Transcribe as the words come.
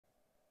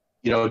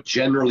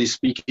Generally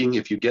speaking,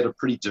 if you get a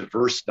pretty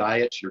diverse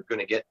diet, you're going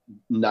to get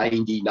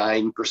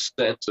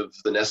 99% of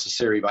the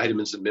necessary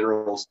vitamins and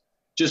minerals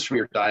just from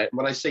your diet. And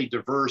when I say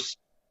diverse,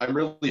 I'm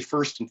really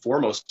first and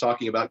foremost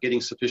talking about getting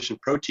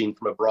sufficient protein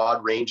from a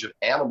broad range of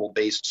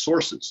animal-based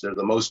sources. They're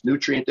the most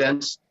nutrient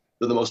dense,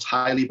 they're the most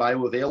highly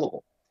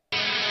bioavailable.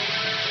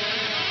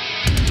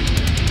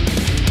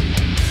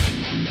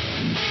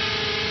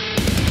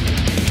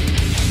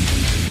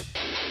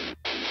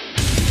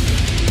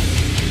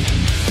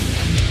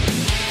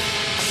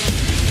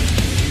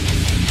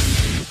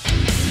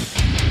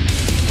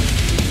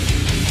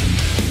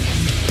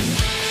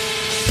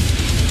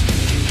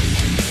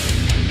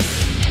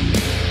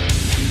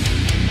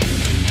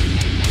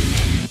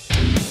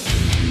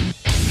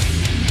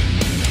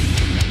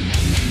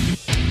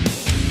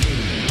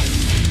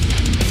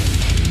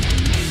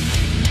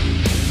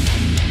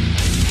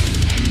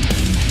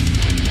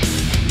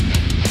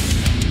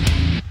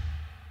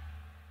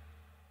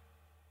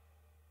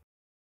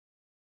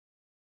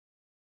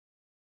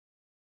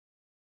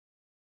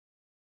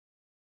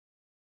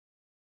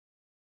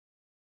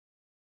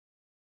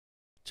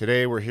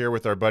 Today we're here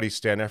with our buddy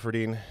Stan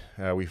Efferding.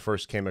 We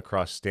first came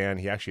across Stan.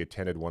 He actually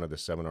attended one of the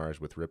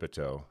seminars with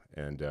Ripito,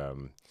 and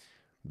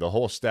the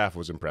whole staff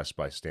was impressed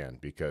by Stan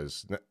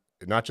because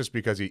not just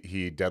because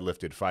he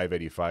deadlifted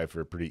 585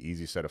 for a pretty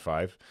easy set of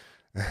five,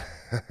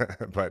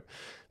 but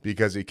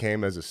because he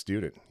came as a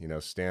student.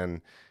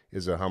 Stan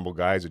is a humble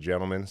guy, he's a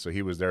gentleman, so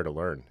he was there to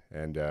learn,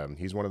 and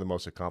he's one of the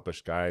most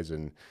accomplished guys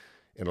in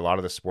a lot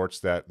of the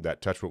sports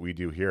that touch what we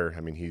do here.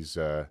 I mean, he's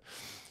a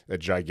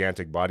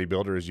gigantic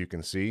bodybuilder, as you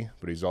can see,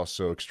 but he's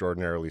also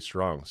extraordinarily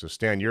strong. So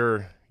Stan,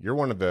 you're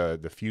one of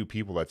the few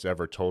people that's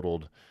ever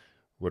totaled,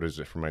 what is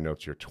it from my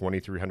notes here,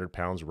 2,300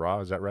 pounds raw,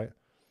 is that right?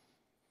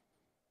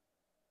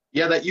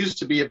 Yeah, that used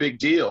to be a big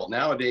deal.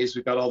 Nowadays,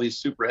 we've got all these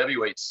super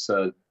heavyweights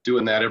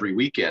doing that every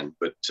weekend,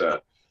 but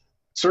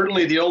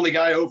certainly the only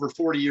guy over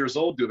 40 years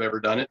old to have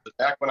ever done it. But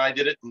back when I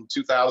did it in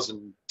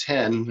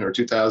 2010 or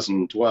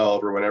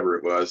 2012 or whenever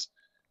it was,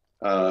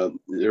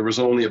 there was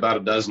only about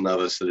a dozen of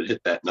us that had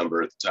hit that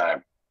number at the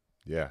time.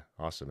 Yeah,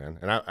 awesome, man.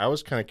 And I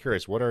was kind of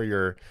curious, what are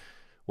your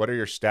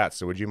stats?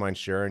 So would you mind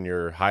sharing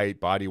your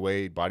height, body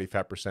weight, body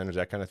fat percentage,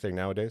 that kind of thing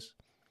nowadays?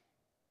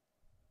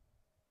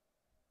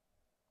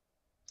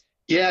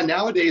 Yeah,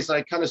 nowadays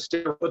I kind of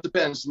stay, it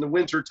depends. In the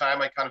winter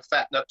time, I kind of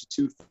fatten up to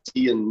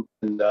 250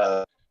 and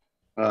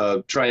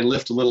try and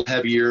lift a little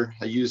heavier.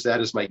 I use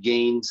that as my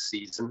gains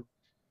season.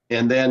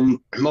 And then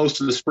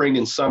most of the spring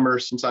and summer,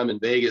 since I'm in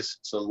Vegas,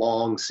 it's a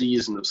long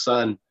season of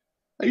sun.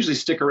 I usually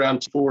stick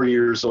around 4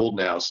 years old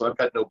now, so I've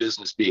got no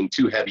business being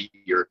too heavy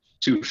or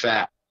too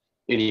fat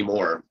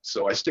anymore.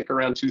 So I stick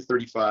around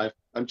 235.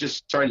 I'm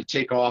just trying to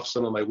take off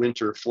some of my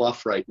winter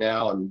fluff right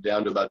now. I'm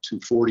down to about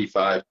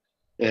 245.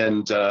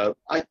 And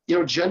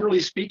generally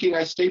speaking,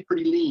 I stay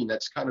pretty lean.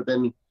 That's kind of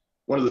been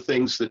one of the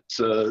things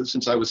that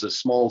since I was a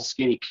small,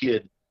 skinny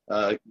kid,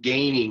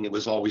 gaining, it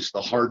was always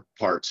the hard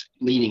part.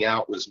 Leaning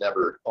out was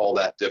never all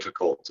that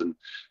difficult. And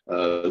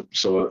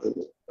so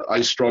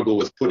I struggle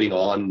with putting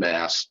on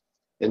mass.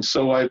 And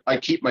so I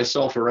keep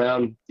myself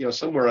around,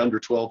 somewhere under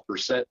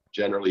 12%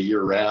 generally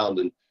year round.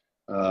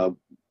 And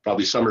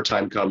probably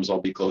summertime comes,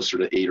 I'll be closer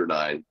to 8 or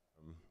 9.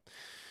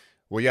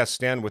 Well, yes,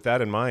 Stan, with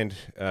that in mind,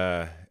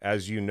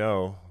 as you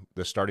know,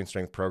 the Starting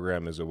Strength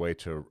program is a way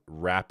to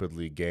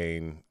rapidly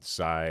gain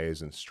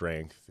size and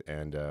strength.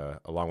 And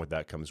along with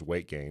that comes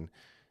weight gain.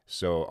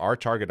 So our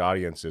target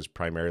audience is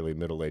primarily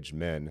middle-aged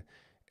men.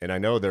 And I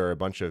know there are a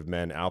bunch of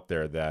men out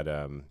there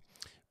that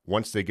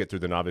once they get through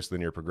the novice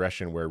linear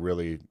progression where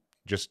really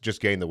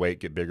just gain the weight,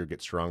 get bigger, get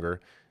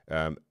stronger,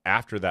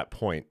 after that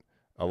point,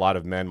 a lot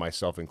of men,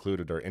 myself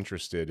included, are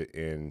interested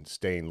in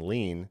staying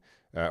lean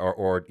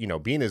or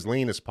being as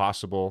lean as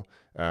possible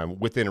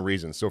within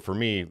reason. So for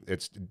me,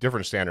 it's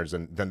different standards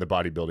than the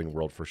bodybuilding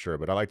world for sure,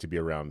 but I like to be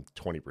around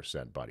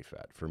 20% body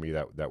fat. For me,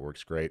 that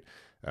works great.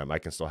 I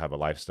can still have a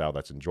lifestyle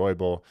that's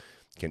enjoyable,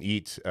 can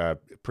eat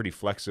pretty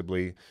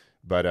flexibly.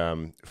 But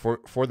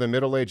for the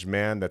middle-aged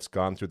man that's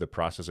gone through the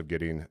process of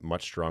getting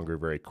much stronger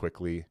very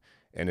quickly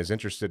and is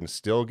interested in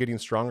still getting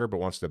stronger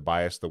but wants to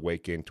bias the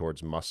weight gain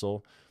towards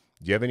muscle,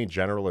 do you have any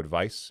general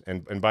advice?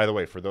 And by the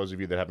way, for those of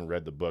you that haven't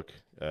read the book,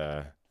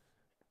 The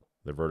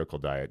Vertical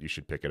Diet, you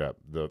should pick it up.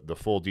 The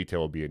full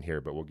detail will be in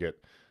here, but we'll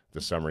get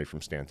the summary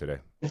from Stan today.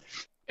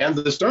 And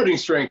the Starting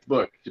Strength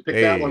book. You pick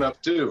that one up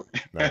too.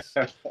 Nice.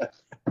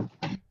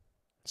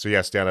 So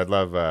yeah, Stan, I'd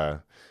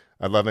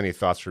love any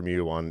thoughts from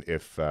you on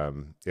if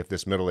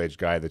this middle-aged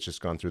guy that's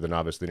just gone through the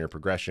novice linear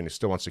progression, he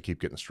still wants to keep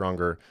getting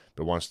stronger,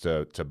 but wants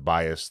to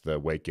bias the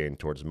weight gain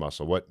towards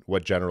muscle.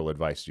 What general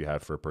advice do you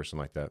have for a person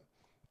like that?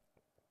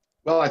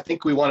 Well, I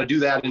think we want to do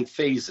that in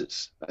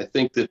phases. I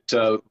think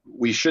that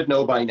we should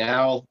know by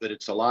now that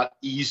it's a lot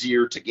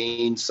easier to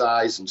gain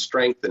size and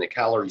strength in a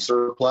calorie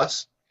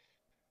surplus.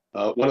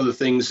 One of the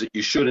things that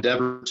you should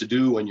endeavor to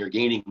do when you're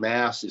gaining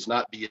mass is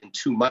not be in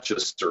too much of a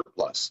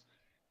surplus,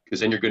 because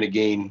then you're going to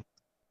gain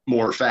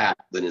more fat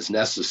than is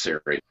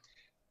necessary.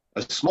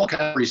 A small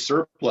calorie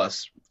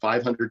surplus,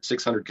 500,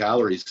 600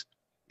 calories,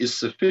 is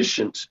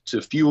sufficient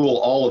to fuel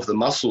all of the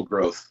muscle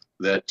growth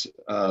that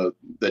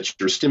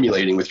you're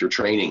stimulating with your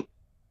training.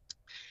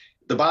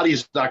 The body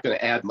is not going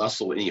to add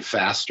muscle any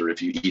faster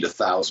if you eat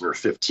 1,000 or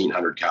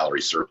 1,500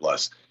 calorie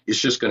surplus. It's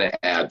just going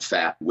to add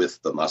fat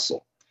with the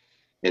muscle.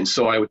 And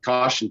so I would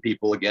caution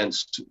people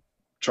against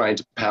trying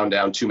to pound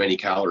down too many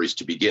calories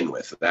to begin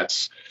with.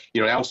 That's,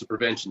 an ounce of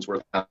prevention is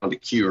worth a pound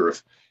of cure.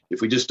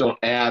 If we just don't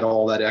add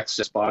all that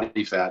excess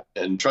body fat,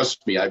 and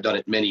trust me, I've done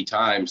it many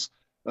times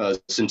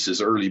since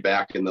as early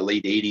back in the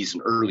late 80s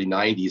and early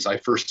 90s. I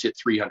first hit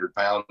 300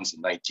 pounds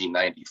in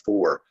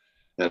 1994.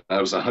 And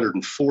I was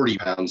 140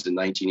 pounds in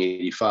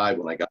 1985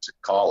 when I got to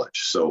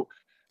college. So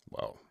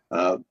wow.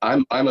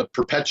 I'm a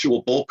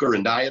perpetual bulker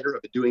and dieter.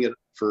 I've been doing it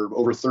for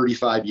over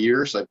 35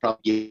 years. I've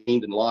probably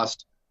gained and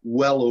lost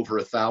well over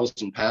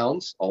 1,000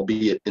 pounds,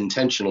 albeit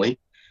intentionally,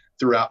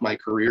 throughout my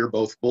career,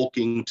 both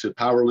bulking to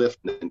powerlift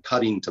and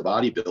cutting to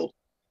bodybuild.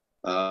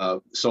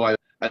 So I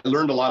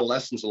learned a lot of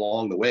lessons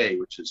along the way,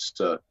 which is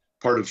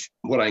part of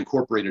what I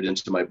incorporated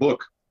into my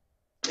book.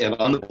 And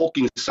on the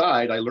bulking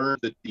side, I learned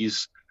that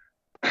these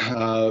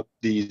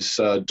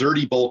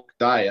dirty bulk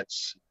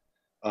diets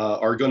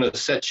are going to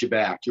set you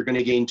back. You're going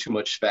to gain too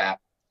much fat.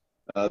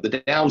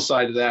 The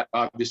downside of that,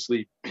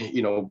 obviously,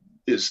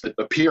 is that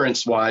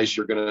appearance-wise,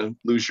 you're going to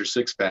lose your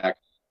six-pack.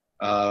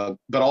 But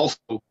also,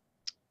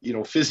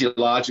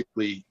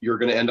 physiologically, you're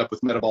going to end up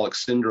with metabolic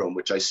syndrome,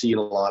 which I see in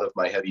a lot of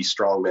my heavy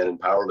strongmen and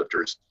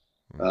powerlifters.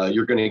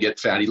 You're going to get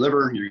fatty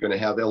liver. You're going to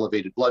have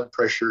elevated blood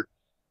pressure.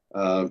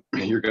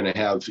 You're going to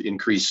have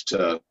increased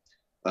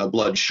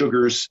blood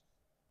sugars,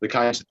 the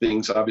kinds of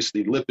things,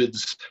 obviously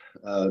lipids,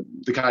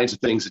 the kinds of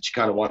things that you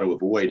kind of want to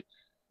avoid.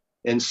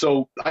 And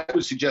so I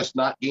would suggest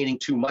not gaining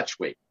too much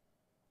weight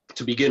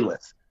to begin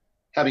with.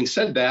 Having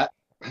said that,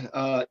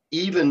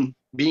 even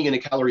being in a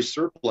calorie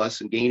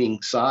surplus and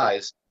gaining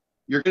size,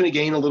 you're going to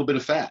gain a little bit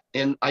of fat.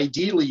 And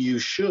ideally, you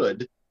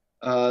should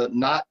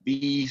not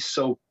be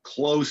so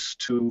close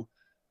to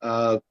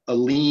a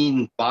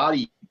lean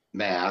body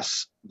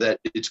mass that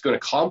it's going to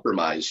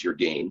compromise your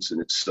gains.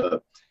 And it's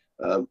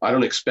I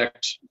don't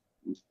expect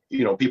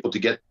people to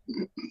get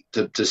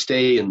to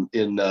stay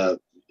in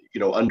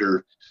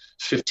under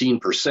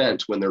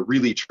 15% when they're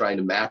really trying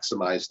to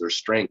maximize their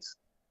strength.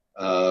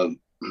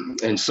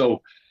 And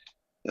so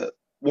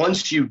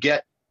once you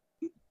get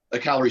a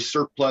calorie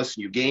surplus,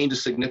 you gained a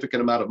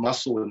significant amount of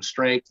muscle and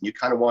strength, and you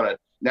kind of want to,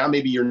 now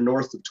maybe you're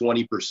north of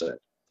 20%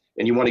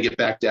 and you want to get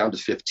back down to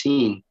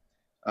 15.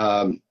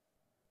 A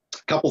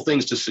couple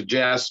things to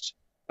suggest.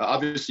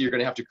 Obviously, you're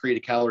going to have to create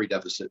a calorie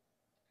deficit.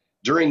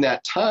 During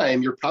that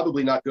time, you're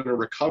probably not going to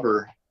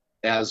recover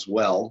as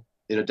well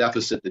in a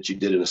deficit that you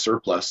did in a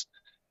surplus.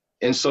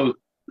 And so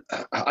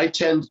I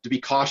tend to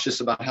be cautious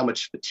about how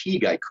much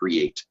fatigue I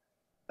create.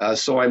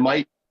 So I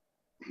might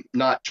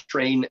not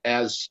train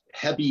as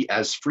heavy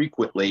as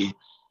frequently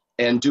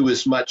and do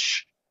as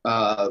much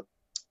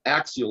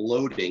axial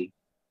loading,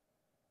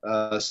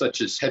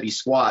 such as heavy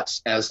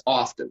squats, as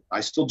often.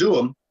 I still do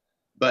them,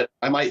 but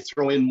I might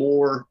throw in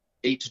more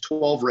 8 to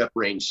 12 rep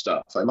range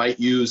stuff. I might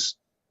use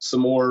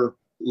some more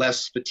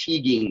less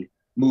fatiguing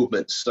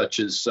movements, such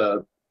as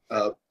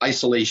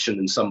isolation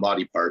in some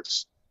body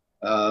parts,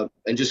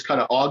 and just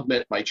kind of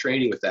augment my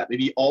training with that.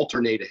 Maybe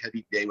alternate a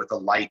heavy day with a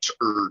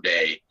lighter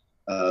day.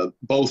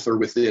 Both are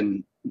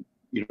within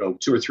 2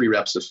 or 3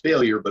 reps of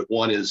failure, but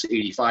one is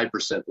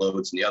 85%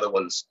 loads and the other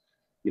one's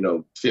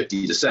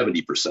 50 to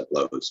 70%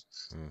 loads.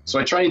 Mm-hmm. So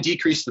I try and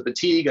decrease the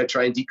fatigue. I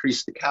try and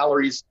decrease the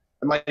calories.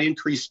 I might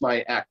increase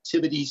my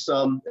activity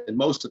some, and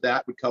most of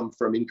that would come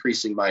from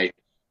increasing my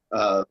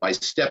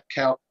step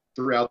count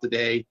throughout the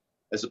day,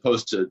 as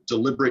opposed to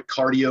deliberate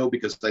cardio,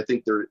 because I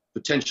think there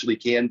potentially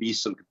can be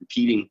some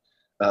competing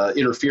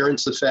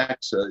interference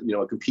effects, a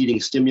competing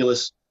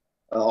stimulus.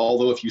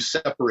 Although if you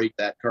separate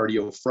that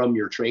cardio from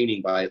your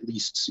training by at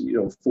least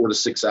 4 to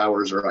 6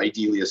 hours, or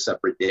ideally a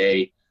separate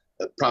day,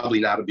 probably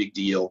not a big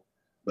deal.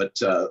 But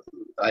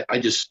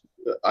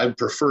I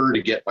prefer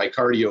to get my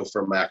cardio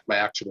from my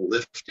actual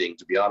lifting,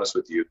 to be honest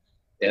with you,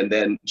 and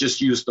then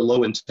just use the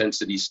low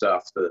intensity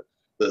stuff,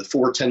 the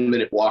 4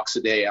 10-minute walks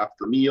a day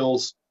after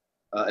meals,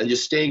 and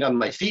just staying on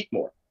my feet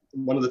more.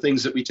 One of the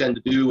things that we tend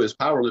to do as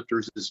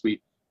powerlifters is we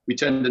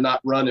tend to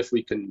not run if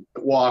we can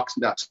walk,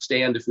 not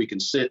stand if we can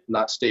sit,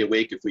 not stay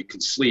awake if we can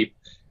sleep.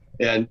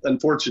 And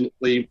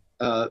unfortunately,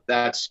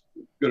 that's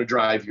going to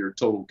drive your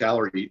total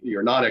calorie,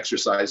 your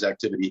non-exercise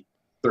activity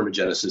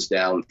thermogenesis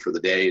down for the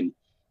day. And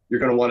you're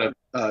going to want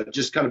to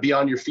just kind of be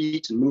on your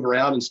feet and move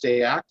around and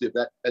stay active.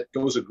 That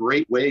goes a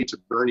great way to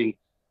burning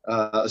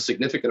a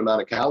significant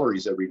amount of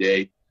calories every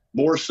day,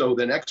 more so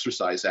than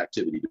exercise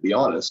activity, to be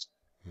honest.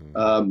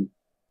 And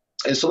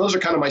so those are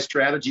kind of my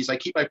strategies. I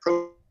keep my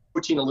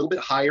protein a little bit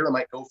higher. I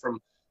might go from,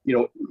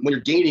 when you're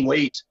gaining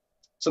weight,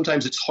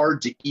 sometimes it's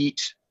hard to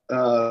eat.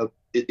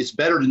 It's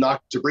better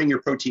to bring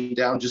your protein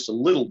down just a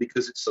little,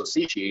 because it's so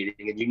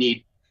satiating and you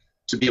need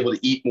to be able to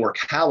eat more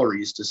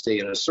calories to stay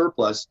in a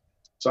surplus.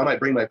 So I might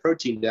bring my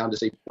protein down to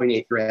say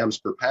 0.8 grams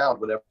per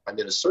pound whenever I'm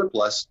in a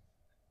surplus.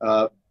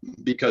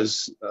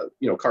 because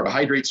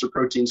carbohydrates are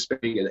protein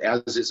sparing, and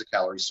as is a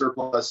calorie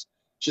surplus.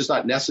 It's just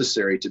not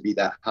necessary to be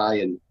that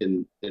high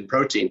in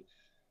protein.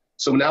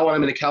 So now when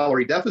I'm in a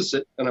calorie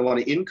deficit and I want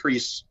to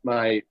increase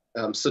my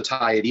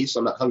satiety, so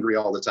I'm not hungry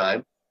all the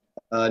time,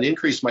 and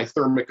increase my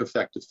thermic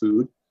effect of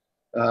food,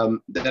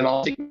 then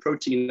I'll take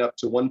protein up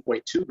to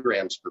 1.2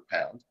 grams per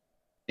pound.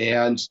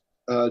 And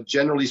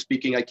generally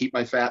speaking, I keep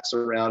my fats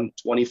around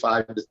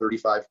 25 to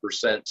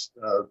 35%,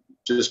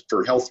 just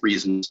for health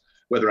reasons,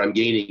 whether I'm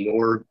gaining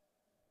or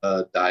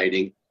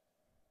dieting.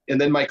 And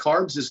then my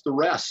carbs is the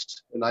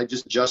rest, and I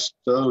just adjust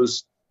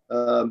those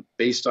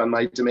based on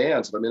my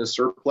demands. If I'm in a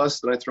surplus,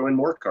 then I throw in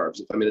more carbs.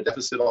 If I'm in a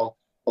deficit, I'll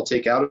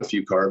take out a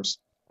few carbs,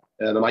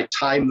 and I might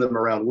time them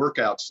around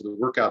workouts so the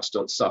workouts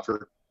don't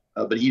suffer,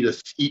 but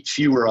eat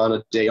fewer on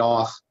a day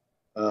off,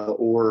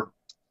 or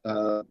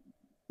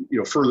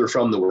further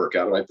from the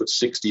workout, and I put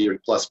 60 or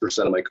plus %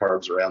 of my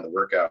carbs around the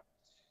workout.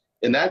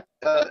 And that,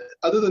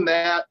 other than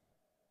that,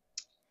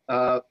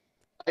 I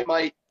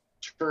might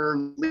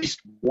turn at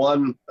least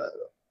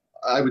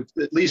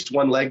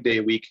one leg day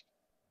a week,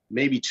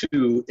 maybe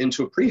two,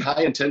 into a pretty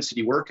high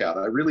intensity workout.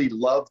 I really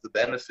love the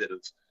benefit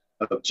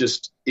of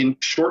just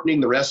shortening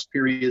the rest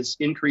periods,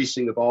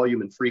 increasing the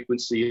volume and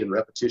frequency and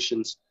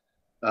repetitions,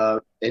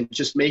 and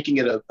just making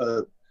it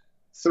a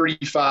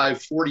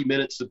 35, 40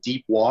 minutes of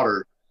deep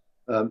water.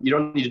 You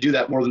don't need to do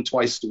that more than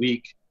twice a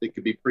week. It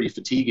could be pretty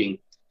fatiguing.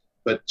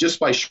 But just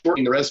by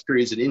shortening the rest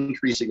periods and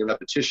increasing the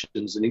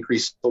repetitions and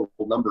increasing the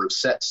total number of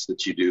sets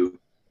that you do,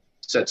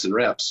 sets and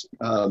reps,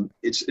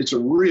 it's a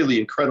really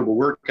incredible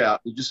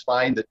workout. You just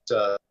find that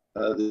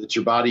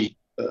your body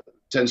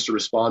tends to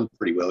respond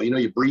pretty well.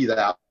 You breathe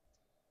out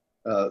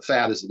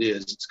fat as it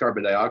is. It's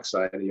carbon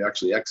dioxide, and you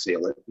actually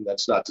exhale it. And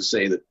that's not to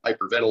say that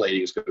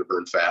hyperventilating is going to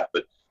burn fat,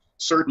 but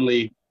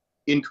certainly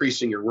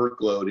increasing your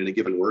workload in a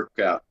given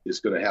workout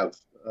is going to have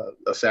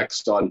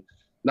effects on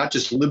not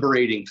just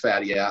liberating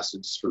fatty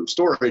acids from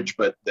storage,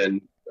 but then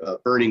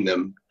burning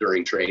them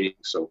during training.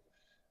 So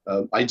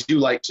I do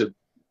like to,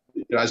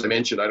 as I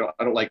mentioned, I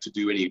don't like to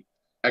do any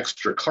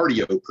extra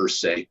cardio per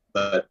se,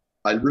 but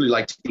I really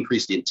like to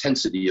increase the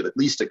intensity of at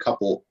least a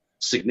couple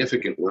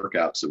significant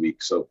workouts a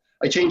week. So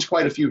I change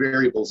quite a few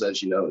variables,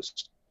 as you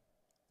noticed.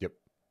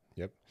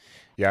 Yep.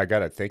 Yeah, I got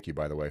to thank you,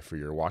 by the way, for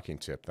your walking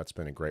tip. That's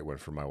been a great one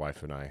for my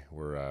wife and I.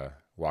 We're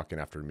walking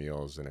after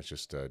meals, and it's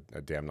just a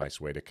damn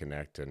nice way to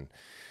connect. And,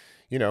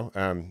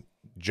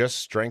 just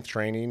strength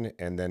training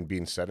and then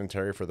being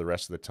sedentary for the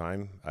rest of the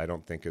time, I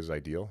don't think is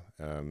ideal.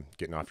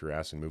 Getting off your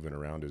ass and moving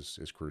around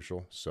is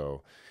crucial.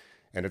 So,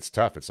 and it's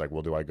tough. It's like,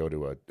 well, do I go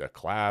to a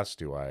class?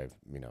 Do I,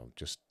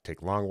 just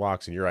take long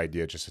walks? And your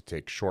idea just to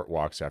take short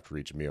walks after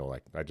each meal.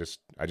 Like I just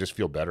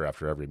feel better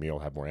after every meal,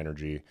 have more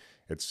energy.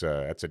 It's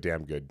a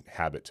damn good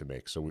habit to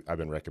make. So I've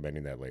been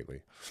recommending that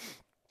lately.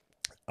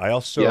 I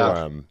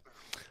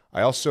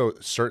also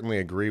certainly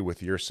agree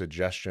with your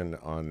suggestion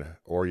on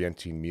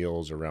orienting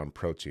meals around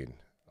protein.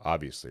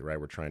 Obviously, right?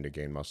 We're trying to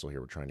gain muscle here.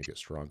 We're trying to get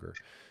stronger.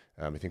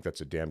 I think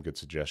that's a damn good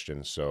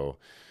suggestion. So,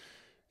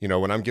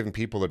 when I'm giving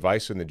people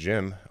advice in the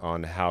gym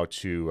on how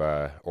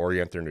to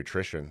orient their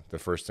nutrition, the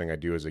first thing I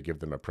do is I give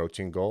them a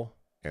protein goal,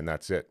 and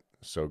that's it.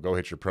 So go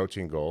hit your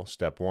protein goal,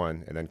 step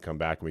one, and then come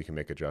back and we can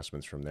make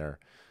adjustments from there.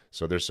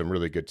 So there's some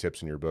really good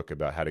tips in your book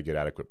about how to get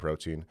adequate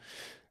protein.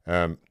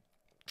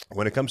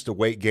 When it comes to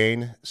weight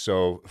gain,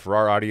 so for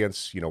our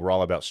audience, we're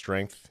all about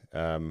strength.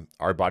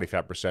 Our body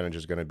fat percentage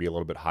is going to be a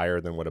little bit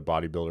higher than what a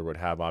bodybuilder would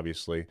have,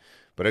 obviously.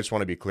 But I just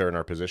want to be clear in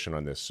our position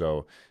on this.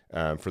 So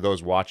for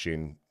those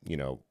watching,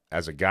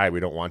 as a guy, we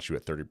don't want you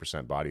at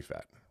 30% body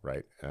fat,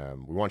 right?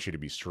 We want you to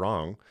be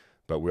strong,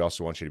 but we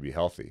also want you to be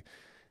healthy.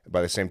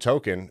 By the same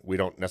token, we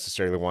don't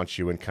necessarily want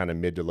you in kind of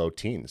mid to low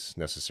teens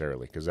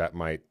necessarily, because that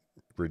might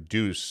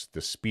reduce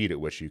the speed at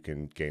which you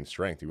can gain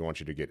strength. We want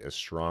you to get as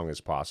strong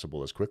as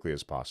possible, as quickly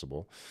as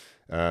possible.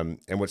 And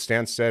what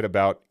Stan said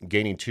about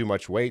gaining too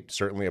much weight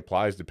certainly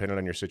applies depending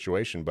on your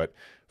situation. But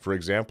for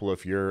example,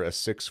 if you're a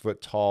 6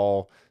 foot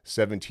tall,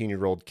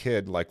 17-year-old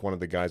kid, like one of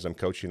the guys I'm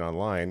coaching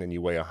online, and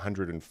you weigh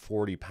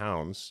 140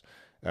 pounds,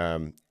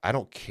 I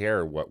don't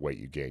care what weight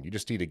you gain. You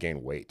just need to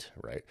gain weight,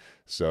 right?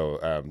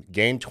 So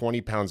gain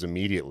 20 pounds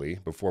immediately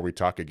before we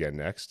talk again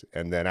next.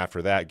 And then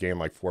after that, gain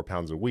like 4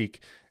 pounds a week.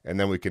 And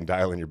then we can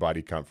dial in your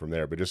body comp from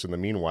there. But just in the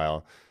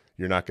meanwhile,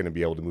 you're not going to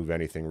be able to move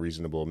anything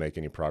reasonable, make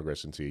any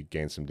progress until you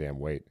gain some damn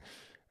weight.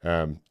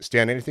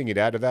 Stan, anything you'd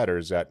add to that, or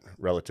is that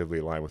relatively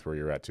in line with where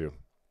you're at too?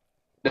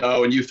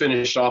 No, and you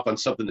finished off on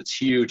something that's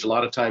huge. A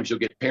lot of times you'll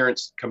get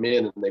parents come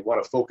in and they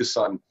want to focus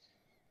on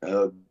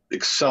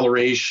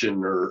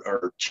acceleration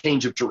or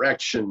change of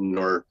direction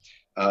or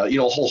a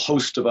whole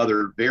host of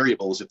other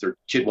variables if their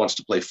kid wants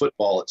to play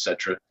football,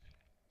 etc.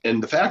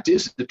 And the fact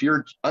is, if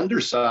you're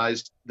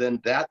undersized,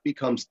 then that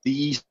becomes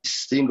the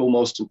single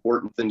most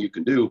important thing you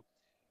can do.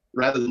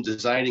 Rather than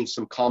designing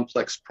some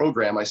complex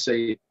program, I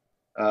say,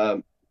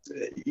 a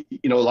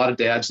lot of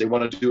dads, they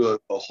want to do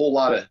a whole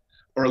lot of,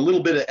 or a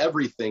little bit of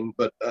everything,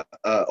 but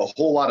a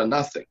whole lot of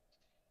nothing.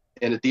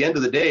 And at the end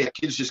of the day, a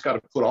kid's just got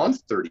to put on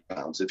 30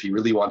 pounds if he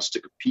really wants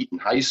to compete in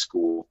high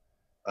school.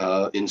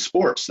 in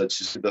sports. That's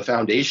just, the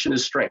foundation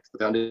is strength. The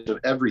foundation of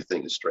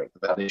everything is strength.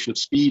 The foundation of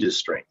speed is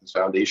strength. The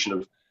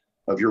foundation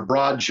of your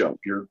broad jump,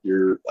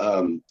 your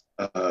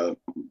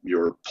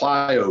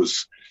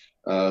plyos,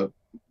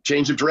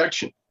 change of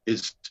direction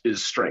is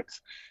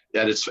strength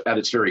at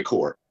its very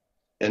core.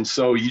 And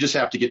so you just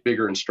have to get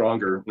bigger and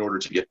stronger in order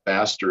to get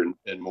faster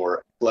and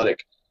more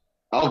athletic.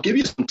 I'll give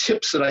you some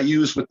tips that I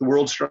use with the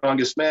world's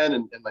strongest men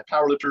and my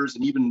powerlifters,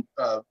 and even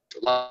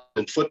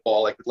in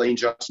football, like with Lane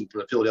Johnson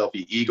from the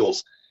Philadelphia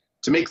Eagles,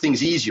 to make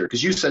things easier.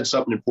 Because you said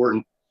something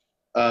important.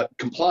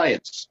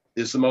 Compliance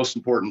is the most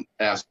important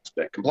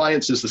aspect.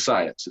 Compliance is the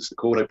science, is the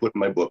quote I put in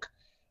my book.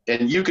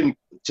 And you can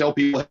tell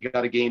people you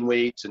got to gain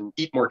weight and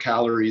eat more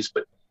calories,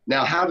 but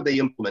now how do they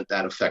implement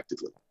that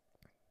effectively?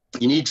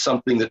 You need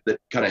something that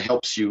kind of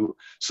helps you,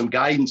 some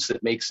guidance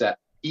that makes that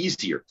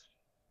easier.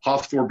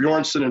 Hafthor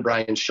Bjornsson and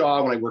Brian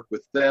Shaw, when I worked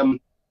with them,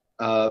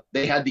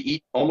 they had to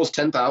eat almost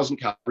 10,000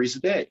 calories a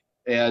day.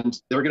 And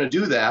they're going to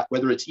do that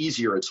whether it's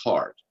easy or it's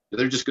hard.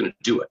 They're just going to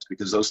do it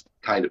because those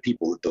kind of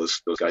people that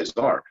those guys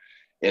are.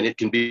 And it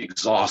can be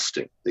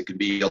exhausting. It can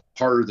be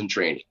harder than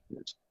training.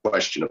 There's no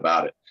question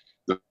about it.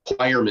 The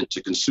requirement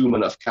to consume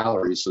enough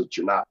calories so that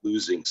you're not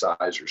losing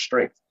size or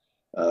strength.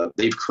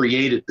 They've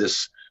created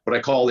this, what I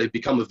call, they've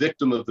become a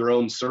victim of their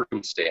own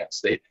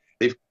circumstance.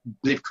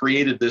 They've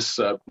created this,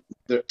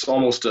 it's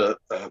almost a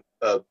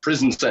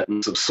prison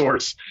sentence of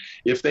sorts.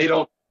 If they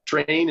don't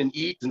train and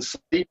eat and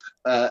sleep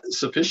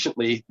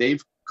sufficiently,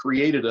 they've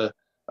created a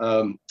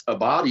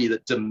body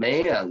that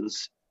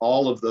demands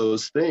all of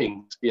those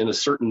things in a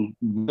certain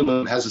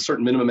minimum, has a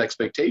certain minimum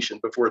expectation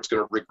before it's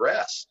going to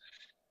regress.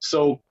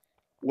 So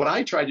what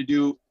I try to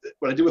do,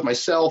 what I do with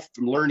myself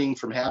from learning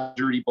from having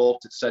dirty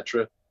bulked,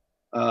 etc.,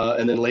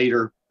 and then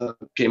later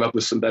came up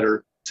with some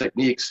better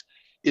techniques,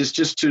 is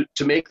just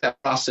to make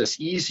that process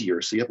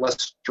easier so you have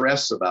less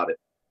stress about it.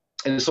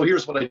 And so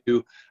here's what I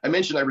do. I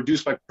mentioned I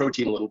reduce my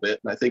protein a little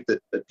bit, and I think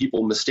that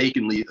people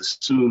mistakenly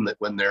assume that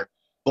when they're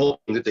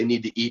bulking that they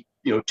need to eat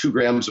 2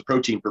 grams of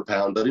protein per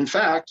pound, but in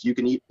fact you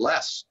can eat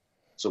less.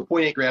 So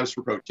 0.8 grams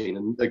per protein,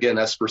 and again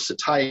that's for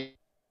satiety,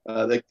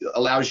 that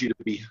allows you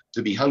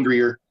to be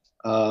hungrier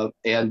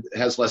and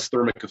has less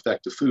thermic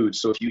effect of food.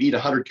 So if you eat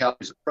 100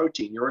 calories of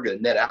protein, you're going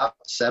to net out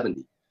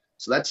 70.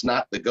 So that's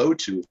not the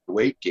go-to for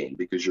weight gain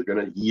because you're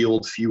going to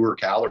yield fewer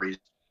calories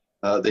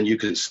than you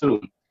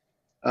consume.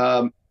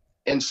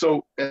 And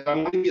so I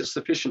want to get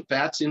sufficient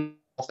fats in,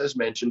 as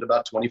mentioned,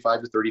 about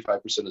 25 to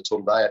 35% of the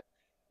total diet.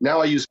 Now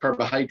I use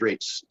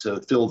carbohydrates to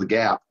fill the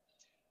gap.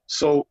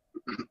 So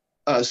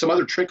some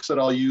other tricks that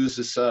I'll use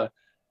is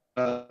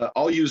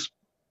I'll use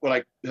what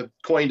I have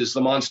coined as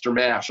the monster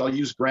mash. I'll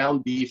use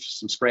ground beef,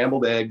 some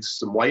scrambled eggs,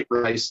 some white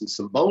rice, and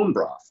some bone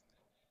broth.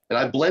 And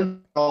I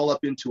blend it all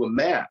up into a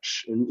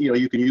mash. And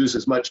you can use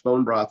as much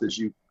bone broth as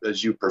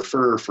you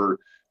prefer for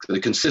the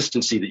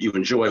consistency that you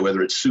enjoy,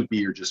 whether it's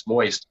soupy or just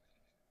moist.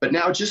 But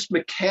now, just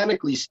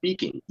mechanically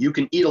speaking, you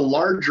can eat a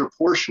larger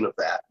portion of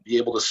that, be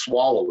able to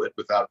swallow it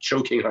without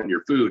choking on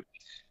your food.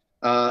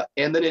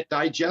 And then it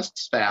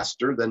digests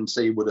faster than,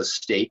 say, with a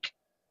steak,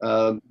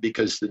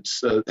 because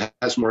it's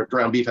has more,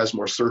 ground beef has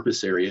more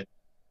surface area.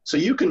 So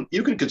you can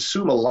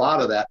consume a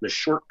lot of that in a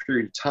short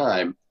period of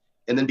time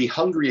and then be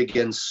hungry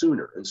again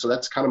sooner. And so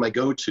that's kind of my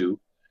go-to.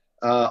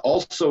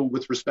 Also,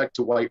 with respect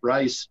to white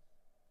rice,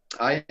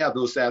 I have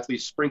those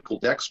athletes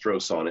sprinkle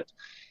dextrose on it.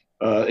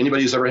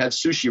 Anybody who's ever had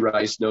sushi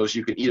rice knows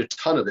you can eat a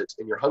ton of it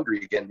and you're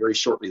hungry again very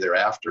shortly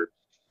thereafter.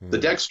 The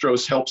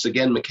dextrose helps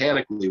again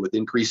mechanically with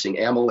increasing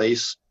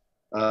amylase,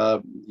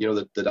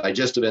 the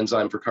digestive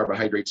enzyme for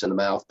carbohydrates in the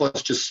mouth,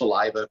 plus just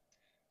saliva.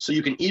 So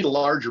you can eat a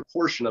larger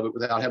portion of it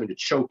without having to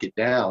choke it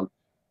down.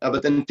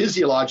 But then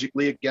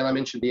physiologically, again, I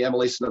mentioned the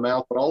amylase in the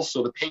mouth, but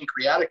also the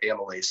pancreatic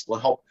amylase will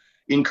help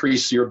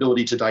increase your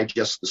ability to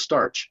digest the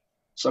starch.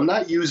 So I'm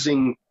not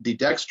using the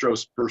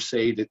dextrose per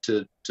se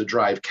to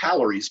drive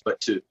calories, but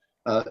to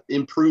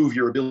improve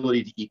your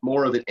ability to eat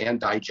more of it and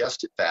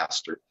digest it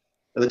faster.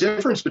 Now, the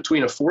difference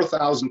between a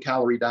 4,000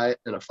 calorie diet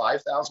and a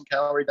 5,000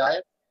 calorie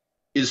diet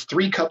is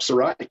 3 cups of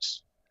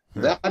rice.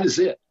 That is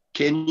it.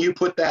 Can you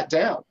put that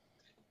down?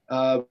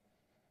 And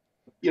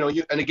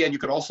again, you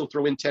could also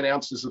throw in 10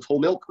 ounces of whole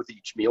milk with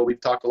each meal.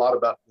 We've talked a lot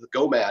about the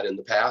GOMAD in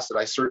the past, and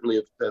I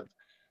certainly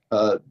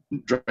have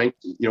drank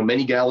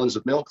many gallons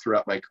of milk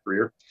throughout my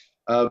career.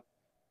 And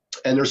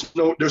there's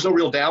no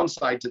real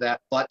downside to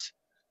that, but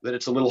that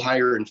it's a little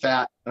higher in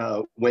fat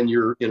when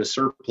you're in a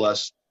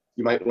surplus.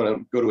 You might want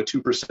to go to a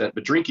 2%,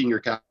 but drinking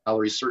your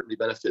calories certainly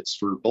benefits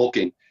for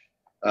bulking.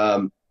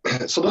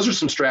 So those are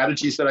some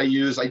strategies that I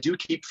use. I do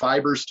keep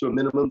fibers to a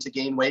minimum to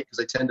gain weight because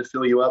they tend to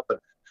fill you up, but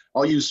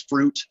I'll use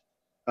fruit.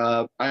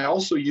 I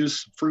also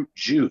use fruit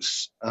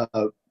juice,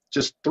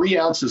 just 3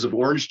 ounces of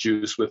orange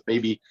juice with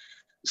maybe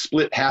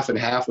split half and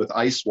half with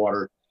ice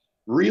water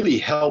really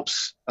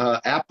helps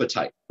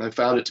appetite. I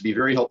found it to be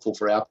very helpful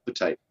for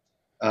appetite.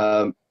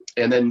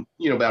 And then,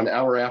 about an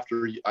hour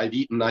after I've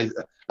eaten, I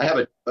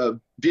have a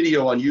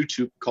video on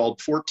YouTube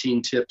called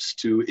 14 Tips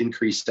to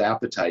Increase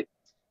Appetite.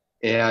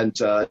 And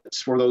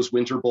it's for those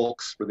winter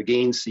bulks for the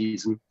gain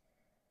season.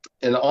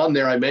 And on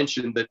there, I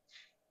mentioned that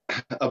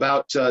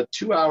about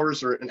 2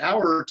 hours or an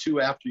hour or two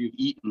after you've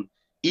eaten,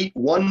 eat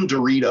one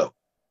Dorito,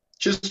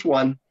 just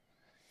one.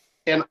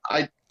 And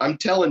I'm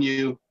telling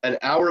you, an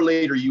hour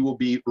later, you will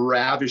be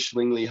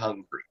ravishingly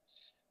hungry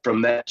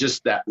from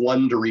just that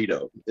one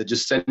Dorito.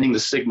 Just sending the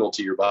signal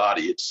to your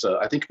body. It's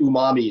I think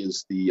umami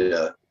is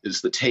the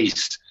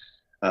taste.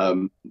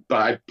 But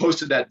I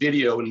posted that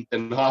video, and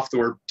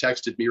Hofthor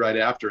texted me right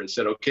after and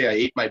said, "Okay, I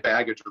ate my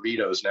bag of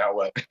Doritos. Now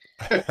what?"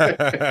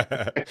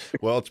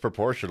 Well, it's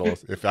proportional.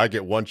 If I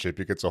get one chip,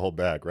 he gets a whole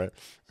bag, right?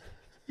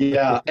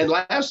 Yeah. And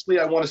lastly,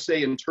 I want to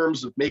say, in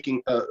terms of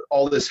making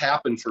all this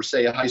happen for,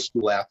 say, a high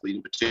school athlete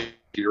in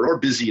particular, or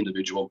busy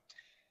individual,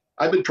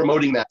 I've been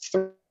promoting that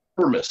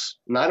thermos,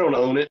 and I don't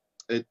own it.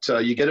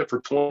 You get it for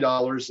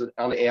 $20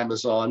 on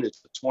Amazon.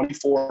 It's a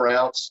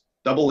 24-ounce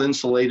double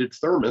insulated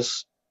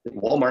thermos.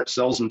 Walmart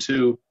sells them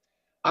too.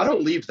 I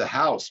don't leave the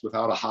house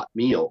without a hot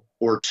meal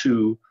or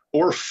two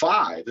or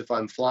five if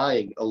I'm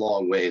flying a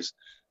long ways.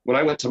 When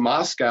I went to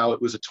Moscow,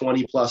 it was a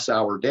 20-plus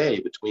hour day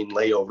between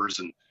layovers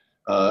and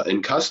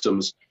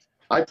customs.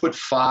 I put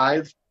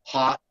 5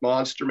 hot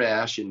Monster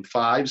Mash in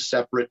 5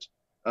 separate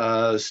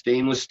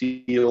stainless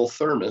steel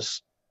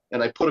thermos,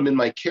 and I put them in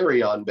my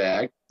carry-on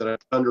bag that I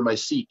put under my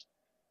seat.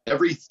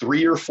 Every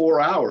 3 or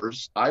 4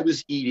 hours, I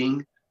was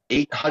eating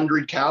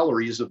 800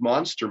 calories of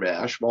Monster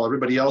Mash while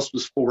everybody else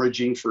was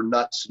foraging for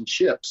nuts and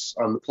chips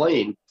on the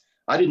plane.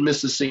 I didn't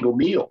miss a single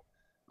meal.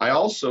 I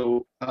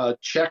also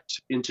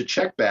checked into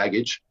check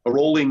baggage a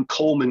rolling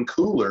Coleman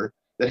cooler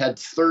that had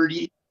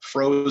 30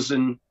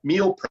 frozen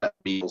meal prep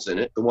meals in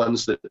it, the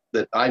ones that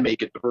I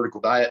make at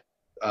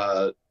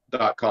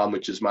theverticaldiet.com,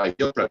 which is my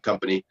meal prep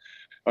company,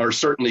 are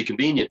certainly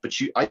convenient. But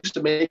I used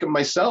to make them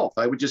myself.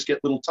 I would just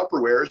get little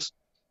Tupperwares,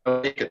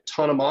 make a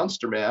ton of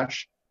Monster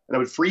Mash, and I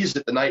would freeze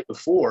it the night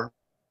before.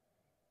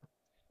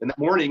 And that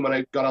morning when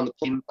I got on the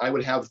plane, I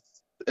would have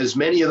as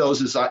many of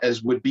those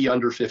as would be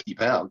under 50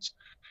 pounds.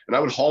 And I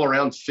would haul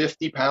around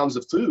 50 pounds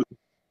of food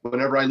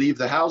whenever I leave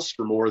the house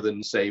for more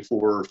than, say,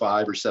 4 or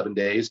 5 or 7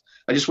 days.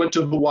 I just went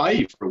to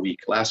Hawaii for a week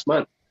last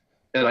month,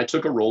 and I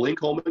took a rolling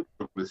Coleman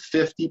with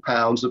 50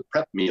 pounds of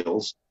prep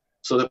meals,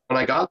 so that when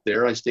I got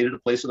there, I stayed at a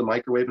place with a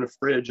microwave and a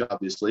fridge,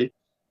 obviously,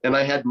 and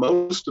I had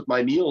most of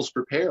my meals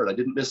prepared. I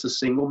didn't miss a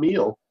single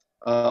meal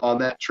on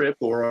that trip,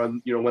 or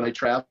on, when I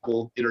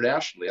travel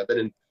internationally. I've been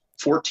in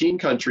 14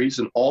 countries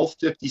in all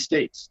 50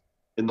 states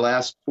in the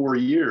last 4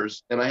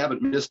 years, and I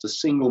haven't missed a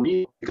single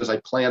meal because I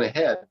plan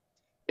ahead.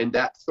 And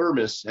that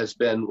thermos has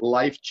been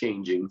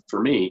life-changing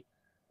for me,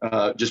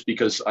 just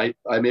because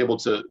I'm able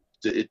to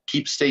it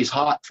stays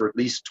hot for at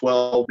least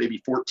 12,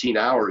 maybe 14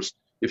 hours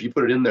if you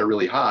put it in there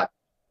really hot.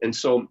 And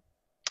so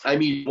I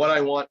mean what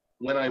I want,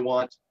 when I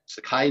want. It's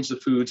the kinds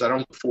of foods. I don't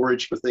have to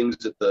forage for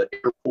things at the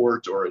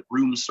airport or at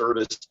room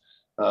service,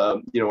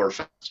 or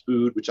fast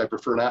food, which I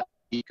prefer not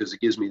to eat because it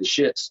gives me the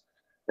shits.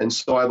 And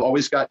so I've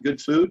always got good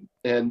food.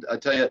 And I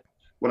tell you,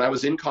 when I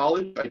was in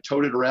college, I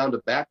toted around a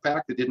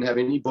backpack that didn't have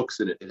any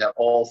books in it. It had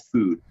all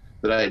food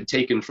that I had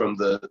taken from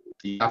the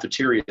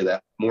cafeteria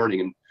that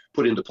morning and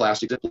put into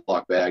plastic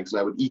Ziploc bags. And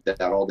I would eat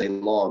that all day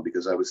long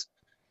because I was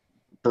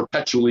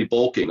perpetually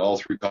bulking all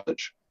through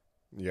college.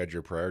 You had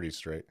your priorities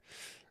straight.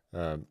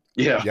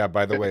 Yeah. Yeah.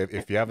 By the way,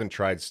 if you haven't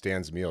tried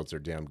Stan's meals, they're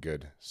damn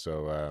good.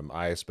 So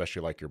I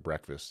especially like your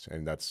breakfast,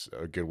 and that's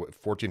a good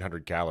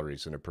 1,400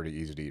 calories and a pretty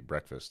easy to eat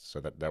breakfast.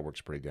 So that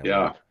works pretty damn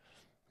well.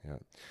 Yeah.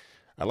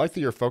 I like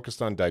that you're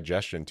focused on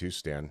digestion too,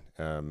 Stan.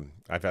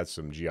 I've had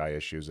some GI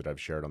issues that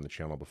I've shared on the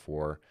channel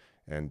before.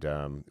 And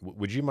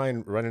would you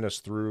mind running us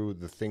through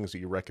the things that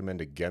you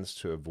recommend against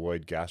to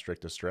avoid gastric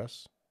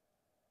distress?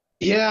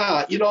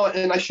 Yeah.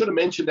 And I should have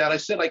mentioned that. I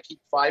said I keep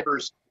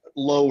fibers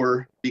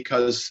lower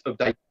because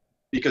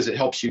it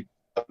helps you,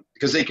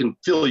 because they can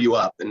fill you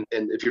up, and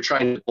if you're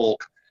trying to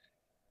bulk.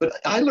 But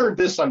I learned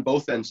this on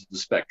both ends of the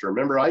spectrum.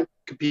 Remember, I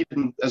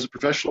competed as a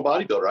professional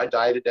bodybuilder. I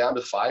dieted down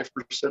to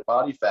 5%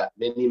 body fat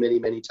many, many,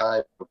 many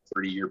times for a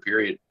 30-year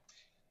period,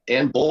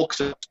 and bulked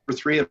for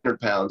 300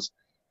 pounds.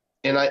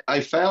 And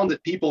I found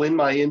that people in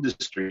my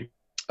industry,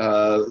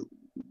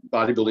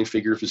 bodybuilding,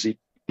 figure physique,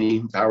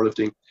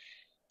 powerlifting,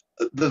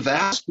 the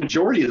vast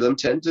majority of them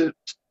tend to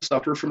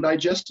suffer from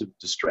digestive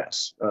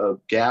distress,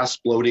 gas,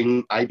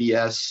 bloating,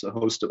 IBS, a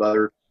host of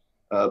other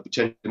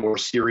potentially more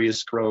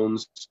serious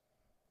Crohn's,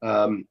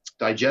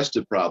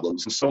 digestive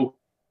problems. And so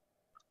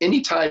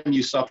anytime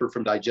you suffer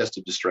from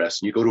digestive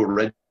distress and you go to a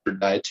registered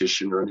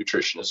dietitian or a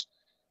nutritionist,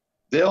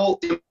 they'll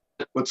implement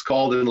what's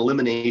called an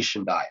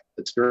elimination diet.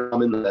 It's very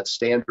common, that's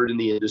standard in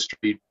the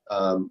industry.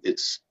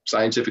 It's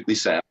scientifically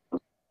sound.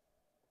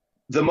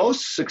 The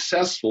most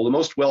successful, the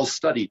most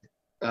well-studied,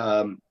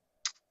 and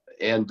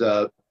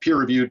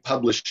peer-reviewed,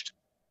 published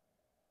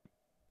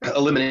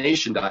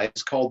elimination diet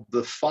is called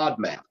the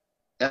FODMAP,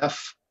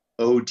 FODMAP,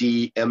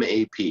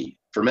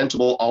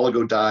 fermentable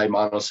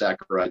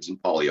oligodimmonosaccharides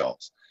and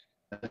polyols,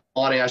 at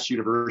Monash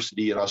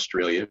University in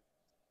Australia.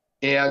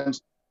 And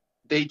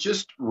they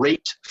just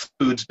rate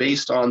foods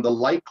based on the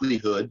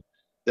likelihood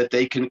that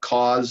they can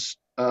cause,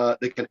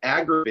 they can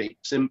aggravate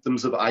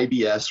symptoms of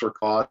IBS or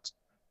cause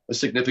a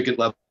significant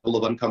level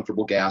of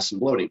uncomfortable gas and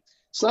bloating.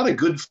 It's not a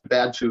good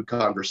bad food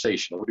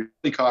conversation. I'm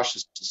really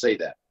cautious to say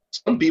that.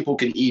 Some people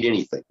can eat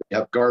anything. They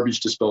have garbage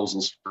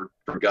disposals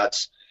for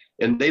guts,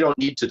 and they don't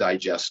need to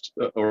digest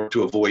or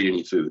to avoid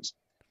any foods.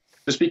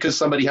 Just because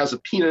somebody has a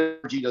peanut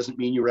allergy doesn't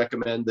mean you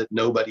recommend that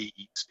nobody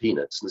eats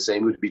peanuts. And the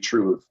same would be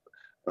true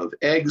of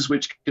eggs,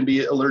 which can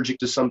be allergic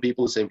to some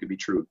people. The same could be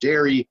true of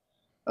dairy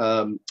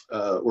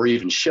or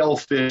even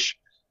shellfish.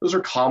 Those are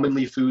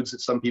commonly foods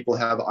that some people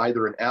have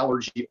either an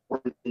allergy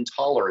or an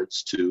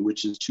intolerance to,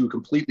 which is two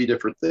completely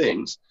different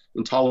things,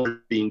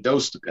 intolerance being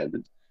dose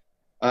dependent.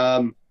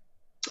 And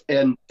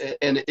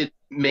it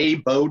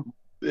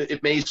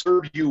may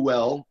serve you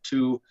well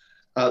to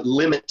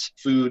eliminate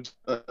foods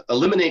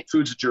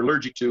that you're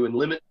allergic to and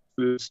limit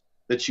foods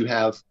that you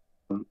have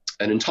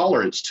an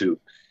intolerance to.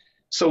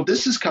 So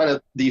this is kind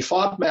of the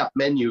FODMAP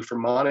menu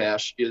from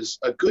Monash is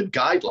a good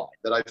guideline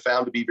that I've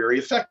found to be very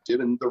effective.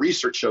 And the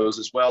research shows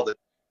as well that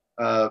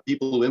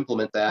people who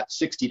implement that,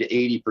 60 to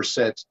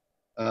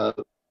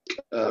 80%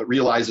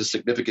 realize a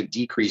significant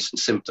decrease in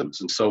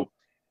symptoms. And so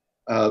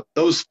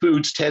those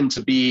foods tend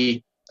to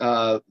be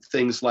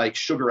things like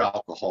sugar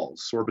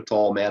alcohols,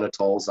 sorbitol,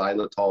 mannitol,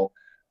 xylitol.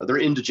 They're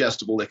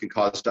indigestible. They can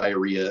cause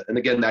diarrhea. And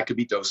again, that could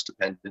be dose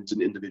dependent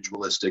and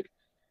individualistic.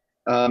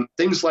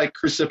 Things like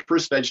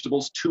cruciferous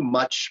vegetables, too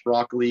much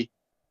broccoli,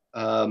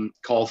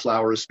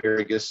 cauliflower,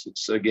 asparagus.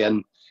 It's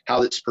again,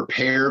 how it's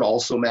prepared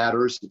also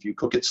matters. If you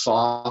cook it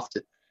soft,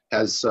 it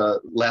has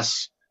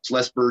it's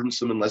less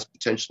burdensome and less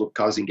potential of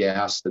causing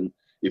gas than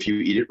if you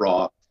eat it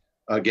raw.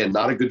 Again,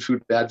 not a good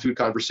food, bad food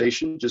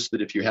conversation, just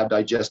that if you have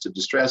digestive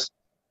distress,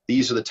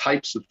 these are the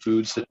types of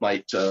foods that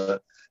might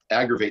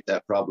aggravate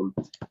that problem.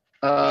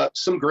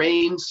 Some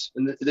grains,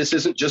 and this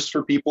isn't just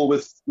for people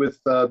with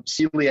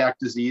celiac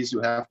disease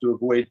who have to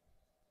avoid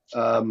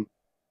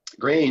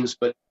grains,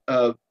 but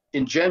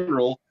in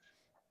general,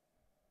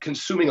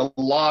 consuming a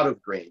lot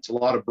of grains, a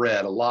lot of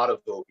bread, a lot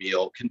of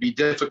oatmeal can be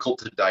difficult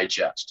to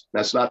digest.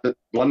 That's not that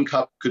 1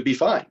 cup could be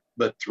fine,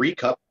 but 3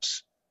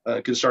 cups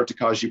can start to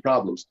cause you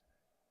problems.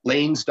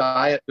 Lane's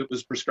diet that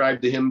was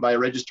prescribed to him by a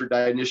registered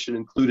dietitian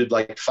included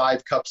like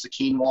 5 cups of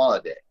quinoa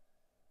a day.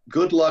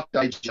 Good luck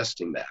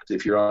digesting that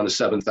if you're on a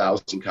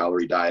 7,000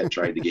 calorie diet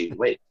trying to gain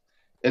weight.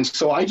 And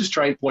so I just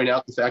try and point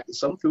out the fact that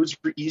some foods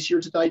are easier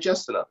to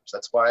digest than others.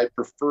 That's why I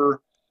prefer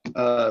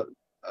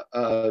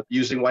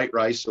using white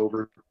rice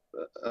over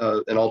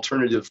an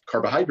alternative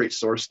carbohydrate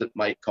source that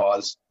might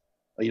cause,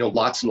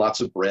 lots and lots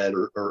of bread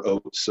or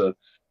oats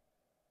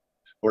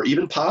or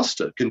even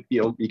pasta.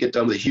 You get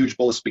done with a huge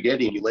bowl of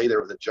spaghetti and you lay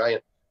there with a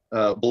giant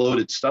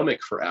bloated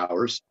stomach for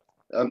hours.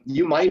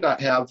 You might not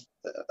have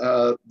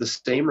the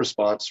same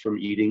response from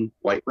eating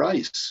white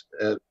rice.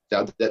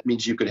 Now, that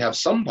means you could have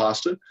some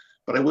pasta,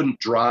 but I wouldn't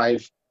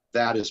drive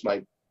that as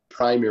my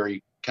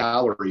primary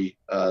calorie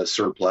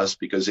surplus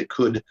because it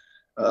could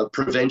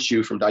prevent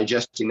you from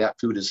digesting that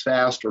food as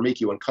fast or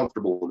make you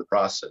uncomfortable in the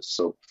process.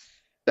 So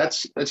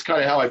that's kind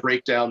of how I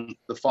break down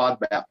the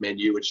FODMAP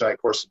menu, which I,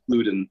 of course,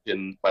 include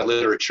in my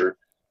literature.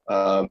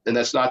 And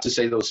that's not to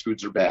say those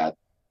foods are bad.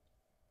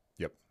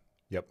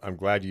 Yep. I'm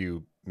glad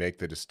you make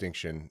the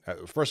distinction.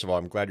 First of all,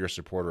 I'm glad you're a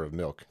supporter of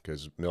milk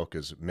because milk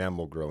is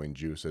mammal growing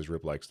juice, as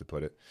Rip likes to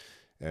put it.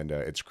 And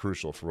it's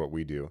crucial for what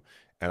we do.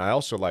 And I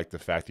also like the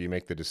fact that you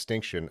make the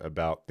distinction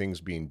about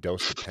things being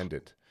dose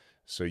dependent.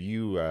 So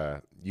you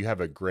have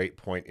a great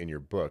point in your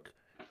book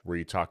where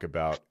you talk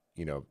about,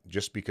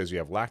 just because you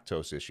have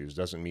lactose issues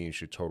doesn't mean you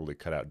should totally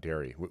cut out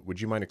dairy.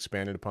 Would you mind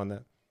expanding upon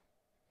that?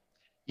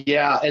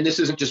 Yeah, and this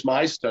isn't just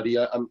my study.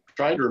 I'm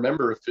trying to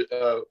remember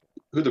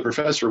who the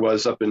professor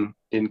was up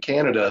in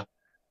Canada.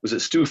 Was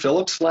it Stu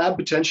Phillips' lab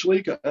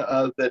potentially?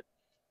 That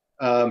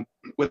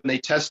when they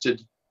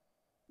tested,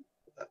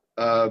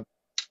 when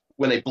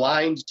they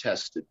blind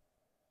tested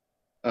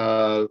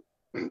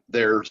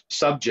their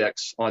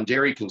subjects on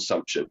dairy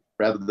consumption,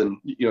 rather than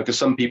because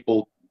some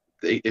people,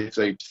 if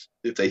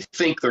they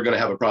think they're going to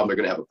have a problem, they're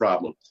going to have a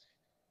problem.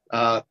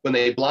 When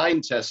they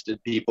blind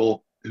tested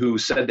people who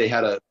said they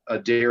had a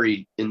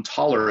dairy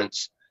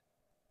intolerance,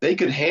 they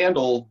could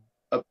handle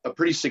a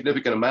pretty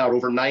significant amount.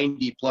 Over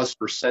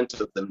 90+%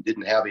 of them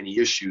didn't have any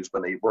issues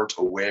when they weren't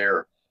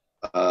aware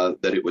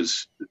that it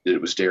was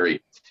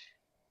dairy.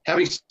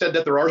 Having said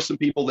that, there are some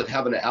people that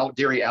have an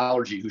dairy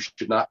allergy who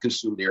should not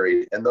consume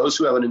dairy, and those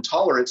who have an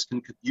intolerance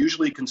can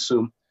usually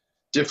consume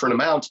different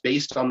amounts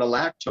based on the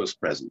lactose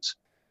presence.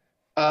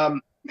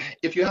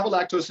 If you have a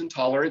lactose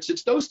intolerance,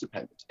 it's dose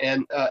dependent,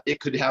 and it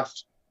could have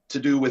to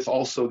do with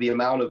also the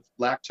amount of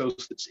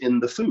lactose that's in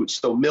the food.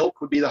 So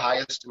milk would be the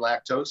highest in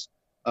lactose.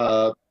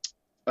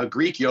 A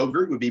Greek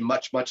yogurt would be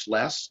much, much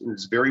less, and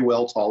it's very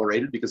well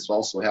tolerated because it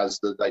also has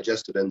the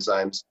digestive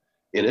enzymes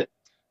in it.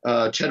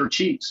 Cheddar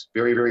cheese,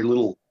 very, very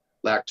little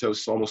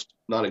lactose, almost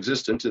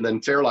non-existent. And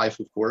then Fairlife,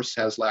 of course,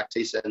 has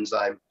lactase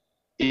enzyme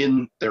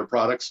in their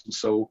products, and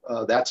so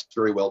that's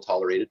very well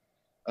tolerated.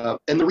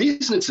 And the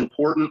reason it's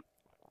important,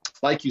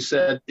 like you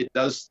said, it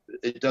does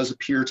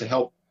appear to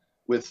help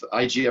with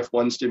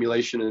IGF-1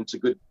 stimulation, and it's a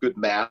good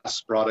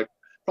mass product,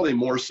 probably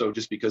more so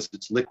just because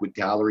it's liquid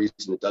calories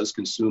and it does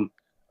consume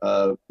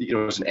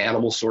as an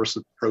animal source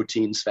of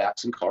proteins,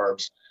 fats, and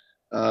carbs.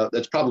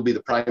 That's probably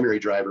the primary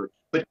driver.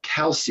 But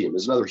calcium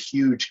is another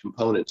huge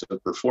component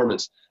of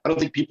performance. I don't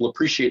think people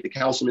appreciate that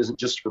calcium isn't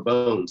just for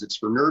bones. It's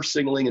for nerve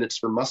signaling, and it's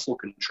for muscle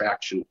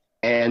contraction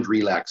and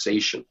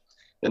relaxation.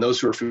 And those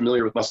who are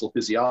familiar with muscle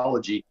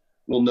physiology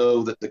will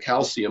know that the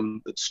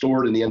calcium that's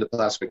stored in the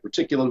endoplasmic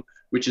reticulum,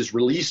 which is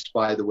released,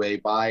 by the way,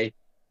 by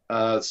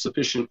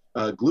sufficient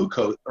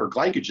glucose or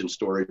glycogen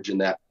storage in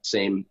that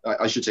same,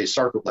 I should say,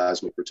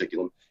 sarcoplasmic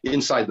reticulum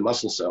inside the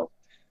muscle cell.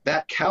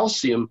 That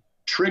calcium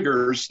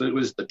triggers, that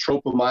was the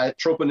troponin,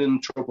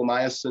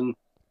 tropomyosin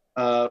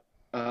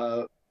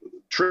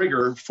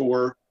trigger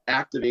for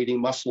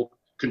activating muscle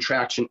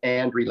contraction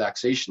and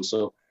relaxation.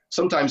 So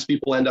sometimes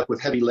people end up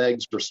with heavy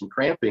legs or some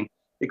cramping.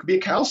 It could be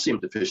a calcium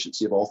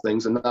deficiency of all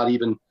things, and not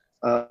even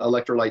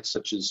electrolytes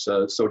such as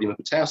sodium and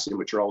potassium,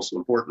 which are also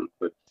important.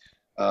 But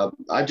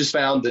I've just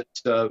found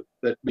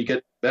that we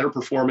get better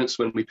performance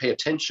when we pay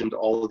attention to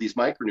all of these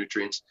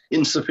micronutrients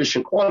in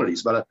sufficient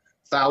quantities. About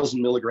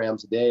 1,000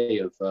 milligrams a day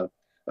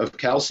of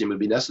calcium would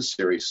be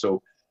necessary.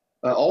 So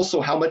also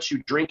how much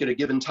you drink at a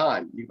given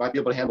time. You might be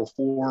able to handle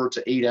 4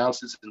 to 8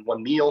 ounces in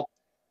one meal.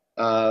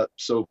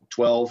 So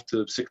 12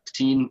 to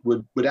 16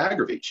 would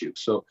aggravate you.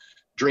 So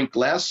drink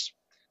less.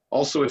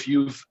 Also, if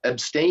you've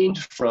abstained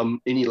from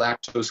any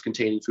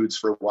lactose-containing foods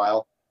for a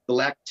while, the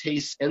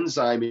lactase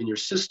enzyme in your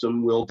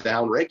system will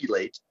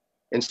downregulate.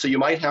 And so you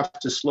might have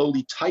to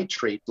slowly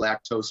titrate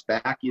lactose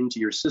back into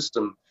your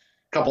system,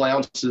 a couple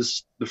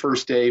ounces the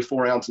first day,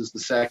 4 ounces the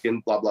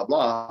second, blah, blah,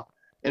 blah,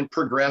 and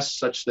progress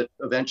such that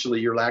eventually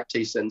your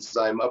lactase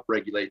enzyme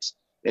upregulates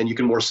and you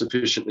can more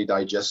sufficiently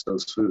digest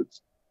those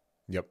foods.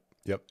 Yep.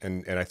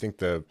 And I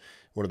think one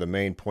of the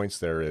main points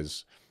there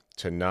is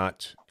to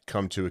not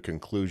come to a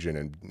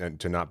conclusion and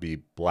to not be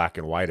black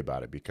and white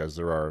about it, because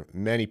there are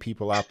many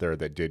people out there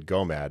that did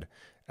go mad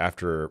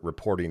after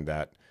reporting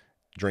that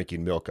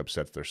drinking milk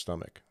upsets their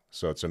stomach.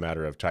 So it's a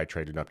matter of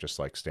titrating up, just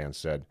like Stan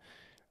said.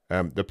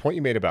 The point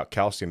you made about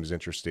calcium is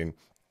interesting.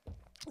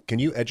 Can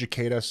you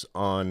educate us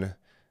on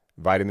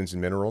vitamins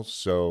and minerals?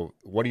 So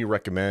what do you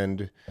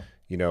recommend?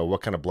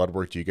 What kind of blood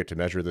work do you get to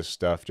measure this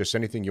stuff? Just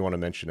anything you want to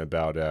mention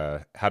about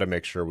how to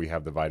make sure we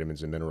have the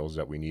vitamins and minerals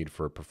that we need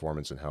for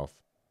performance and health.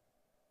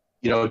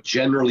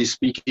 Generally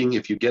speaking,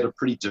 if you get a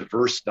pretty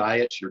diverse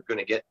diet, you're going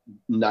to get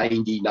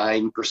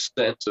 99%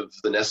 of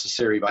the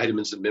necessary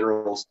vitamins and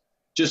minerals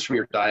just from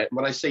your diet. And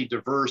when I say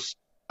diverse,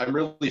 I'm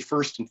really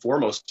first and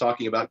foremost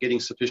talking about getting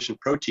sufficient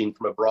protein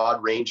from a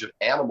broad range of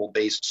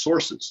animal-based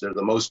sources. They're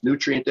the most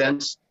nutrient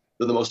dense.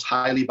 They're the most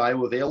highly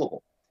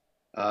bioavailable.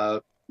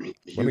 Let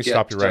me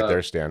stop you right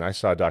there, Stan. I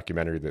saw a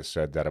documentary that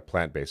said that a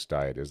plant-based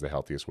diet is the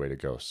healthiest way to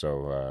go.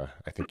 So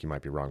I think you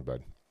might be wrong,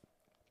 bud.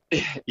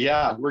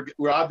 Yeah,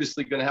 we're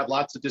obviously going to have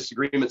lots of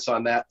disagreements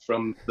on that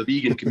from the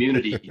vegan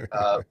community,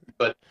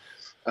 but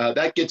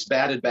that gets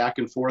batted back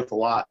and forth a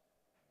lot.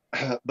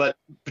 But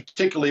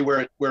particularly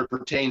where it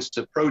pertains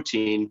to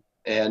protein,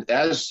 and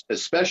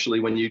especially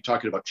when you're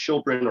talking about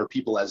children or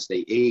people as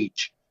they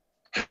age,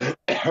 the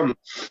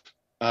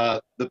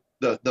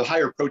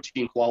higher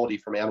protein quality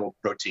from animal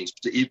proteins,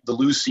 the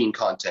leucine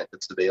content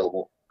that's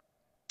available,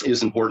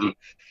 is important.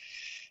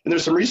 And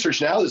there's some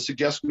research now that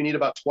suggests we need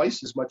about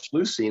twice as much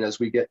leucine as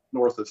we get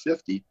north of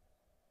 50.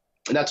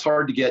 And that's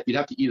hard to get. You'd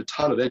have to eat a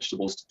ton of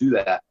vegetables to do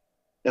that.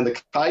 And the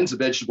kinds of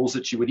vegetables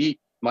that you would eat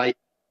might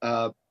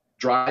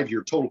drive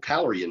your total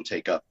calorie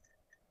intake up.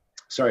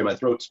 Sorry, my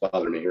throat's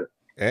bothering me here.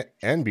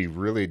 And be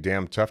really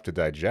damn tough to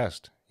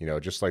digest.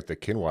 Just like the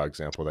quinoa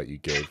example that you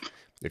gave.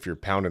 If you're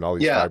pounding all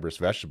these fibrous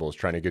vegetables,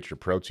 trying to get your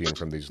protein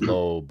from these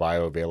low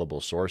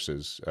bioavailable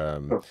sources,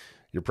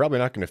 you're probably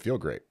not going to feel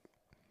great.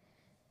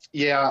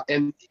 Yeah,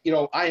 and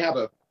I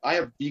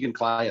have vegan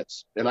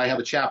clients, and I have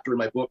a chapter in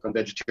my book on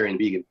vegetarian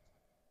vegan,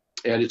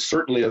 and it's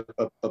certainly a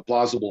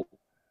plausible.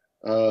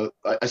 I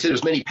say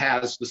there's many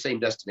paths to the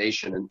same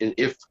destination, and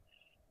if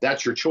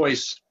that's your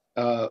choice,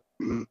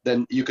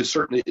 then you could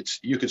certainly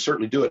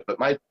do it. But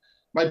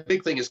my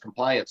big thing is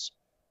compliance.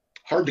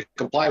 Hard to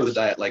comply with a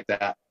diet like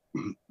that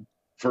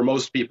for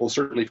most people,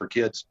 certainly for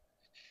kids,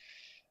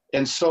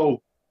 and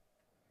so.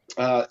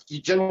 You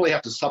generally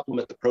have to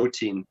supplement the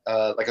protein,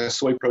 like a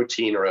soy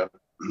protein or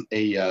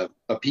a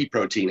pea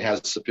protein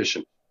has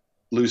sufficient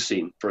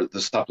leucine for the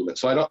supplement.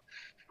 So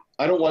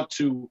I don't want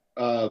to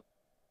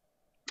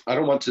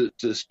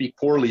speak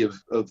poorly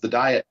of the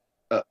diet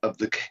of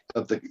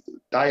the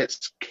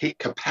diet's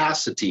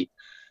capacity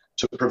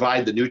to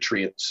provide the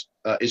nutrients.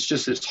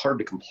 It's hard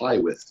to comply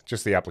with.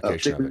 Just the application,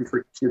 particularly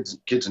for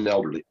kids and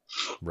elderly,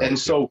 right. And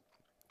so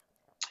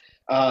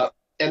and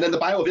then the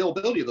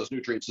bioavailability of those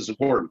nutrients is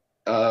important.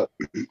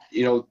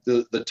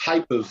 The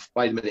type of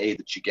vitamin A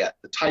that you get,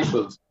 the type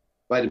of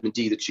vitamin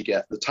D that you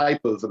get, the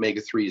type of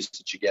omega-3s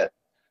that you get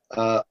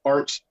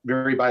aren't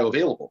very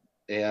bioavailable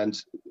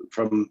and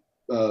from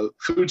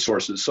food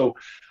sources. So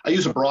I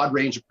use a broad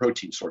range of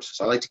protein sources.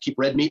 I like to keep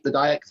red meat in the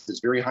diet because it's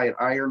very high in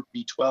iron,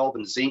 B12,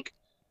 and zinc,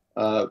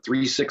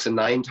 3, 6, and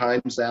 9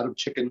 times that of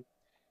chicken.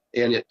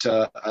 And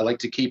I like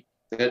to keep,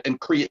 and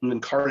creatine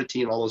and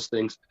carnitine, all those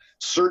things.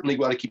 Certainly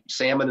want to keep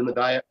salmon in the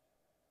diet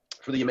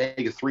for the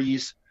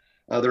omega-3s.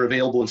 They're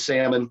available in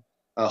salmon.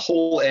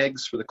 Whole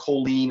eggs for the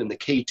choline and the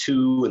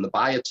K2 and the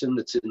biotin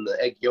that's in the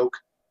egg yolk,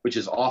 which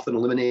is often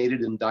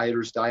eliminated in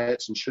dieters'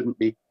 diets and shouldn't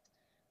be.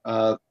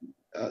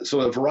 So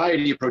a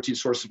variety of protein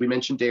sources. We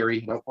mentioned dairy,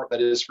 and how important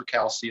that is for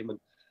calcium.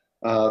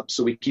 And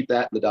so we keep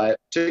that in the diet,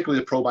 particularly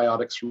the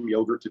probiotics from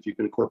yogurt, if you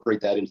can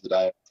incorporate that into the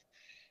diet.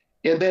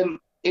 And then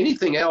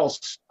anything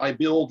else, I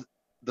build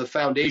the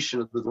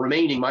foundation of the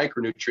remaining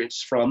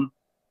micronutrients from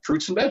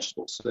fruits and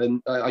vegetables.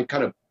 And I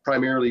kind of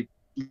primarily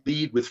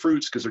lead with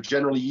fruits because they're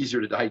generally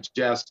easier to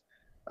digest.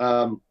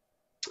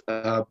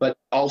 But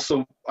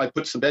also I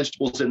put some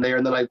vegetables in there,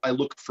 and then I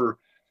look for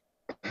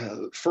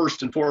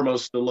first and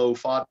foremost the low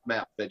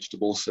FODMAP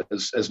vegetables,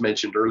 as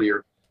mentioned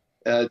earlier,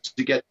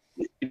 to get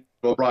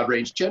a broad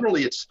range.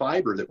 Generally, it's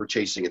fiber that we're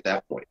chasing at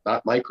that point,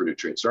 not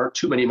micronutrients. There aren't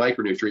too many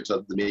micronutrients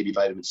other than maybe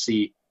vitamin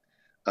C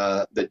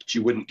that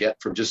you wouldn't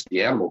get from just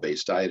the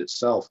animal-based diet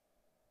itself.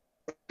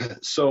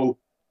 So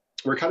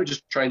we're kind of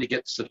just trying to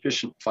get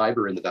sufficient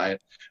fiber in the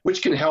diet,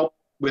 which can help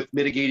with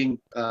mitigating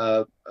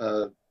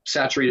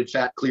saturated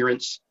fat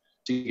clearance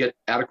to get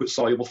adequate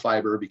soluble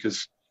fiber,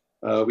 because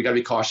we got to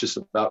be cautious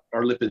about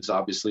our lipids,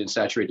 obviously, and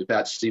saturated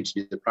fat seems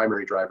to be the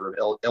primary driver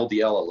of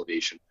LDL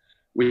elevation,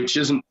 which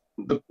isn't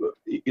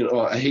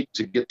I hate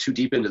to get too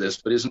deep into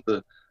this, but isn't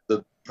the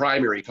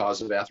primary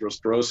cause of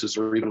atherosclerosis,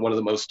 or even one of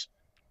the most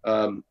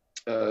one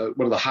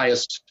of the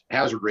highest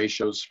hazard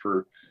ratios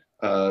for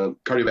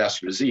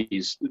cardiovascular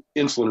disease.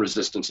 Insulin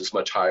resistance is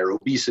much higher,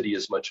 obesity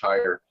is much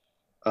higher,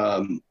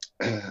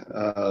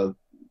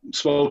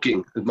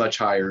 smoking is much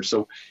higher.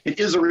 So it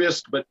is a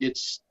risk, but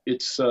it's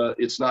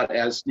not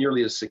as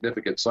nearly as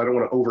significant. So I don't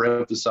want to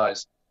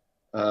overemphasize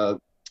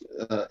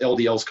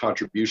LDL's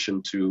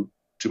contribution to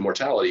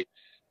mortality,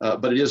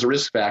 but it is a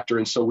risk factor,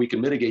 and so we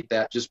can mitigate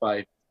that just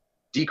by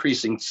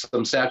decreasing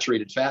some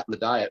saturated fat in the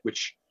diet,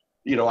 which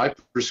I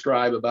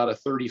prescribe about a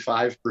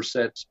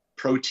 35%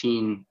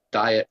 protein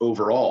diet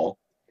overall.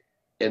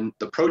 And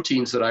the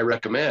proteins that I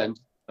recommend,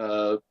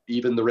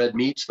 even the red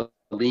meats, the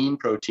lean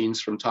proteins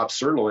from top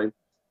sirloin,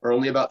 are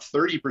only about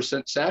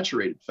 30%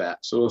 saturated fat.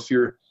 So if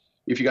you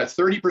got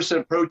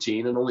 30%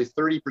 protein and only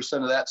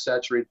 30% of that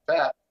saturated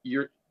fat,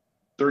 you're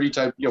 30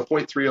 times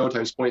 0.30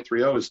 times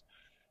 0.30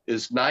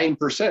 is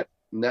 9%,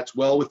 and that's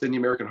well within the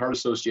American Heart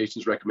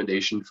Association's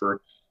recommendation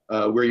for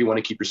where you want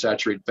to keep your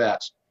saturated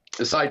fats.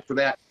 Aside from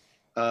that,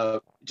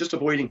 just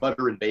avoiding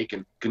butter and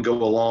bacon can go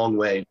a long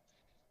way.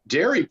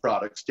 Dairy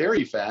products,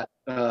 dairy fat,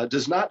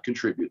 does not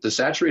contribute. The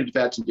saturated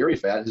fats in dairy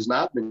fat has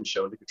not been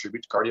shown to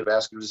contribute to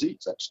cardiovascular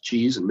disease. That's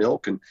cheese and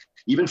milk and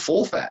even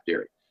full fat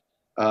dairy.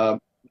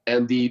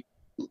 And the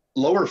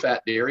lower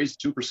fat dairies,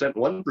 2%,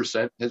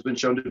 1%, has been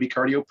shown to be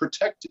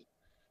cardioprotective.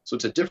 So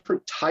it's a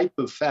different type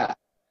of fat.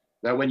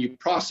 Now, when you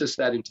process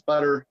that into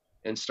butter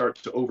and start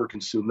to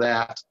overconsume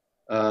that,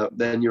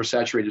 then your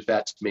saturated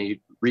fats may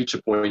reach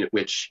a point at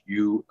which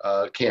you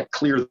can't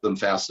clear them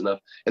fast enough.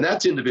 And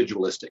that's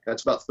individualistic.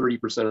 That's about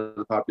 30% of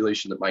the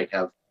population that might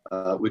have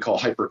we call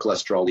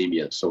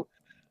hypercholesterolemia. So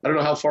I don't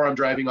know how far I'm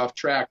driving off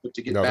track, but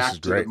to get back to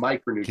the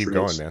micronutrients. Keep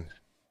going, man.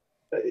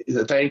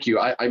 Thank you.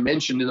 I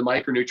mentioned in the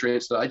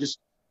micronutrients that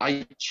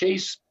I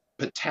chase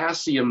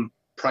potassium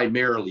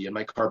primarily in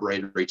my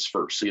carbohydrates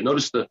first. So you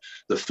notice the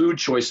food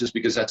choices,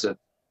 because that's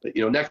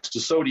next to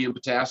sodium,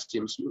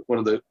 potassium is one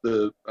of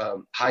the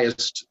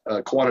highest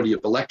quantity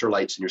of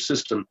electrolytes in your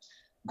system.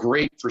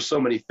 Great for so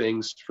many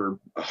things, for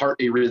heart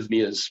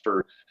arrhythmias,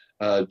 for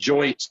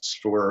joints,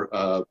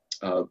 for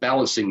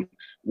balancing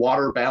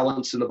water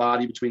balance in the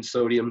body between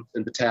sodium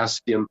and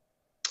potassium.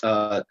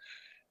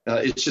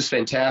 It's just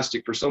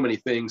fantastic for so many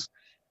things.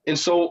 And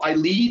so I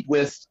lead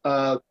with,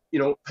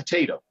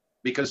 potato,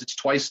 because it's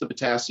twice the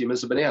potassium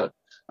as a banana.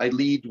 I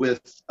lead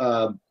with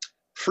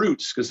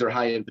fruits because they're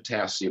high in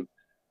potassium.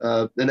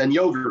 And then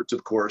yogurt,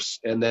 of course,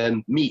 and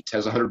then meat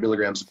has 100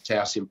 milligrams of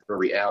potassium per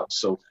every ounce.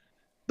 So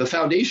the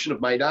foundation of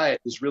my diet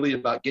is really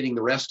about getting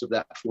the rest of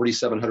that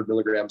 4,700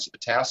 milligrams of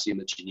potassium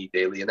that you need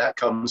daily. And that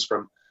comes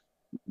from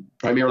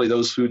primarily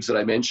those foods that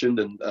I mentioned,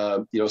 and,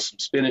 some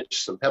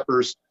spinach, some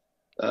peppers,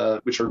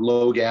 which are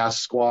low gas,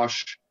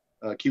 squash,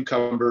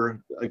 cucumber,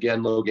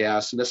 again, low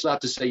gas. And that's not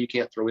to say you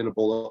can't throw in a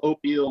bowl of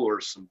oatmeal or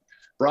some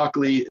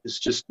broccoli. It's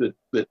just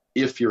that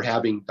if you're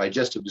having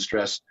digestive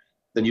distress,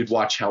 then you'd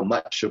watch how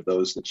much of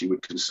those that you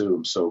would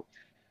consume. So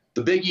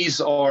the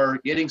biggies are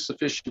getting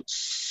sufficient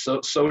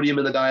sodium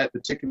in the diet,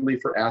 particularly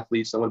for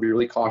athletes. I want to be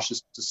really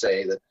cautious to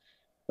say that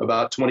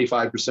about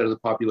 25% of the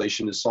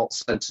population is salt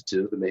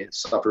sensitive, and they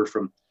suffer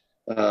from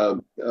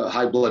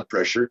high blood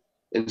pressure.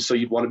 And so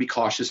you'd want to be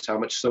cautious how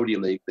much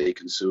sodium they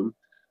consume.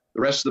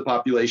 The rest of the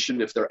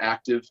population, if they're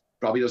active,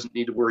 probably doesn't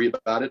need to worry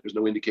about it. There's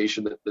no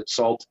indication that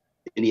salt,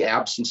 in the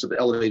absence of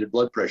elevated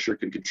blood pressure,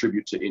 can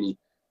contribute to any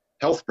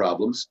health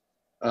problems.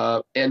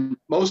 And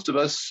most of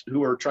us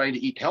who are trying to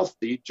eat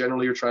healthy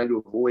generally are trying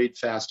to avoid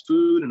fast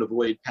food and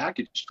avoid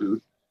packaged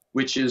food,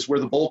 which is where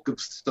the bulk of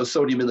the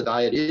sodium in the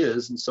diet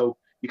is. And so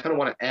you kind of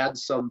want to add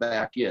some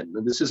back in.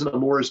 And this isn't a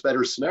more is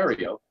better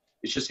scenario.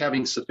 It's just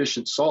having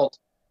sufficient salt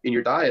in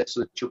your diet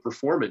so that your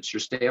performance, your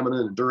stamina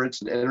and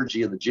endurance and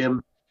energy in the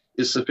gym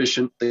is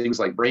sufficient. Things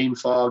like brain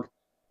fog,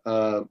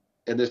 and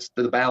it's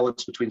the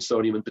balance between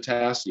sodium and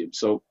potassium.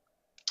 So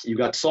you've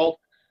got salt,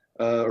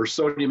 or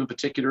sodium in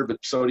particular, but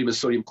sodium is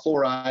sodium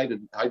chloride,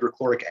 and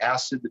hydrochloric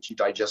acid that you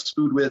digest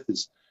food with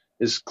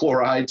is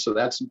chloride, so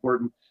that's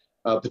important.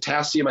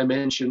 Potassium, I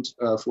mentioned,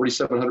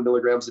 4,700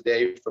 milligrams a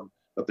day from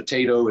a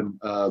potato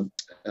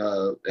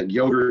and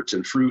yogurt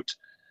and fruit.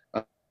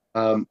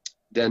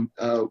 Then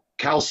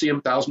calcium,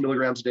 1,000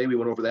 milligrams a day. We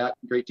went over that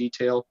in great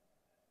detail.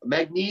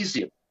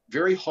 Magnesium,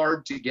 very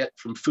hard to get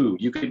from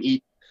food. You can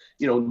eat,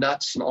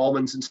 nuts and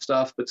almonds and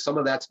stuff, but some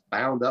of that's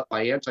bound up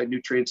by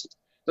anti-nutrients. It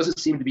doesn't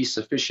seem to be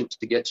sufficient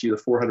to get you the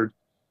 400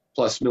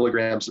 plus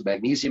milligrams of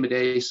magnesium a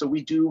day. So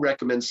we do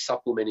recommend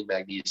supplementing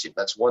magnesium.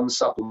 That's one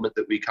supplement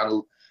that we kind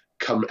of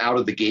come out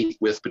of the gate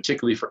with,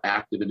 particularly for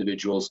active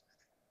individuals.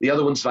 The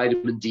other one's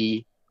vitamin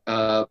D,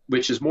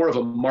 which is more of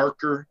a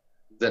marker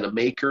than a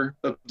maker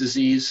of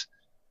disease,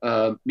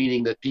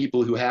 meaning that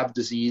people who have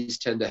disease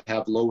tend to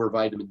have lower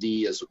vitamin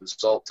D as a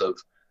result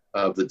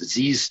of the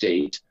disease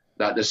state,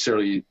 not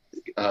necessarily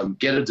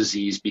get a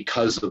disease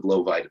because of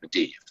low vitamin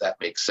D, if that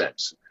makes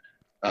sense.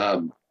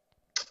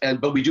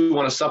 But we do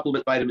want to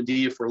supplement vitamin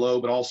D if we're low,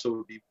 but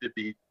also it'd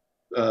be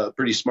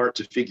pretty smart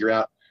to figure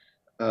out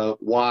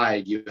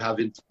why. Do you have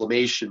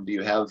inflammation? Do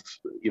you have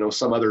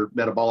some other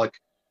metabolic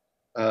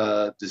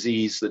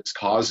disease that's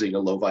causing a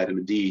low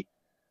vitamin D?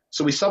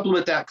 So we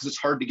supplement that because it's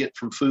hard to get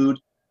from food,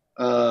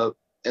 and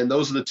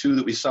those are the two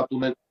that we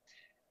supplement.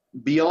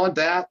 Beyond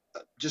that,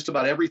 just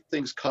about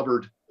everything's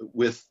covered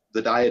with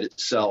the diet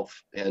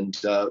itself, and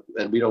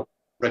we don't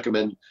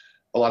recommend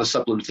a lot of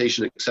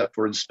supplementation except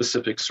for in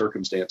specific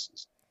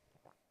circumstances.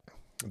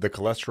 The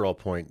cholesterol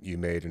point you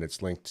made, and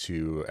it's linked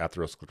to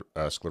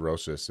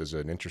atherosclerosis, is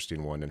an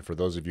interesting one. And for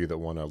those of you that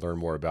want to learn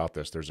more about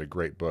this, there's a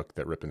great book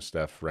that Rip and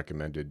Steph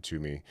recommended to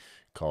me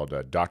called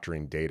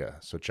Doctoring Data.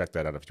 So check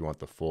that out if you want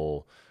the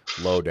full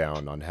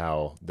lowdown on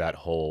how that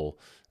whole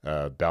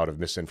bout of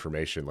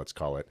misinformation, let's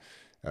call it,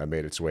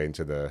 made its way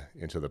into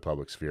the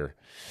public sphere.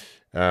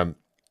 And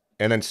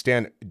then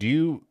Stan, do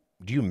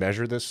you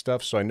measure this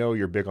stuff? So I know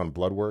you're big on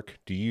blood work.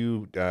 Do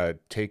you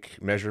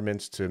take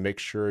measurements to make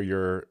sure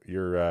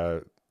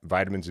your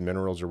vitamins and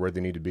minerals are where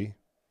they need to be?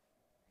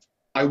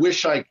 I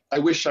wish I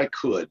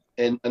could.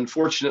 And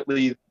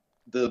unfortunately,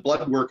 the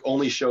blood work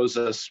only shows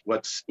us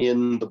what's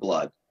in the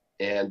blood.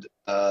 And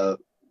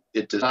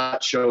it does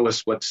not show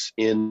us what's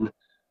in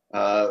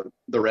the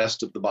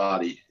rest of the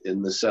body,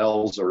 in the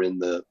cells or in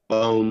the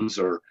bones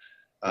or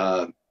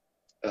in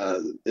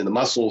the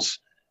muscles.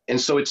 And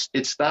so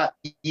it's not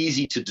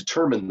easy to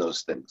determine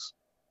those things.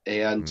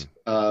 And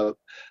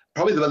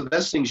probably the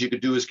best things you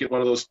could do is get one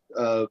of those,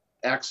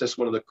 access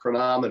one of the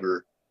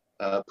chronometer,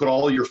 put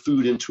all your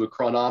food into a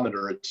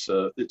chronometer. It's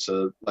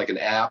like an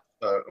app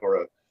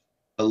or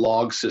a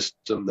log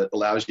system that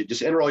allows you to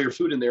just enter all your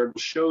food in there and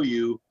show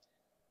you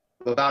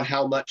about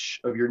how much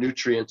of your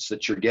nutrients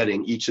that you're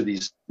getting, each of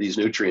these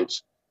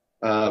nutrients.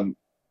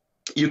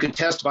 You can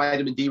test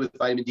vitamin D with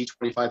vitamin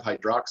D25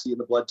 hydroxy in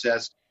the blood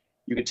test.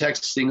 You can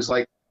test things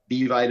like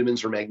B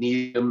vitamins or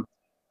magnesium,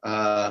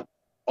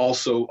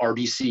 also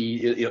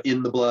RBC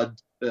in the blood,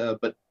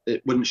 but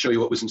it wouldn't show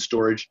you what was in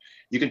storage.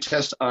 You can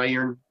test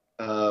iron.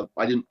 I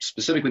didn't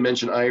specifically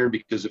mention iron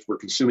because if we're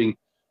consuming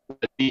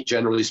meat,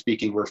 generally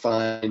speaking, we're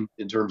fine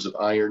in terms of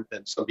iron.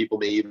 And some people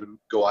may even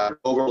go iron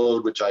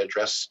overload, which I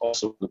address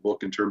also in the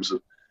book in terms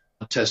of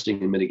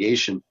testing and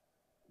mitigation.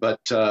 But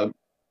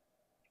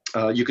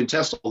you can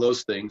test all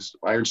those things,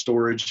 iron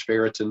storage,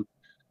 ferritin.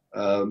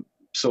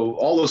 So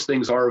all those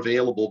things are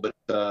available,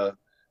 but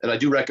and I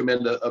do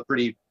recommend a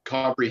pretty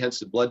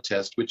comprehensive blood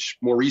test, which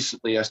more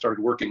recently I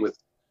started working with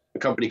a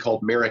company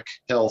called Marek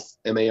Health,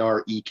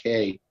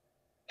 M-A-R-E-K,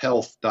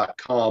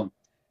 health.com.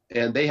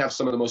 And they have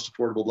some of the most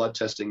affordable blood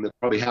testing that's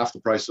probably half the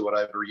price of what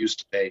I ever used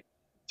to pay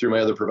through my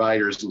other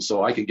providers. And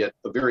so I can get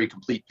a very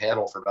complete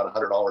panel for about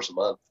 $100 a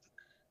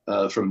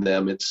month from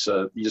them. It's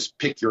you just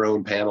pick your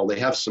own panel. They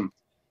have some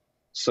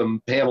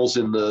panels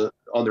on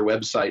their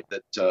website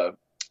that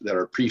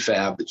are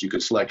prefab that you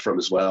can select from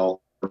as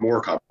well. They're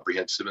more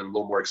comprehensive and a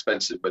little more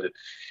expensive. But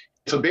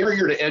if a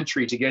barrier to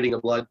entry to getting a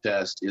blood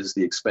test is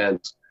the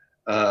expense,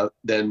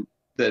 then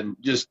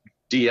just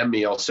DM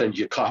me. I'll send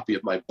you a copy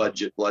of my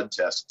budget blood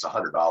test. It's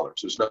 $100.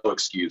 There's no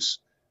excuse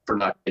for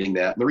not getting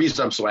that. And the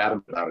reason I'm so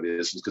adamant about it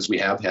is because we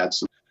have had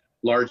some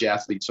large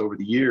athletes over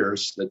the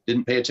years that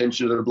didn't pay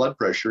attention to their blood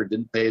pressure,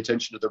 didn't pay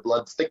attention to their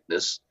blood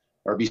thickness,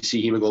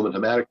 RBC, hemoglobin,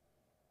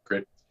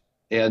 hematocrit,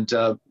 and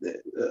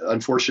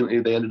unfortunately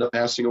they ended up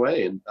passing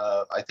away. And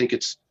I think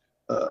it's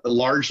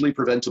largely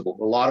preventable.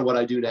 A lot of what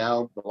I do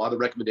now, a lot of the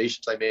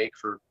recommendations I make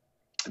for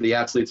the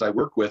athletes I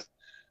work with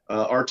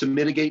are to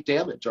mitigate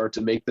damage, are to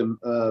make them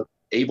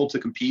able to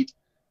compete,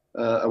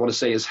 I want to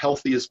say, as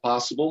healthy as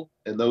possible.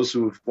 And those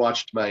who have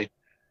watched my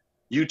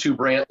YouTube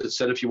rant that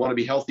said, if you want to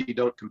be healthy,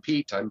 don't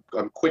compete, I'm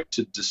quick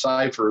to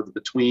decipher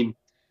between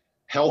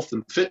health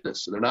and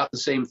fitness, and they're not the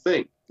same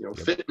thing. Yep.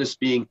 Fitness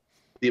being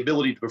the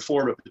ability to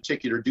perform a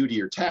particular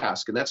duty or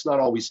task, and that's not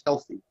always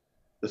healthy.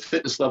 the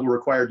fitness level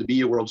required to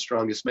be a world's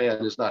strongest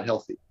man is not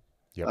healthy.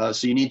 Yep.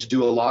 So you need to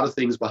do a lot of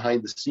things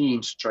behind the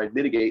scenes to try and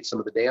mitigate some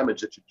of the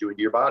damage that you're doing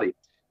to your body.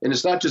 And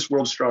it's not just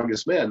world's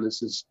strongest men.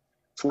 This is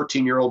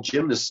 14-year-old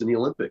gymnasts in the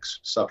Olympics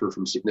suffer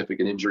from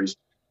significant injuries.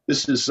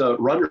 This is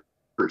runners,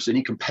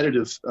 any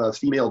competitive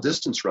female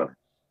distance runner.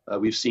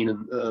 We've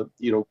seen,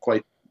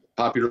 quite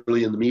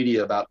popularly in the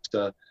media about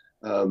the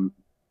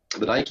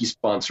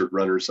Nike-sponsored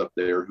runners up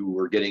there who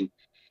were getting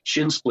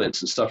shin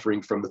splints and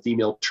suffering from the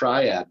female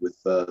triad with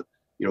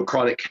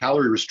chronic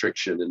calorie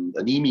restriction and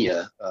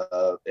anemia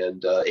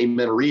and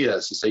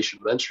amenorrhea, cessation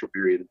of the menstrual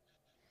period.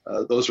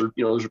 Those are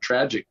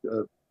tragic.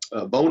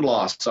 Bone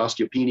loss,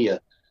 osteopenia,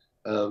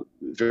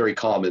 very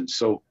common.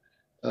 So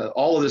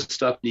all of this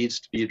stuff needs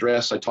to be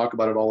addressed. I talk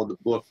about it all in the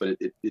book, but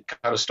it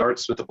kind of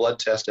starts with a blood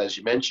test, as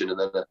you mentioned, and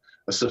then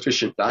a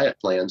sufficient diet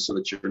plan so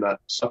that you're not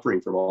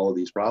suffering from all of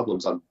these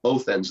problems on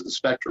both ends of the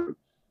spectrum,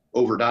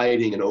 over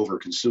dieting and over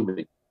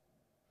consuming.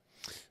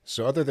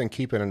 So other than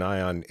keeping an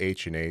eye on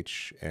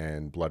H&H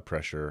and blood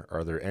pressure,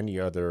 are there any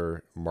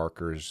other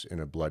markers in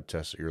a blood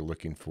test that you're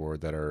looking for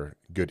that are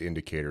good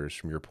indicators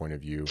from your point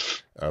of view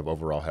of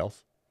overall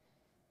health?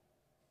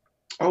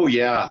 Oh,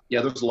 yeah.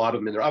 Yeah, there's a lot of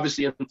them in there.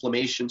 Obviously,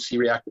 inflammation,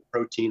 C-reactive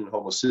protein, and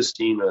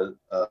homocysteine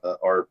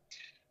are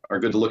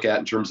good to look at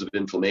in terms of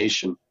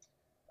inflammation.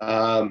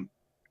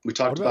 We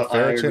talked about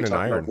ferritin and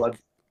iron. Blood.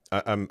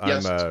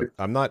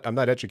 I'm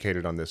not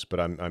educated on this, but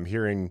I'm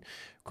hearing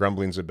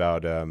grumblings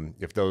about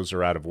if those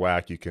are out of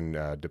whack, you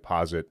can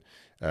deposit.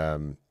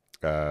 I'm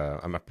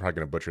probably going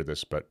to butcher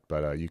this, but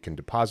you can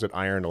deposit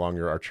iron along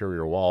your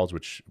arterial walls,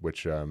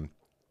 which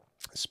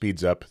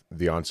speeds up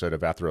the onset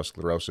of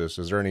atherosclerosis.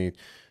 Is there any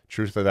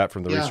truth to that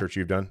from the research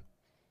you've done?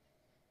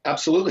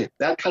 Absolutely.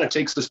 That kind of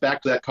takes us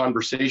back to that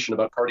conversation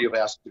about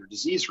cardiovascular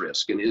disease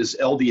risk, and is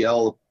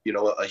LDL,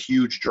 a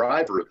huge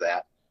driver of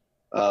that.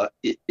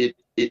 It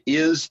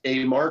is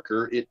a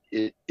marker.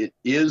 It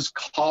is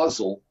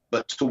causal,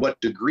 but to what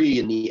degree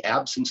in the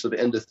absence of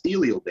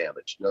endothelial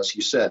damage? As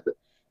you said,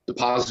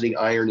 depositing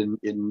iron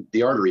in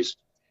the arteries.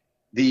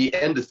 The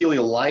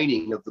endothelial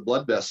lining of the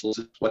blood vessels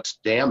is what's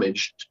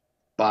damaged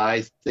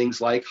by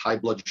things like high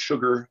blood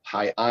sugar,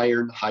 high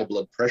iron, high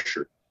blood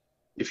pressure.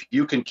 If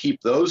you can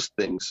keep those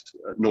things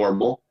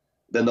normal,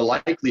 then the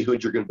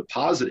likelihood you're going to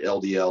deposit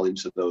LDL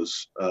into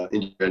those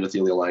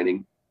endothelial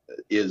lining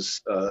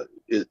is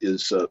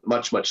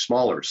much, much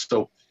smaller.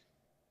 So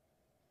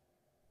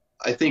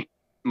I think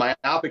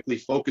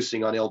myopically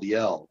focusing on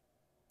LDL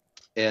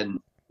and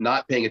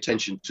not paying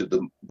attention to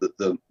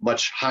the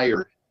much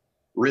higher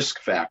risk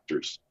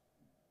factors,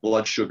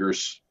 blood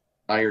sugars,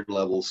 iron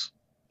levels,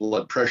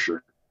 blood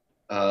pressure,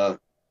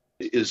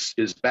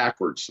 is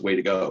backwards the way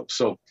to go.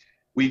 So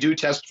we do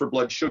test for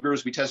blood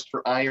sugars. We test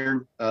for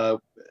iron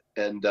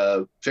and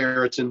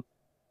ferritin,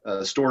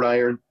 stored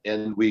iron,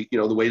 and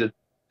there's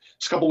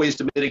a couple ways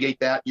to mitigate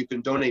that. You can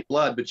donate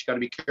blood, but you got to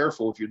be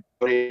careful. If you're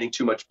donating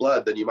too much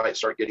blood, then you might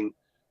start getting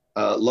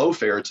low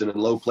ferritin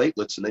and low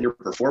platelets, and then your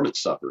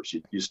performance suffers.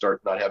 You start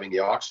not having the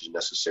oxygen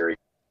necessary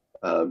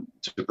to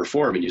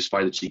perform, and you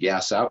find that you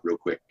gas out real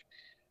quick.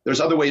 There's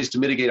other ways to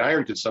mitigate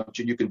iron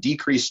consumption. You can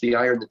decrease the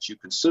iron that you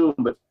consume,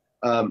 but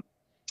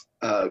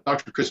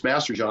Dr. Chris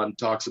Masterjohn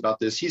talks about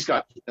this. He's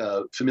got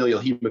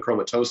familial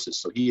hemochromatosis,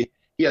 so he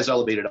has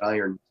elevated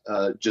iron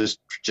just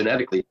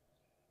genetically,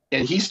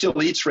 and he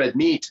still eats red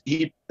meat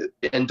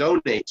and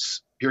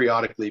donates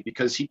periodically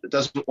because he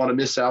doesn't want to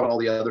miss out on all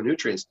the other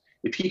nutrients.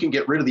 If he can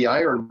get rid of the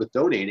iron with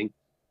donating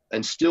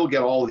and still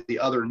get all of the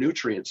other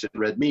nutrients in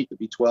red meat, the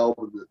B12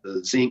 and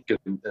the zinc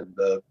and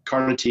the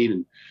carnitine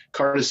and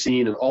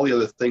carnosine and all the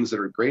other things that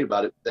are great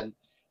about it, then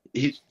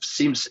it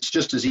seems it's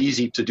just as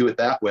easy to do it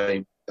that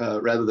way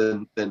rather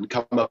than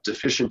come up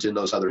deficient in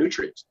those other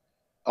nutrients.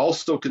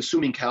 Also,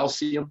 consuming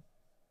calcium,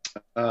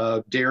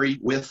 dairy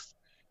with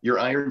your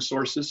iron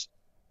sources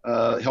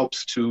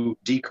helps to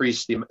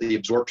decrease the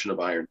absorption of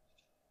iron.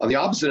 On the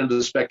opposite end of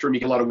the spectrum, you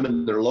get a lot of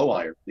women that are low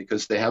iron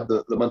because they have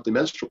the monthly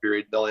menstrual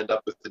period. They'll end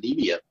up with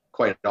anemia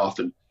quite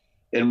often.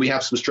 And we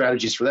have some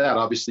strategies for that.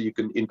 Obviously, you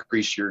can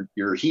increase your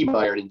heme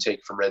iron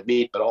intake from red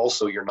meat, but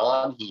also your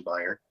non-heme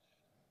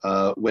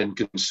iron, when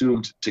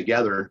consumed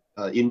together,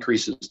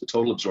 increases the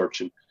total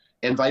absorption.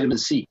 And vitamin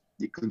C.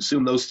 You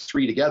consume those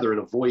three together and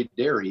avoid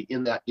dairy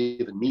in that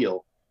given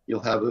meal.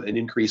 You'll have an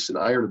increase in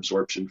iron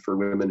absorption for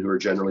women who are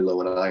generally low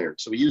in iron.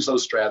 So we use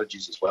those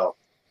strategies as well.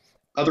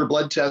 Other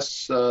blood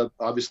tests,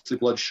 obviously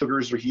blood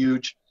sugars are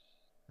huge.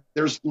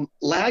 There's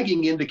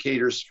lagging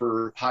indicators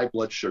for high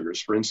blood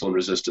sugars, for insulin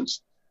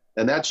resistance,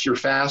 and that's your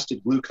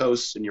fasted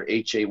glucose and your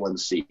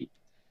HA1C.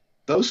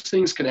 Those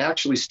things can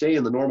actually stay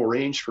in the normal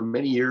range for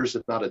many years,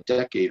 if not a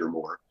decade or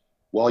more,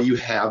 while you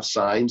have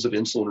signs of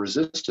insulin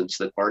resistance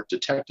that aren't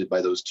detected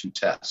by those two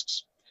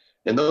tests.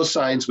 And those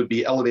signs would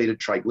be elevated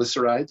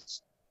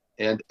triglycerides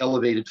and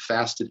elevated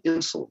fasted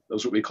insulin.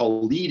 Those are what we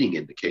call leading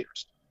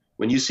indicators.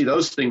 When you see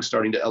those things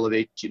starting to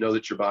elevate, you know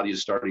that your body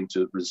is starting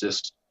to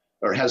resist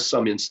or has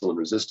some insulin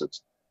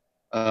resistance.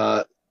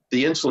 The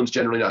insulin's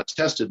generally not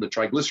tested, and the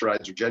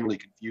triglycerides are generally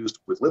confused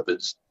with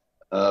lipids,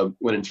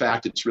 when in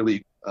fact it's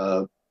really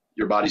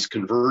your body's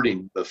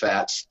converting the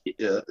fats,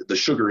 the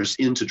sugars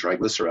into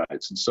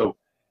triglycerides. And so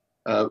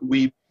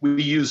we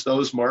use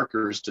those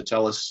markers to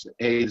tell us,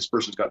 hey, this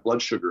person's got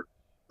blood sugar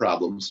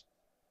problems.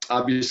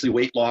 Obviously,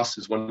 weight loss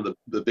is one of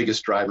the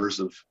biggest drivers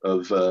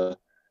of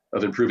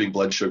improving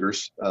blood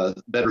sugars.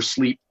 Better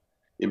sleep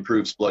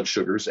improves blood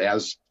sugars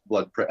as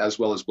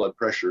well as blood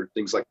pressure.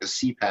 Things like the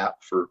CPAP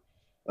for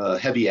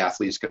heavy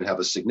athletes can have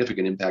a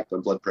significant impact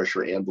on blood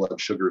pressure and blood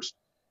sugars.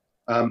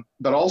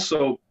 But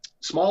also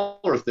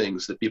smaller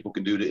things that people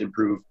can do to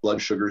improve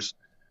blood sugars.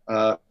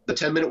 The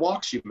 10-minute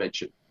walks you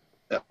mentioned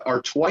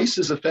are twice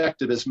as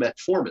effective as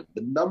metformin,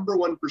 the number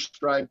one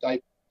prescribed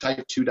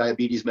type 2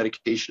 diabetes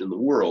medication in the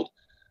world.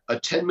 A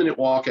 10-minute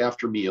walk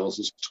after meals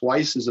is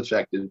twice as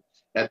effective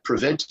at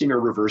preventing or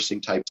reversing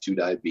type 2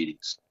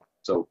 diabetes.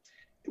 So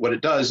what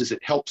it does is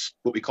it helps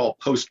what we call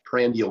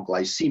postprandial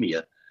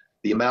glycemia,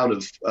 the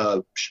amount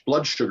of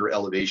blood sugar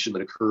elevation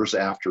that occurs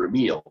after a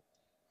meal.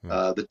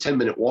 The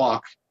 10-minute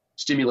walk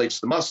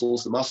stimulates the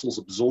muscles. The muscles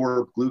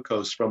absorb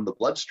glucose from the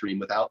bloodstream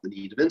without the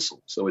need of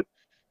insulin. So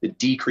it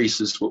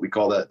decreases what we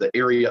call the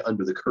area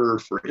under the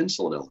curve for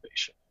insulin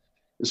elevation.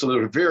 And so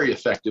they're very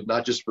effective,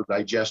 not just for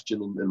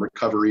digestion and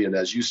recovery, and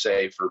as you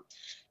say, for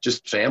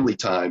just family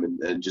time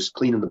and just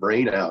cleaning the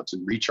brain out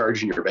and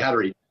recharging your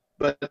battery,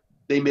 but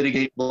they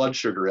mitigate blood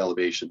sugar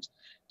elevations.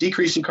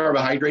 Decreasing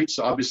carbohydrates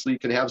obviously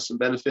can have some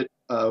benefit.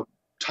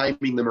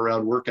 Timing them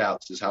around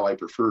workouts is how I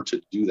prefer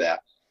to do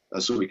that,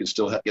 so we can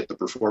still get the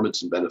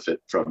performance and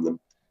benefit from them,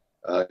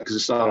 because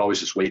it's not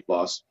always just weight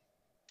loss.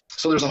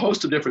 So there's a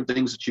host of different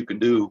things that you can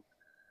do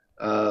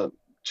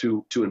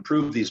to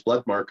improve these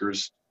blood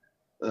markers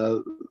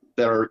that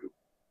are,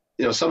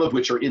 some of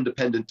which are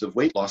independent of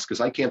weight loss,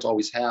 because I can't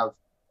always have,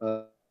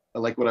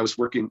 like when I was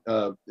working,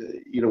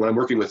 when I'm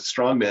working with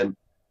strongmen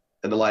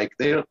and the like,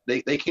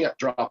 they can't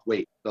drop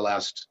weight the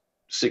last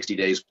 60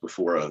 days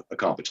before a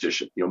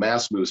competition.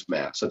 Mass moves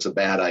mass. That's a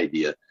bad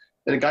idea.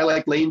 And a guy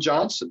like Lane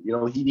Johnson,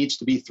 he needs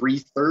to be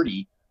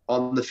 330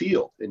 on the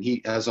field, and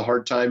he has a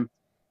hard time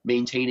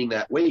maintaining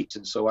that weight.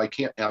 And so I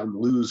can't have him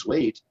lose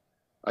weight.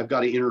 I've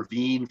got to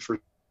intervene for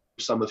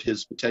some of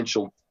his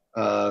potential,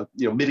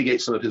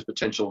 mitigate some of his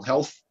potential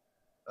health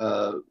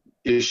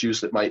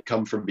issues that might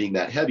come from being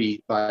that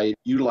heavy by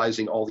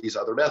utilizing all these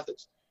other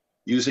methods,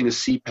 using a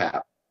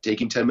CPAP,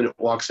 taking 10-minute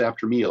walks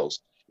after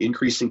meals,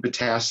 increasing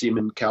potassium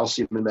and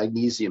calcium and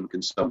magnesium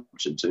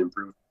consumption to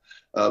improve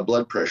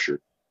blood pressure.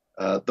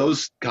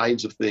 Those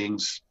kinds of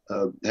things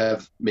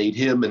have made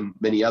him and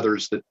many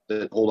others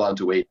that hold on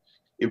to weight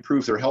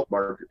improve their health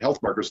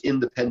markers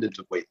independent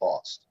of weight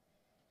loss.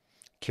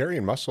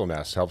 Carrying muscle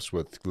mass helps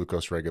with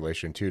glucose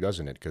regulation too,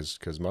 doesn't it?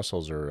 Because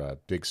muscles are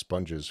big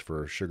sponges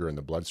for sugar in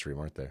the bloodstream,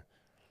 aren't they?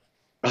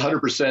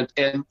 100%.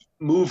 And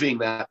moving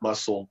that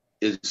muscle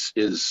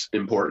is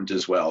important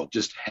as well.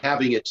 Just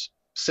having it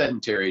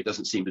sedentary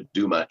doesn't seem to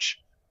do much,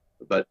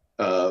 but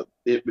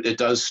it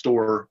does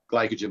store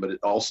glycogen, but it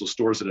also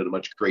stores it at a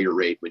much greater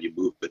rate when you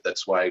move it.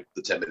 That's why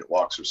the 10-minute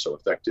walks are so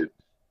effective,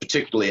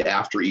 particularly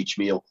after each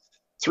meal.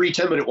 3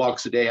 10-minute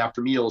walks a day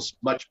after meals,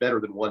 much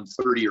better than 1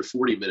 30 or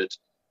 40-minute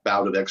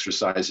bout of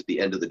exercise at the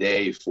end of the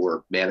day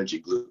for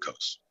managing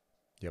glucose.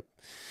 Yep.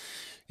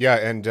 Yeah,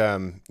 and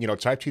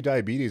type 2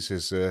 diabetes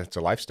is it's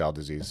a lifestyle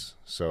disease.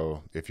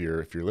 So if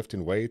you're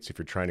lifting weights, if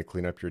you're trying to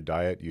clean up your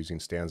diet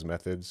using Stan's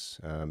methods,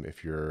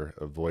 if you're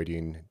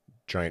avoiding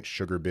giant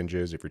sugar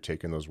binges, if you're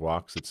taking those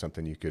walks, it's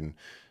something you can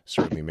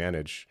certainly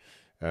manage.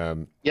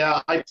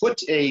 Yeah, I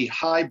put a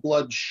high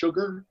blood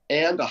sugar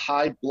and a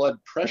high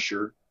blood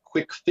pressure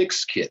quick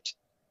fix kit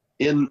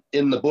in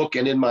the book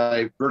and in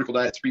my Vertical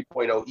Diet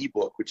 3.0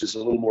 ebook, which is a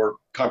little more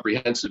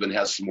comprehensive and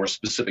has some more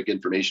specific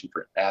information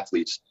for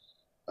athletes.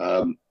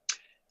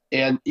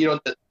 And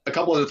a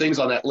couple of the things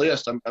on that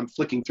list, I'm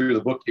flicking through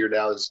the book here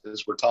now as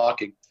we're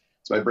talking.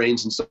 So my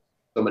brain's in so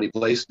many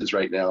places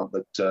right now,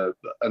 but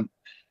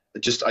I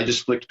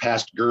just flicked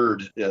past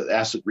GERD,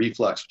 acid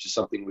reflux, which is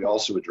something we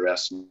also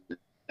address and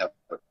have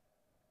a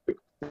quick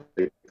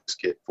fix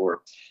kit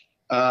for.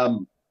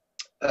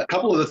 A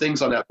couple of the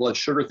things on that blood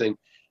sugar thing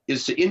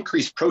is to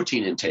increase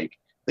protein intake.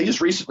 They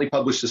just recently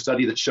published a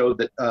study that showed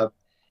that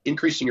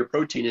increasing your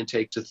protein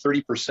intake to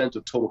 30%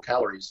 of total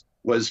calories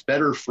was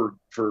better for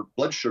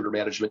blood sugar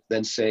management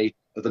than, say,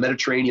 the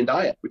Mediterranean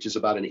diet, which is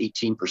about an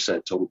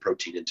 18% total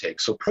protein intake.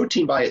 So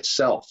protein by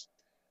itself,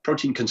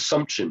 protein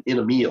consumption in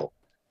a meal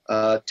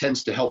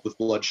tends to help with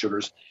blood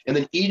sugars. And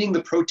then eating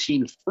the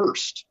protein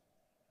first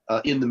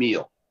in the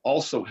meal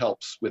also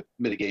helps with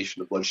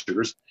mitigation of blood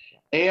sugars.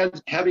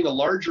 And having a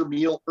larger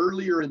meal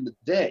earlier in the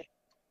day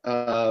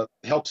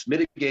helps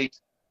mitigate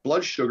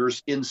blood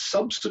sugars in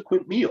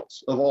subsequent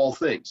meals of all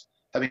things.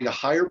 Having a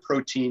higher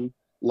protein,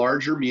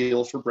 larger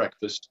meal for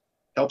breakfast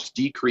helps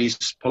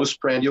decrease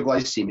postprandial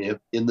glycemia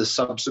in the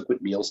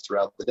subsequent meals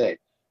throughout the day.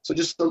 So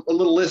just a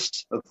little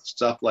list of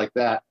stuff like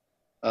that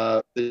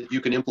that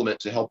you can implement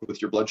to help with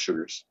your blood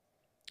sugars.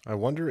 I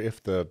wonder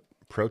if the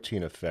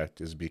protein effect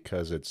is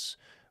because it's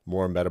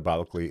more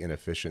metabolically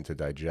inefficient to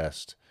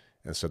digest,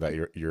 and so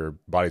that your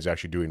body's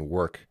actually doing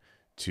work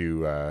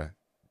to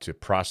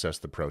process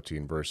the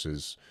protein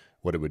versus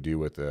what it would do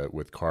with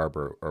carb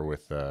or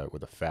with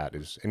a fat.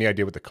 Is any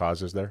idea what the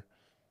cause is there?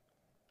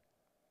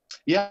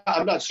 Yeah,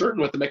 I'm not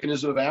certain what the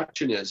mechanism of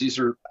action is. These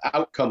are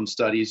outcome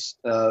studies,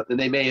 and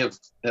they may have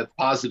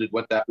posited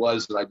what that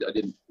was. And I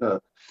didn't.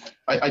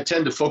 I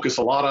tend to focus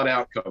a lot on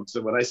outcomes,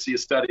 and when I see a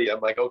study,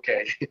 I'm like,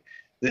 okay.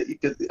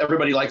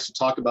 Everybody likes to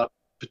talk about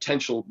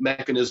potential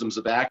mechanisms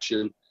of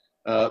action,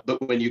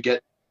 but when you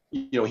get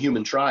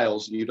human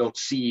trials and you don't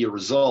see a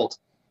result,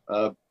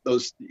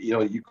 those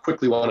you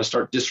quickly want to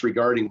start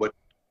disregarding what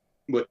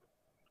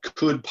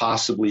could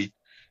possibly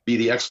be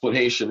the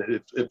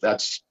explanation, if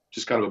that's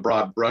just kind of a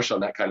broad brush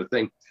on that kind of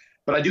thing.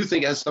 But I do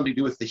think it has something to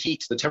do with the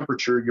heat, the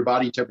temperature. Your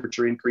body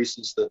temperature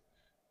increases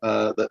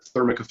the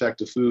thermic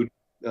effect of food,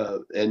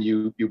 and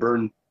you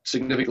burn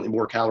significantly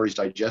more calories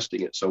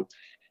digesting it. So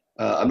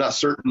I'm not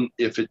certain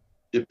if it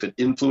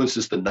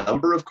influences the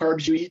number of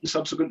carbs you eat in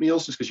subsequent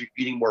meals, just because you're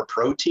eating more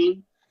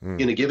protein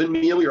in a given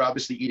meal. You're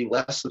obviously eating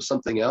less of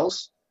something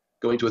else.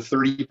 Going to a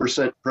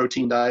 30%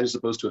 protein diet as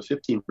opposed to a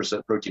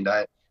 15% protein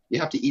diet, you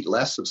have to eat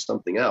less of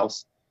something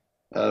else.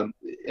 And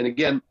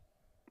again,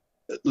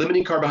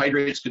 limiting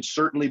carbohydrates could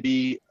certainly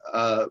be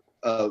an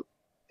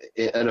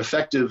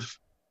effective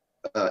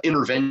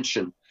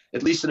intervention,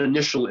 at least an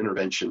initial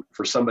intervention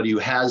for somebody who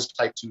has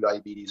type 2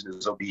 diabetes and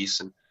is obese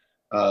and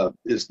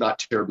is not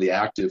terribly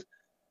active.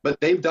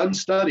 But they've done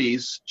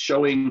studies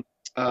showing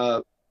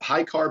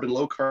high carb and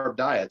low carb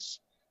diets,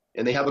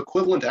 and they have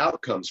equivalent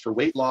outcomes for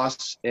weight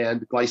loss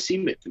and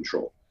glycemic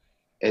control.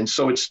 And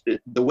so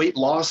the weight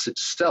loss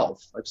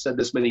itself, I've said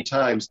this many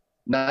times,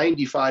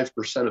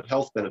 95% of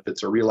health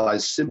benefits are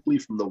realized simply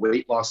from the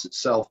weight loss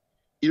itself,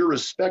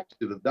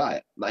 irrespective of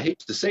diet. And I hate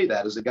to say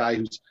that as a guy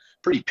who's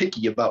pretty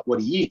picky about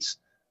what he eats,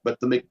 but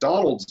the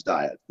McDonald's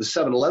diet, the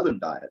 7-Eleven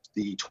diet,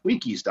 the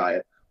Twinkies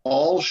diet,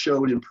 all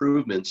showed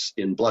improvements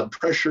in blood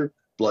pressure,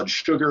 blood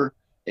sugar,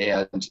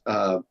 and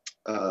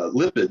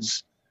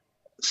lipids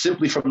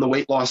simply from the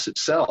weight loss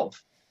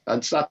itself. And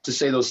it's not to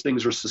say those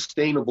things are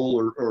sustainable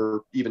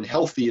or even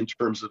healthy in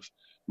terms of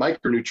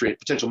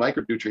potential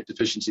micronutrient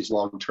deficiencies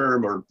long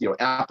term, or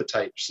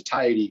appetite,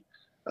 satiety,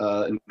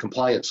 and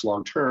compliance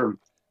long term.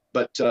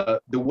 But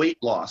the weight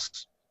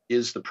loss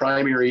is the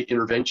primary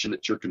intervention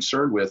that you're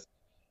concerned with.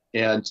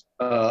 And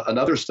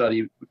another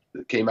study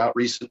that came out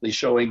recently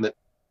showing that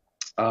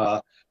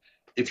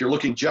if you're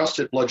looking just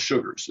at blood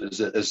sugars as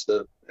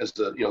the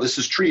this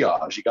is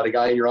triage. You got a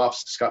guy in your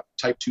office that's got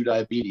type 2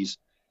 diabetes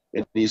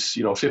and he's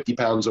 50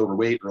 pounds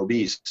overweight or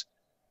obese.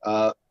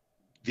 A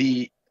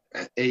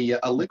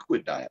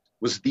liquid diet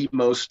was the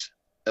most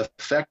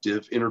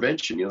effective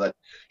intervention. That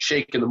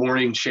shake in the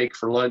morning, shake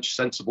for lunch,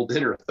 sensible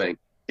dinner thing.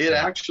 It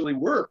actually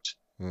worked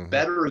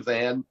better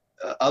than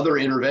other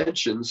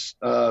interventions.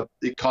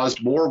 It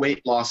caused more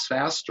weight loss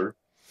faster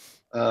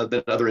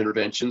than other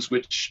interventions,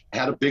 which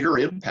had a bigger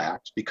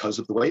impact because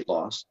of the weight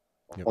loss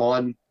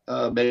on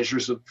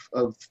measures of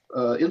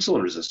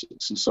insulin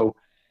resistance. And so,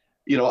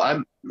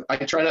 I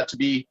try not to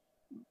be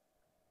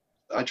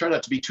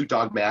too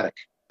dogmatic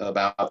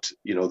about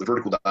the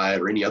vertical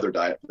diet or any other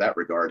diet in that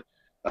regard.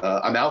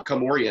 I'm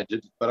outcome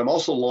oriented, but I'm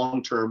also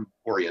long term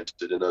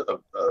oriented. And a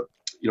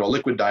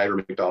liquid diet or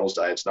McDonald's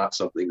diet is not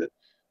something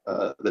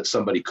that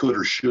somebody could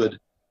or should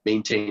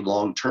maintain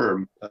long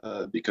term,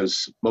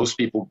 because most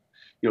people,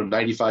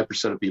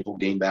 95% of people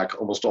gain back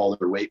almost all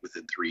their weight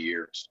within 3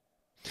 years.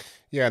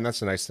 Yeah, and that's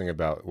the nice thing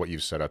about what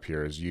you've set up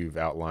here is you've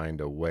outlined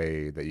a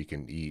way that you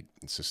can eat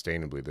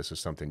sustainably. This is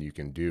something you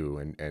can do.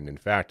 And in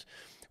fact,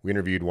 we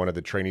interviewed one of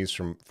the trainees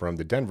from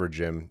the Denver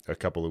gym a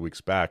couple of weeks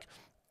back,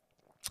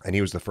 and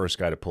he was the first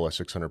guy to pull a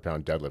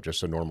 600-pound deadlift,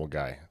 just a normal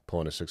guy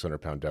pulling a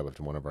 600-pound deadlift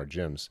in one of our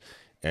gyms.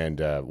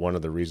 And one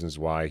of the reasons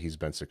why he's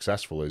been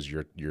successful is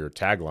your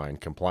tagline,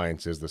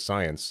 compliance is the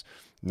science,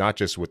 not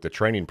just with the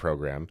training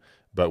program,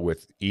 but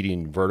with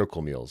eating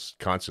vertical meals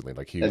constantly.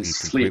 Like he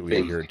completely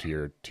adhered to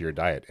your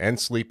diet, and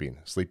sleeping.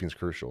 Sleeping's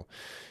crucial.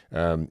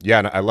 And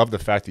I love the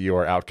fact that you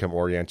are outcome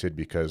oriented,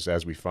 because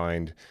as we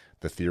find,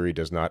 the theory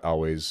does not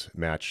always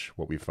match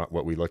what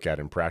we look at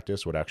in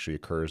practice, what actually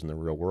occurs in the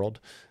real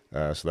world.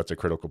 So that's a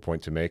critical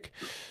point to make.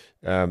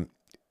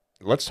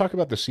 Let's talk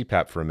about the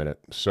CPAP for a minute.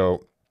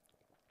 So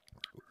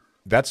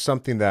that's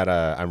something that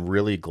I'm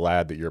really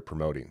glad that you're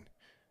promoting.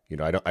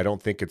 I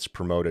don't think it's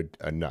promoted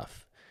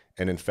enough.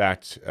 And in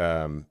fact,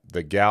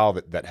 the gal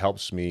that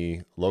helps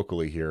me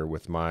locally here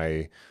with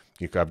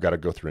I've got to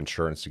go through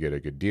insurance to get a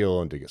good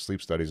deal and to get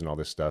sleep studies and all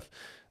this stuff.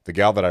 The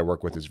gal that I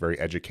work with is very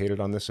educated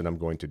on this, and I'm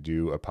going to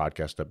do a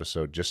podcast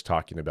episode just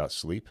talking about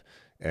sleep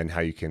and how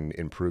you can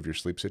improve your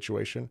sleep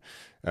situation.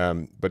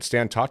 But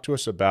Stan, talk to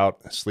us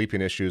about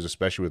sleeping issues,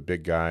 especially with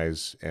big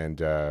guys, and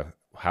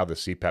how the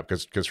CPAP,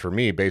 because for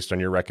me, based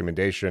on your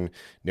recommendation,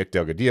 Nick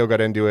Delgadillo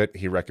got into it.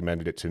 He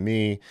recommended it to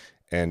me,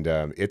 and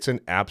it's an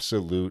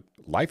absolute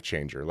life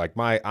changer. Like,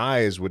 my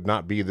eyes would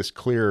not be this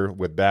clear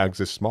with bags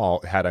this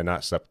small had I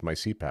not slept with my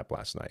CPAP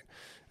last night.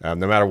 No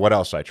matter what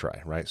else I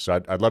try, right?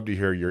 So I'd love to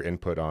hear your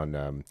input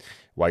on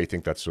why you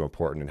think that's so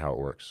important and how it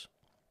works.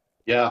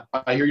 Yeah,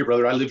 I hear you,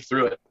 brother. I lived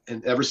through it.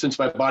 And ever since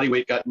my body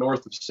weight got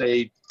north of,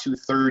 say,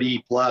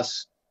 230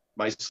 plus,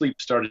 my sleep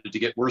started to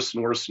get worse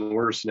and worse and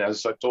worse. And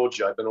as I told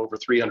you, I've been over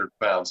 300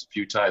 pounds a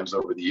few times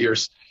over the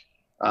years.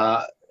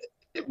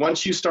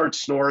 Once you start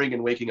snoring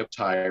and waking up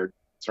tired,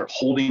 start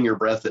holding your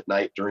breath at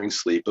night during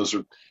sleep, those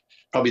are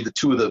probably the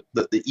two of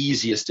the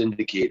easiest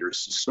indicators.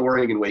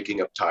 Snoring and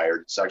waking up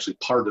tired. It's actually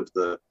part of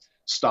the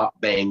stop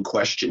bang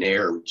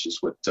questionnaire, which is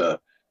what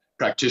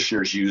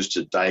practitioners use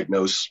to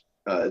diagnose,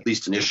 at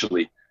least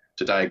initially,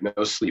 to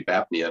diagnose sleep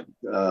apnea.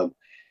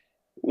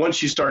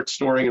 Once you start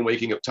snoring and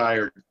waking up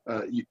tired,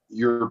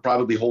 you're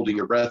probably holding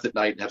your breath at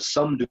night and have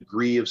some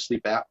degree of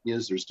sleep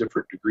apneas. There's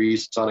different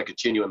degrees. It's on a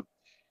continuum.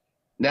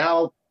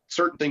 Now,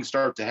 certain things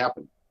start to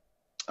happen.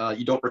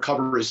 You don't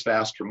recover as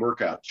fast from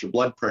workouts. Your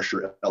blood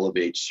pressure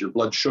elevates. Your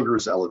blood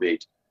sugars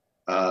elevate.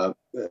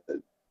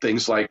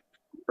 Things like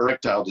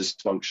erectile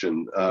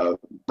dysfunction,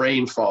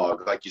 brain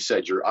fog, like you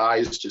said, your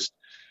eyes just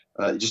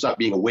not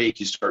being awake.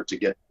 You start to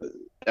get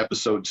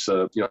episodes,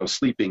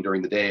 sleeping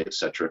during the day,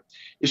 etc.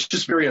 It's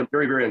just very,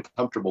 very, very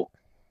uncomfortable.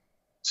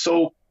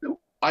 So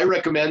I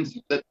recommend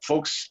that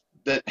folks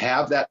that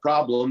have that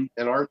problem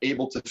and aren't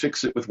able to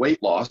fix it with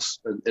weight loss,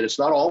 and it's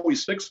not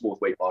always fixable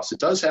with weight loss. It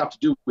does have to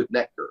do with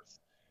neck girth.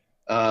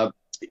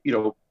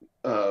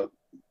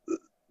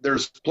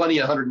 There's plenty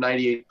of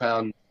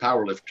 198-pound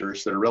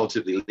powerlifters that are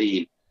relatively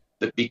lean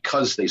that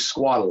because they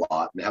squat a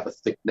lot and have a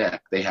thick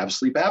neck, they have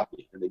sleep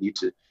apnea, and they need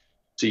to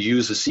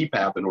use a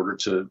CPAP in order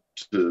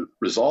to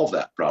resolve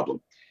that problem.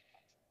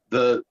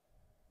 The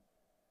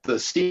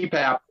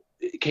CPAP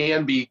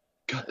can be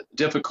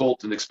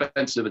difficult and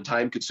expensive and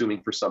time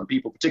consuming for some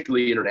people,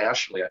 particularly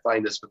internationally. I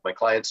find this with my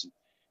clients in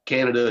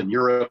Canada and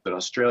Europe and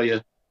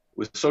Australia.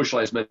 With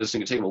socialized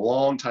medicine, it can take them a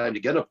long time to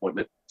get an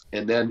appointment.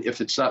 And then if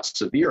it's not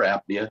severe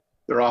apnea,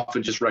 they're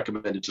often just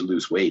recommended to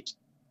lose weight.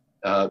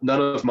 None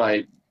of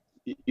my,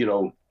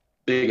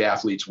 big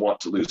athletes want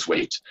to lose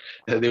weight.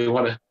 They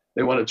want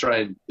to try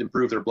and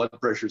improve their blood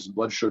pressures and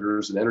blood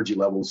sugars and energy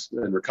levels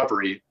and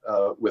recovery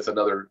with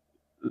another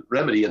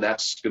remedy, and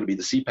that's going to be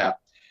the CPAP.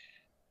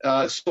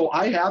 So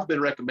I have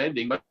been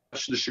recommending, much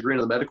to the chagrin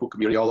of the medical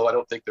community, although I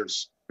don't think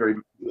there's very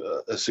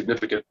a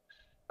significant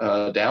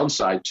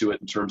downside to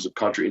it in terms of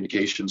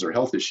contraindications or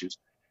health issues,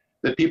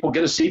 that people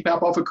get a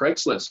CPAP off of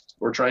Craigslist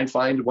or try and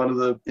find one of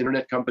the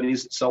internet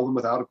companies that sell them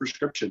without a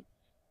prescription.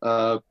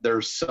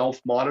 They're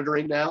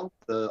self-monitoring now.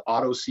 The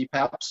auto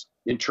CPAPs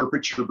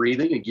interpret your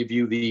breathing and give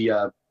you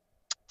the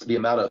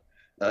amount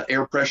of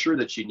air pressure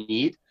that you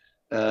need,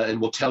 and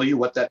will tell you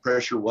what that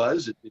pressure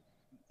was.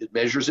 It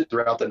measures it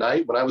throughout the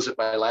night. When I was at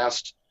my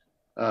last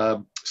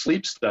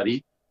sleep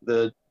study,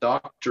 the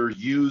doctor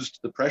used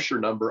the pressure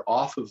number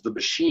off of the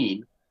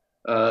machine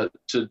to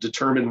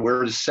determine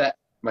where to set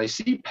my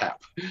CPAP.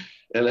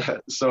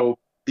 And so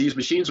these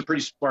machines are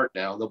pretty smart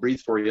now. They'll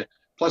breathe for you.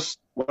 Plus,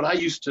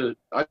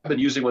 I've been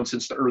using one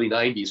since the early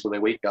 90s when my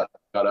weight got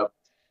up.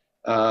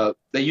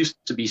 They used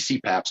to be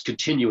CPAPs,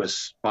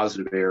 continuous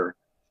positive air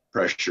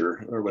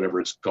pressure or whatever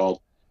it's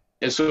called.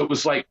 And so it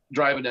was like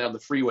driving down the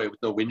freeway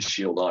with no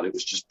windshield on. It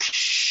was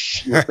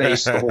just your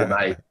face the whole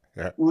night.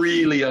 Yeah.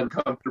 Really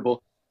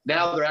uncomfortable.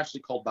 Now they're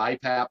actually called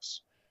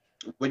BiPAPs.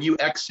 When you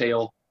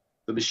exhale,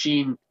 the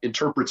machine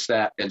interprets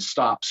that and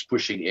stops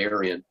pushing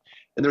air in.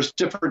 And there's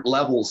different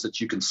levels that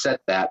you can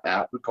set that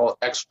at. We call it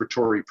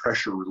expiratory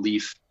pressure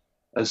relief.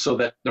 And so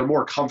that they're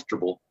more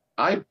comfortable.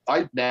 I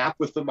nap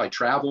with them. I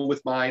travel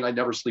with mine. I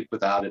never sleep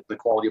without it. The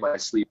quality of my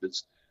sleep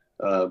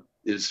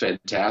is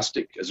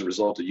fantastic as a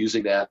result of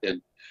using that.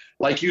 And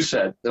like you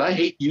said, and I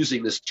hate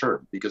using this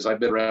term because I've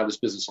been around this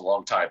business a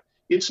long time.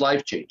 It's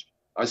life-changing.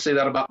 I say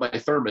that about my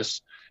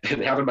thermos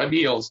and having my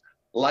meals,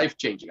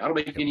 life-changing. I don't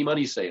make any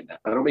money saying that.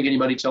 I don't make any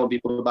money telling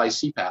people to buy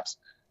CPAPs.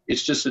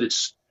 It's just that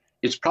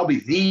it's probably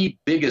the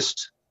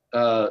biggest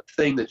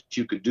thing that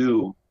you could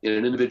do in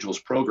an individual's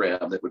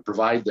program that would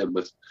provide them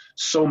with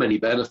so many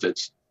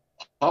benefits.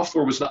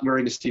 Hoffler was not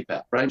wearing a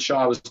CPAP. Brian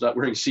Shaw was not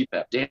wearing a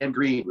CPAP. Dan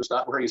Green was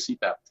not wearing a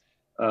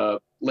CPAP.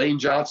 Lane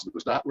Johnson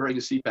was not wearing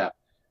a CPAP.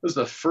 It was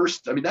the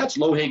first, that's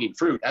low-hanging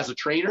fruit. As a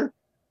trainer,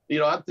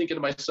 I'm thinking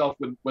to myself,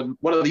 when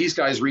one of these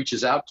guys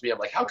reaches out to me, I'm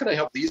like, how can I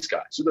help these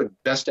guys? They're the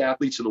best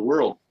athletes in the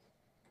world.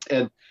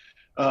 And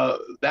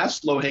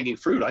that's low-hanging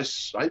fruit. I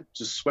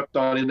just swept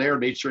on in there and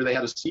made sure they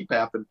had a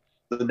CPAP. And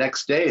the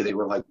next day they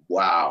were like,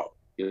 wow,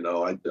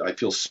 I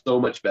feel so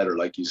much better,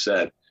 like you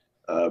said,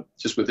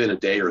 just within a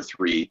day or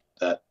three.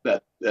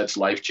 That's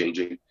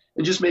life-changing.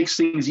 It just makes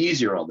things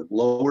easier on them,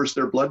 lowers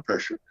their blood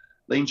pressure.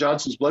 Lane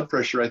Johnson's blood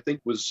pressure, I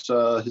think, was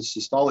his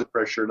systolic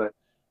pressure, and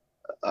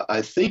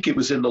I think it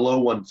was in the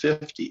low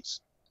 150s.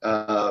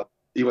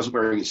 He wasn't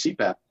wearing a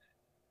CPAP.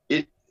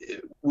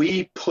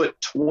 We put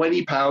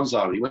 20 pounds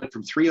on him. He went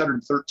from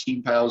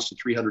 313 pounds to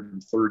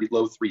 330,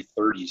 low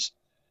 330s.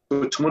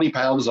 Put 20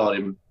 pounds on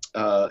him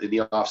in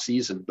the off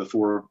season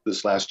before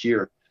this last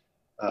year,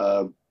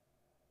 and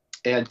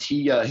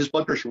his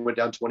blood pressure went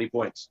down 20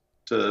 points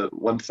to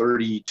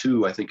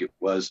 132, I think it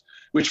was,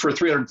 which for a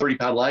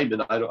 330-pound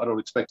lineman, I don't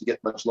expect to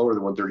get much lower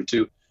than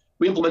 132.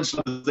 We implemented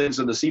some of the things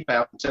in the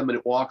CPAP, the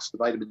 10-minute walks, the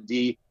vitamin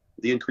D,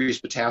 the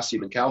increased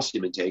potassium and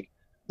calcium intake.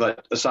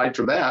 But aside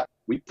from that,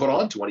 we put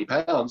on 20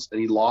 pounds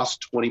and he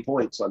lost 20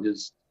 points on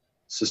his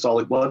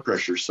systolic blood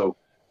pressure. So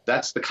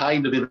that's the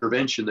kind of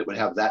intervention that would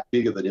have that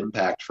big of an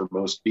impact for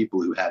most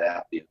people who had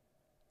apnea.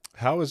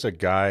 How is a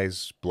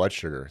guy's blood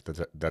sugar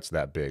that's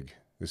that big?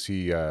 Is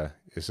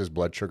his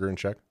blood sugar in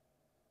check?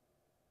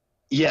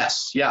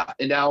 Yes, yeah.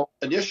 And now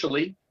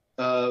initially,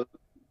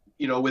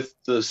 with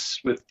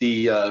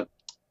the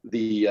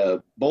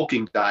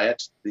bulking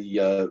diet,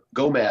 the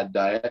GOMAD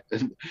diet,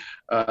 and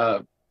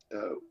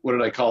what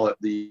did I call it?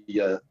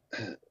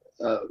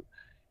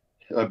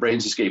 My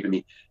brain's escaping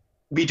me.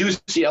 We do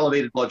see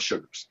elevated blood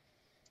sugars.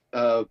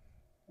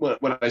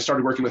 When I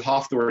started working with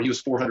Hawthorne, he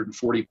was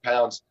 440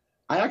 pounds.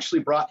 I actually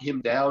brought him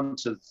down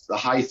to the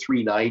high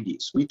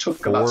 390s. We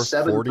took about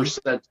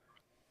 7%.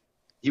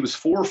 He was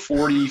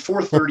 440,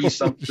 430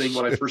 something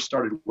when I first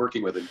started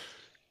working with him.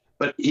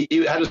 But he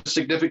had a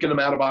significant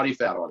amount of body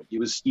fat on him. He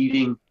was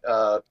eating,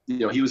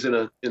 he was in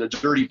a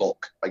dirty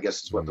bulk, I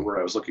guess is what the word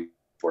I was looking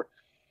for.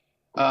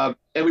 And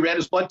we ran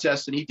his blood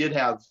tests, and he did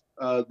have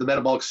the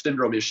metabolic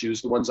syndrome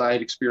issues, the ones I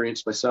had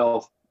experienced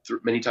myself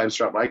many times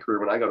throughout my career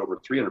when I got over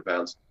 300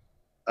 pounds.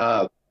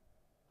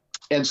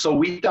 And so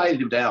we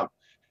dieted him down.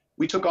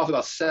 We took off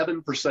about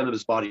 7% of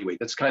his body weight.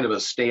 That's kind of a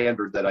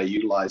standard that I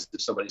utilize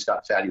if somebody's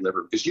got fatty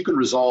liver, because you can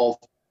resolve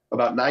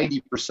about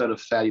 90%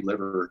 of fatty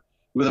liver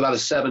with about a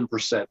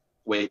 7%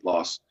 weight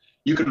loss.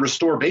 You can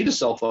restore beta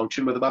cell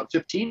function with about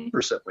 15%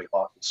 weight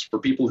loss for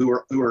people who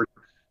are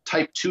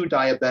type 2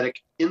 diabetic,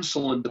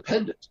 insulin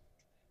dependent.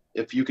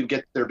 If you can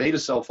get their beta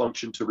cell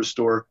function to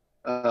restore,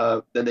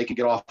 then they can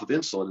get off of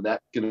insulin, and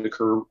that can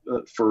occur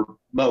for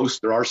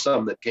most. There are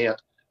some that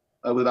can't,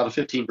 with about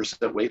a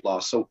 15% weight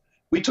loss. So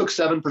we took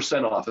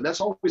 7% off, and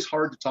that's always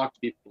hard to talk to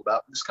people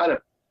about. It's kind of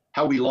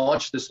how we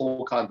launched this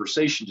whole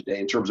conversation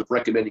today in terms of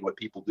recommending what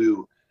people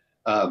do.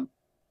 I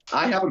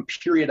have them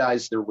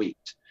periodize their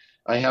weight.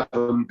 I have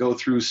them go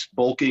through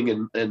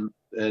bulking and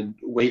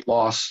weight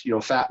loss,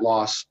 fat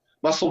loss,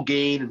 muscle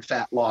gain and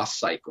fat loss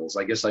cycles,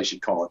 I guess I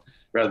should call it,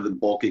 rather than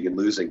bulking and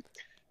losing,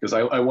 because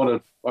I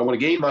want to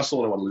gain muscle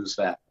and I want to lose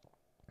fat.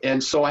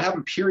 And so I have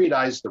them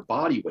periodize their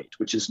body weight,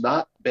 which has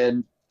not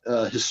been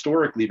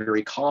historically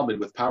very common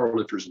with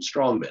powerlifters and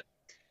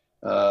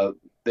strongmen.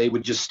 They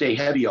would just stay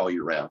heavy all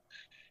year round.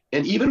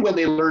 And even when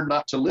they learned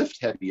not to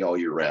lift heavy all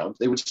year round,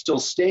 they would still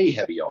stay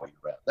heavy all year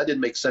round. That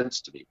didn't make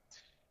sense to me.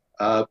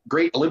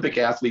 Great Olympic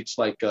athletes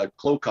like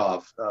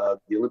Klokov,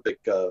 the Olympic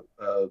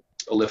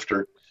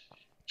lifter,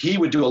 he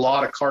would do a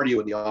lot of cardio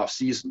in the off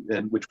season,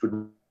 and which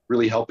would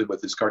really help him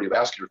with his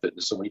cardiovascular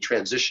fitness. So when he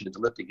transitioned into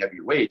lifting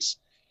heavier weights,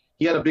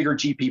 he had a bigger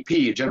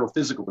GPP, a general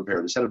physical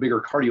preparedness, had a bigger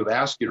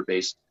cardiovascular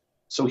base,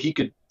 so he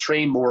could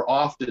train more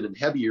often and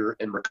heavier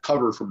and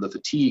recover from the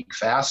fatigue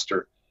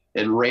faster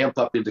and ramp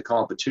up into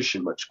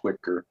competition much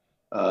quicker.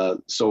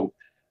 So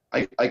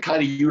I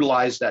kind of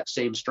utilize that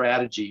same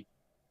strategy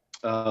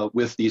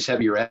with these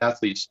heavier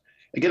athletes.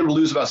 I get them to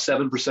lose about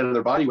 7% of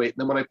their body weight.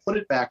 And then when I put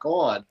it back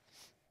on,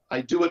 I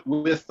do it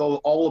with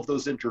all of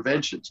those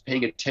interventions,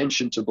 paying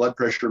attention to blood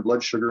pressure and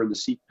blood sugar and the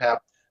CPAP,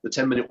 the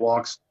 10-minute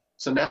walks.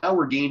 So now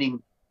we're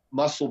gaining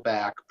muscle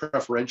back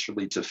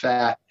preferentially to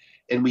fat,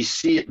 and we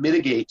see it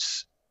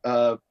mitigates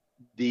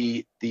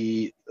the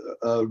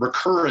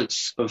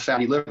recurrence of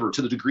fatty liver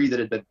to the degree that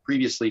it had been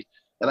previously.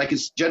 And I can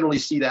generally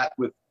see that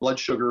with blood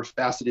sugar,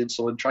 fasted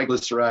insulin,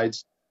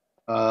 triglycerides,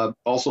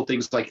 also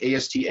things like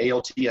AST,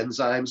 ALT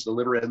enzymes, the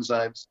liver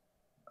enzymes.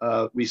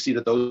 We see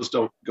that those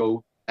don't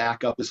go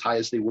back up as high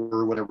as they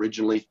were when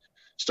originally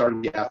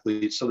starting the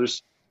athletes. So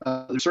there's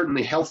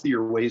certainly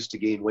healthier ways to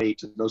gain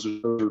weight, and those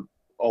are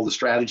all the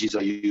strategies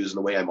I use and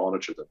the way I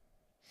monitor them.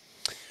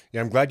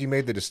 Yeah, I'm glad you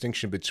made the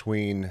distinction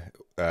between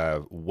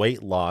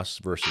weight loss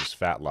versus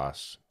fat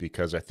loss,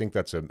 because I think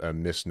that's a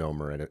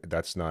misnomer, and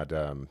that's not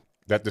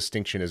that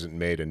distinction isn't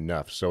made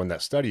enough. So in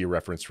that study you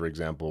referenced, for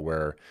example,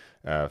 where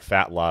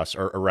fat loss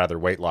or rather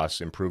weight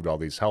loss improved all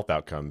these health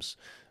outcomes,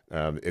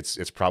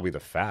 it's probably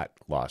the fat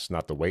loss,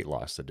 not the weight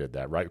loss, that did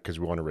that, right? Because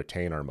we want to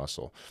retain our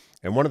muscle.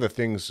 And one of the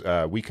things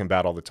we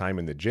combat all the time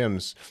in the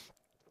gyms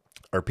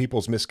are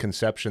people's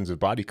misconceptions of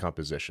body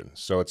composition.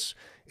 So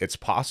it's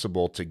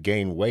possible to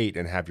gain weight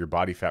and have your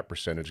body fat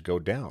percentage go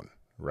down,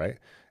 right?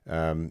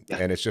 And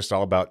it's just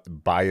all about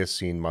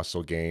biasing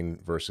muscle gain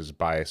versus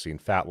biasing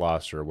fat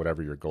loss or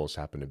whatever your goals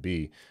happen to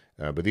be.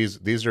 But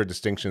these are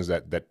distinctions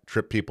that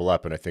trip people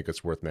up, and I think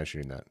it's worth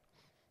mentioning that.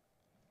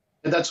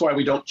 And that's why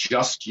we don't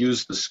just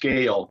use the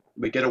scale.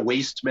 We get a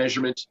waist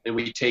measurement and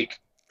we take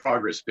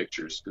progress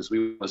pictures, because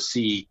we want to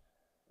see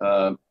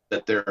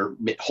that they're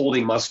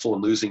holding muscle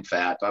and losing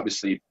fat.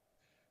 Obviously,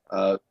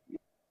 I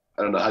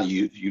don't know how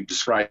you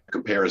describe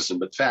comparison,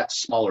 but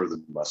fat's smaller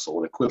than muscle,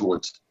 an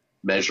equivalent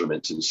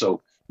measurement. And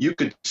so you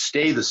could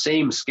stay the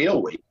same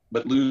scale weight,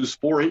 but lose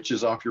 4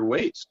 inches off your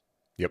waist.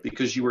 Yep.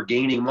 Because you were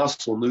gaining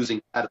muscle and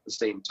losing fat at the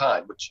same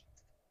time, which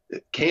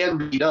it can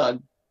be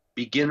done.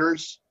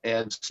 Beginners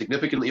and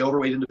significantly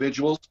overweight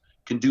individuals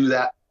can do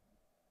that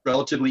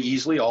relatively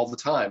easily all the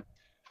time.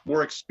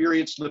 More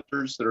experienced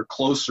lifters that are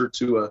closer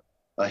to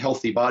a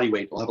healthy body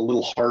weight will have a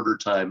little harder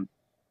time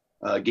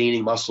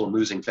gaining muscle and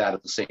losing fat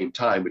at the same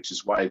time, which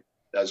is why,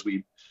 as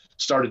we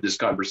started this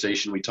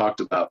conversation, we talked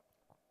about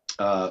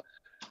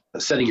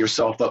setting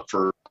yourself up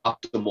for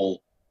optimal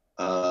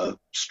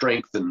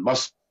strength and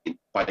muscle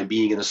by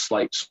being in a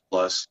slight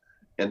surplus,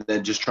 and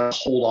then just trying to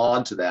hold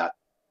on to that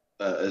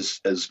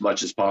as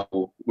much as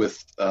possible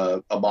with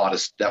a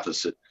modest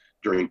deficit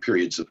during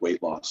periods of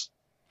weight loss.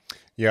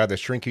 Yeah, the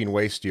shrinking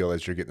waist deal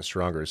as you're getting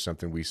stronger is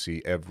something we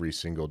see every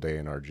single day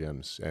in our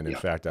gyms. And in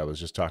fact, I was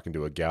just talking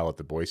to a gal at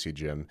the Boise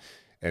gym,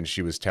 and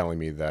she was telling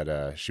me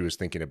that she was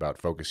thinking about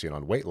focusing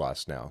on weight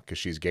loss now because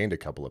she's gained a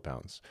couple of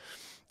pounds.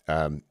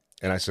 And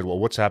I said, well,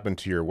 what's happened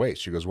to your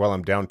waist? She goes, well,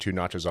 I'm down 2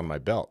 notches on my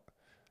belt.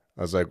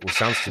 I was like, well,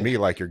 sounds to me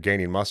like you're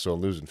gaining muscle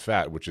and losing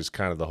fat, which is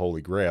kind of the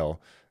holy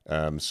grail.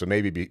 So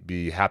maybe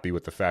be happy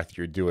with the fact that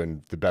you're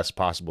doing the best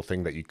possible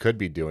thing that you could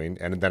be doing.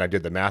 And then I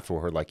did the math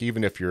for her. Like,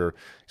 even if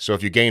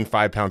if you gain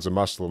 5 pounds of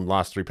muscle and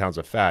lost 3 pounds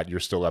of fat, you're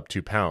still up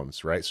 2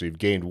 pounds, right? So you've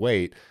gained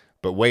weight,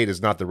 but weight is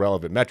not the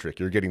relevant metric.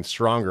 You're getting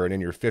stronger. And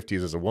in your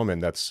 50s as a woman,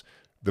 that's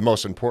the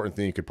most important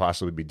thing you could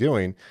possibly be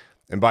doing.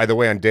 And by the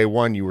way, on day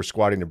 1, you were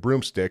squatting a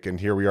broomstick, and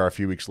here we are a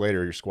few weeks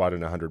later, you're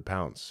squatting 100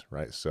 pounds,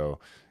 right? So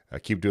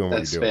keep doing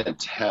what you're doing.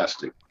 That's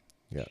fantastic.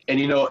 Yeah. And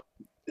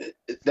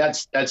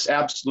that's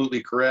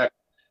absolutely correct.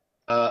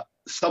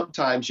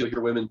 Sometimes you'll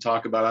hear women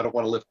talk about, I don't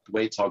want to lift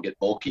weights, I'll get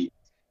bulky.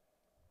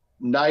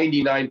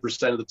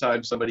 99% of the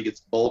time somebody gets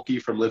bulky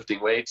from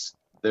lifting weights,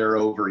 they're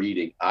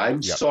overeating.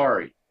 I'm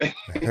sorry,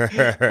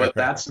 but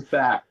that's a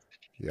fact.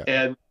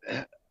 Yeah.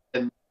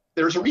 And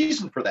there's a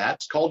reason for that.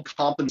 It's called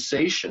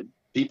compensation.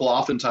 People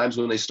oftentimes,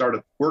 when they start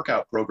a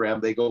workout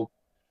program, they go,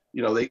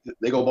 they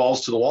go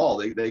balls to the wall.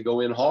 They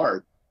go in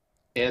hard.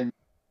 And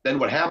then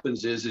what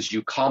happens is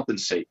you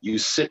compensate. You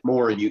sit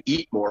more and you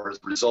eat more as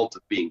a result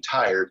of being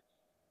tired.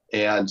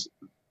 And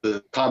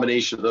the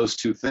combination of those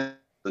two things,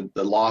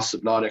 the loss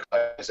of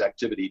non-exercise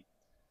activity,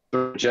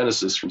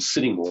 thermogenesis from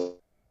sitting more,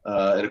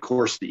 and of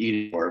course the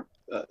eating more,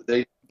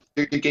 they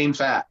gain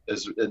fat.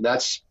 And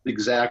that's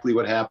exactly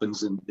what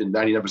happens in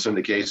 99% of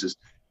the cases.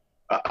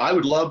 I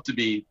would love to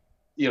be,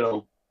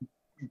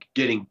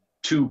 getting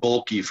too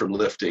bulky from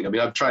lifting. I mean,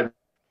 I've tried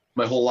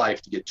my whole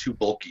life to get too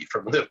bulky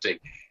from lifting.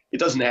 It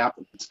doesn't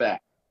happen. It's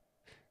fact.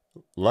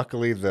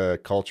 Luckily, the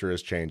culture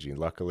is changing.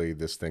 Luckily,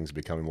 this thing's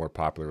becoming more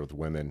popular with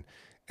women.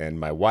 And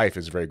my wife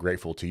is very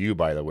grateful to you,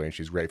 by the way, and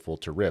she's grateful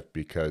to Rip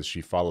because she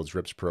follows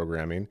Rip's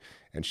programming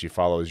and she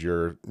follows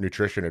your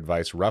nutrition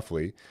advice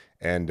roughly.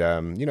 And,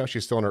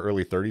 she's still in her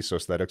early 30s, so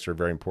aesthetics are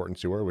very important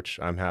to her, which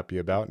I'm happy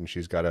about. And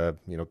she's got a,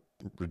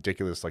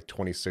 ridiculous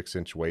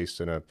 26-inch waist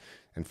and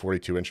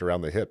 42-inch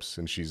around the hips.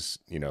 And she's,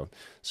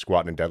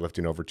 squatting and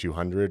deadlifting over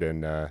 200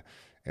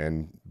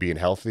 and being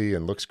healthy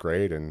and looks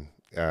great. And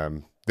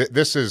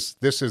this is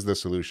the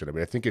solution. I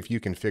mean, I think if you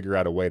can figure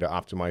out a way to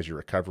optimize your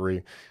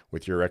recovery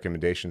with your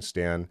recommendations,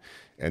 Stan,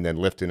 and then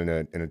lift in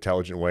an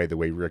intelligent way, the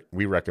way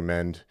we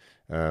recommend,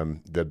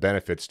 the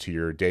benefits to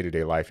your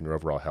day-to-day life and your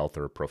overall health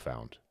are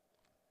profound.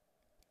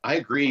 I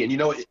agree.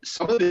 And,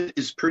 some of it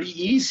is pretty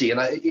easy.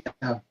 And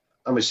I'm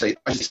going to say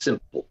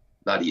simple,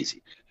 not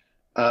easy.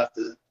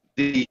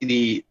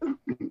 The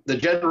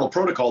general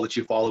protocol that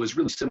you follow is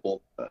really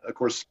simple. Of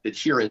course,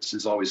 adherence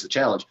is always the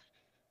challenge.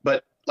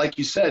 But like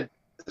you said,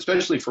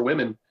 especially for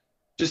women,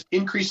 just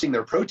increasing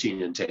their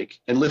protein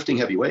intake and lifting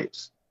heavy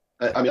weights.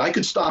 I mean, I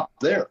could stop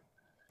there,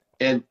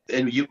 and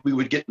we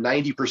would get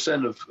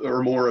 90%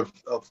 or more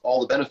of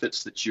all the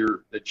benefits that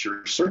you're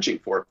searching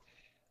for.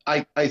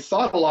 I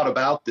thought a lot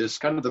about this.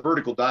 Kind of the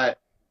vertical diet.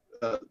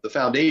 The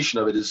foundation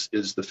of it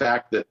is the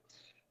fact that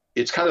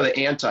it's kind of the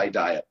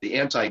anti-diet, the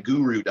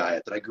anti-guru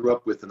diet that I grew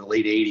up with in the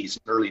late 80s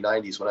and early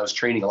 90s when I was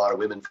training a lot of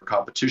women for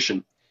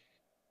competition.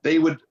 They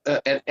would,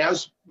 and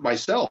as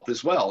myself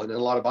as well, and a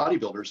lot of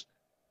bodybuilders,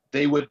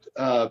 they would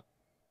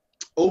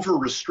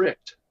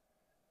over-restrict,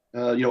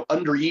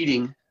 under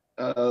eating,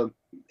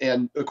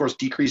 and of course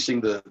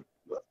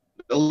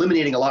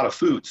eliminating a lot of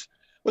foods.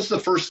 What's the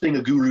first thing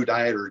a guru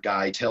dieter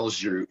guy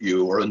tells you,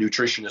 or a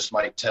nutritionist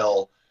might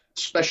tell,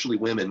 especially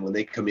women when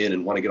they come in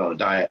and want to get on a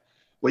diet?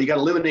 Well, you got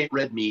to eliminate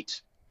red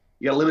meat,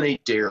 you got to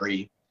eliminate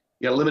dairy,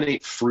 you got to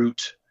eliminate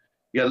fruit,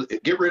 you got to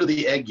get rid of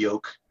the egg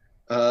yolk,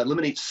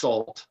 eliminate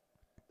salt.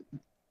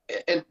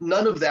 And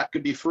none of that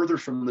could be further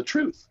from the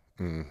truth.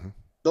 Mm-hmm.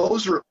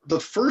 Those are the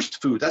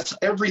first food. That's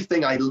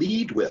everything I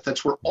lead with.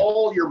 That's where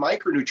all your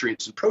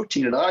micronutrients and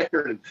protein and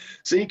iron and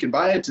zinc and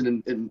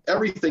biotin and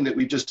everything that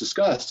we've just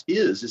discussed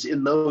is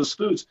in those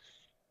foods.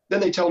 Then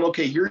they tell them,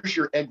 okay, here's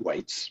your egg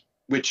whites,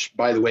 which,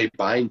 by the way,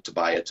 bind to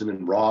biotin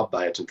and rob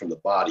biotin from the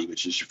body,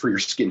 which is for your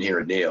skin, hair,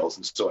 and nails.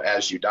 And so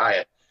as you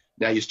diet,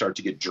 now you start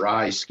to get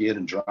dry skin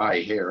and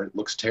dry hair. It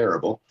looks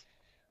terrible.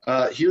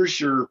 Here's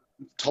your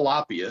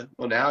tilapia.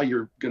 Well, now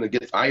you're going to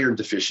get iron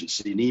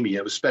deficiency,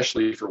 anemia,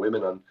 especially for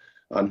women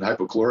on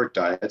hypocaloric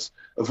diets.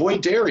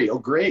 Avoid dairy. Oh,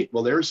 great.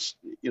 Well, there's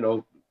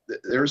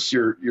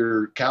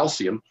your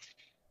calcium.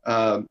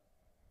 All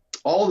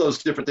of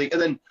those different things.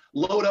 And then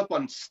load up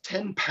on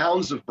 10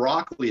 pounds of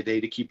broccoli a day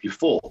to keep you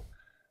full.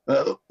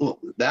 Well,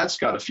 that's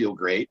got to feel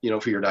great,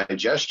 for your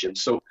digestion.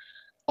 So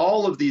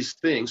all of these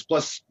things,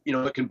 plus,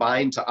 it can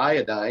bind to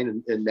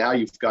iodine, and now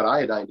you've got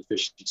iodine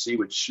deficiency,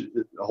 which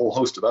a whole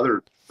host of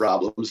other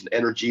problems, and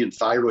energy and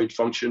thyroid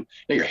function.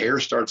 Your hair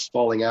starts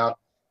falling out.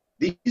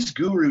 These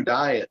guru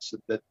diets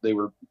that they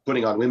were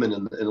putting on women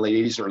in the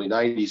late 80s and early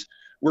 90s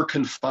were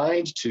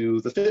confined to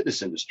the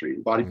fitness industry,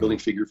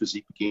 bodybuilding, figure,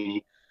 physique,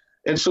 bikini.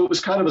 And so it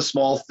was kind of a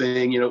small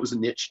thing, it was a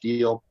niche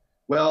deal.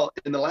 Well,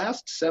 in the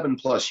last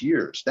 7+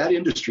 years, that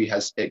industry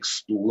has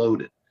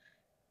exploded.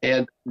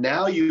 And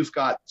now you've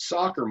got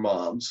soccer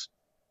moms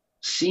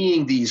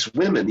seeing these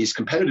women, these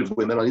competitive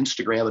women on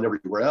Instagram and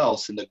everywhere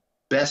else in the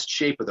best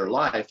shape of their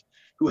life,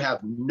 who have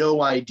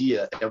no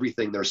idea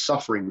everything they're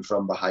suffering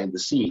from behind the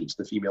scenes,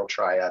 the female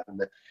triad and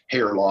the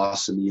hair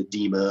loss and the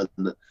edema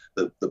and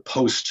the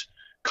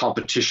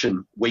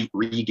post-competition weight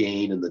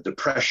regain and the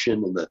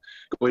depression and the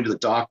going to the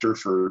doctor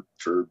for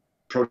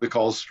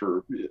protocols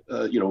for,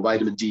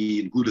 vitamin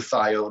D and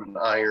glutathione and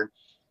iron,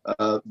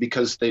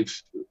 because they've,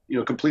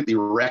 completely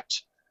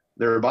wrecked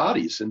their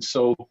bodies. And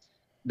so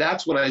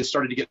that's when I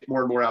started to get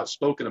more and more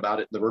outspoken about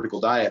it in the vertical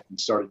diet, and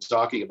started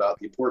talking about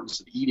the importance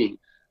of eating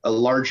a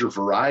larger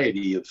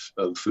variety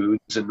of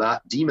foods and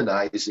not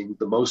demonizing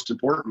the most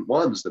important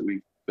ones that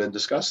we've been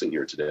discussing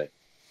here today.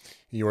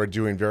 You are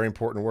doing very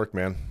important work,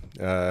 man.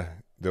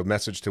 The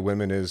message to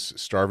women is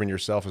starving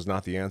yourself is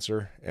not the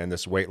answer. And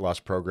this weight loss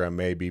program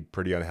may be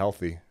pretty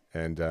unhealthy.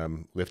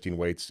 And lifting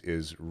weights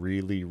is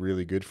really,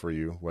 really good for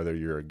you, whether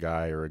you're a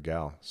guy or a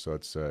gal. So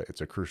it's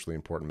a crucially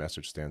important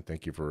message, Stan.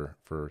 Thank you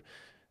for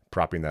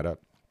propping that up.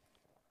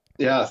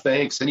 Yeah,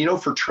 thanks.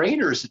 And, for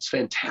trainers, it's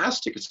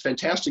fantastic. It's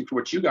fantastic for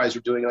what you guys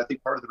are doing. And I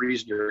think part of the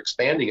reason you're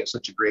expanding at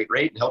such a great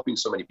rate and helping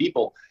so many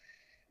people,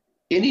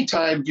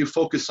 anytime you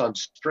focus on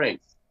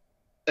strength,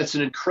 that's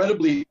an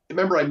incredibly,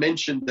 remember I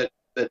mentioned that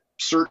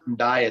certain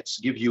diets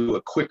give you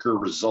a quicker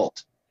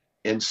result.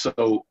 And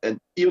so, and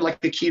even like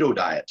the keto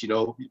diet,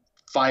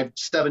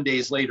 5-7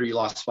 days later, you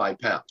lost 5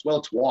 pounds. Well,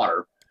 it's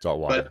water. It's all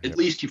water. But at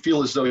least you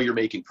feel as though you're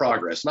making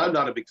progress. And I'm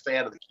not a big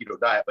fan of the keto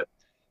diet,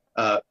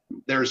 but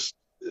there's,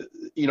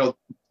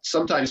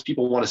 sometimes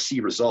people want to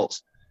see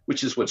results,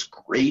 which is what's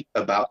great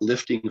about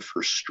lifting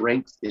for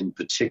strength in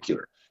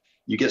particular.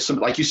 You get some,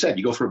 like you said,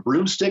 you go from a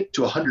broomstick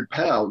to 100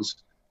 pounds.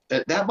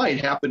 That might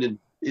happen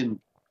in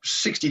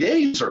 60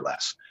 days or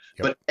less.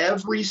 Yep. But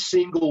every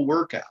single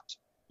workout,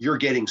 you're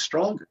getting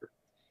stronger.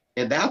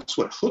 And that's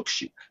what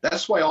hooks you.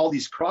 That's why all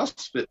these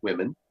CrossFit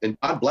women, and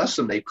God bless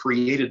them, they've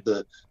created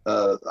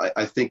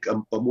I think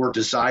a more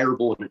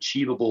desirable and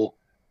achievable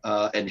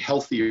and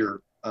healthier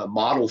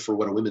model for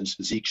what a women's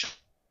physique should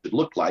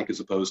look like,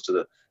 as opposed to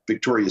the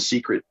Victoria's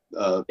Secret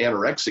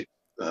anorexic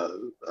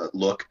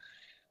look.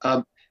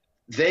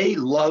 They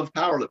love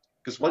powerlifting,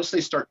 because once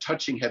they start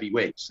touching heavy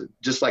weights,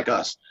 just like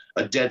us,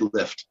 a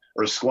deadlift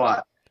or a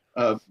squat,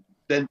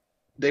 then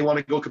they want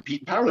to go compete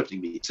in powerlifting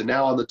meets. And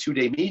now on the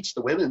 2-day meets,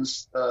 the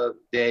women's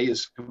day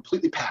is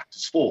completely packed.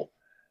 It's full.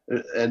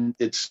 And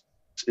it's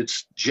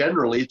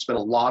generally been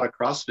a lot of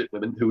CrossFit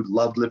women who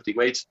loved lifting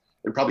weights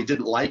and probably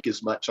didn't like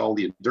as much all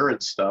the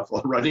endurance stuff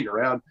while running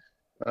around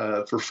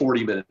for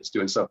 40 minutes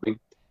doing something.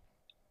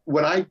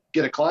 When I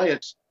get a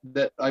client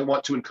that I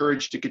want to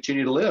encourage to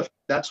continue to lift,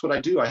 that's what I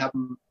do. I have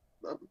them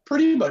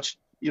pretty much,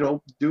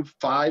 do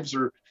 5s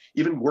or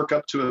even work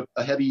up to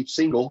a heavy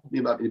single,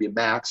 maybe a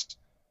max,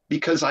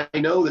 because I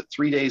know that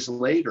 3 days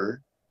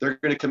later, they're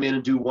going to come in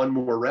and do 1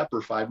 more rep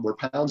or 5 more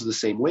pounds of the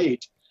same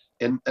weight.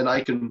 And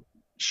I can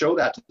show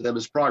that to them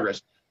as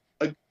progress.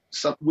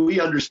 We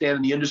understand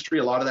in the industry,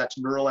 a lot of that's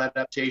neural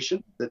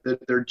adaptation,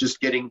 that they're just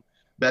getting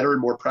better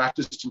and more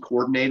practiced and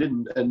coordinated,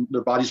 and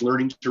their body's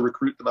learning to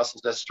recruit the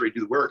muscles necessary to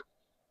do the work.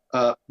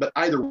 But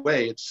either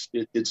way,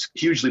 it's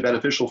hugely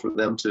beneficial for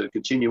them to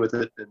continue with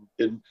it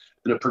in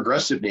a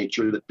progressive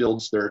nature that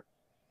builds their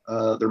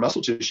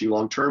muscle tissue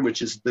long term,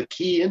 which is the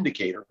key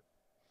indicator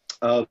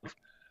of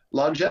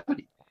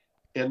longevity.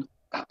 And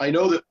I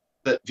know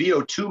that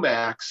VO2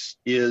 max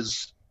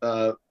is,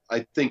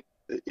 I think,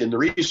 in the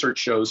research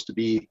shows to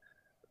be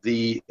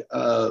the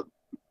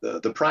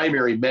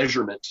primary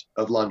measurement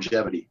of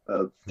longevity,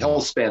 of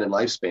health span and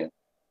lifespan.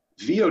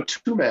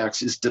 VO2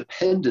 max is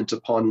dependent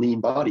upon lean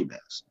body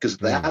mass, because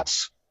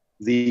that's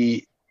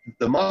the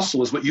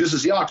muscle is what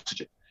uses the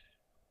oxygen.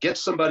 Get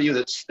somebody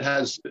that's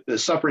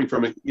suffering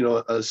from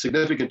a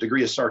significant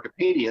degree of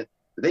sarcopenia,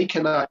 they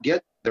cannot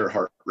get their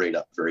heart rate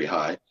up very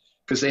high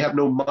because they have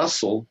no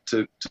muscle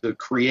to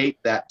create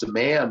that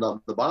demand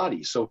on the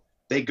body. So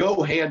they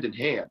go hand in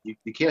hand.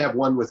 You can't have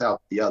one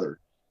without the other.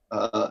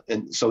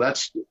 And so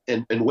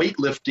and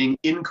weightlifting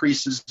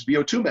increases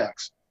VO2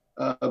 max.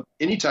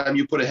 Anytime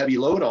you put a heavy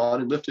load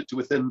on and lift it to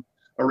within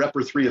a rep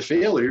or 3 of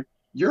failure,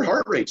 your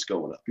heart rate's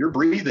going up. You're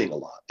breathing a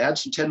lot. Add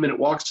some 10-minute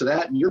walks to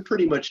that, and you're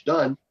pretty much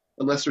done,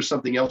 unless there's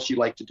something else you'd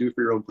like to do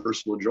for your own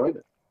personal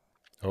enjoyment.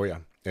 Oh, yeah.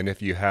 And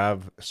if you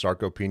have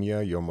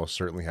sarcopenia, you almost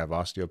certainly have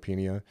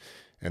osteopenia.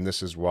 And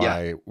this is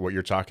why what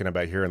you're talking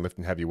about here in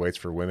lifting heavy weights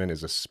for women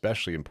is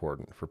especially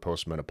important for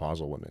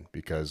postmenopausal women,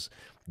 because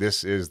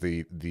this is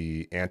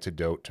the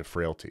antidote to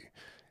frailty.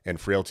 And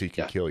frailty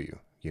can kill you.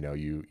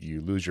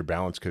 You lose your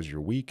balance because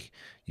you're weak.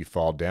 You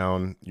fall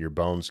down. Your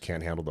bones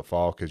can't handle the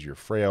fall because you're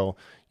frail.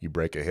 You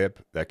break a hip.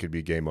 That could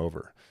be game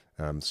over.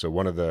 So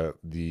one of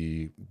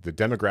the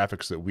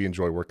demographics that we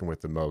enjoy working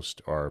with the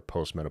most are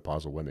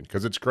postmenopausal women,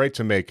 because it's great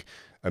to make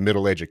a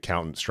middle-aged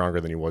accountant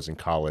stronger than he was in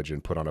college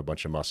and put on a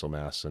bunch of muscle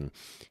mass and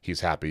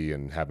he's happy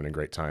and having a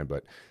great time.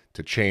 But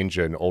to change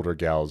an older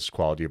gal's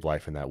quality of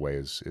life in that way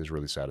is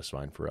really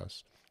satisfying for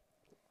us.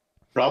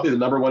 Probably the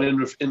number one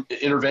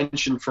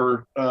intervention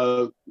for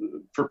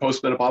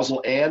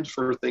postmenopausal and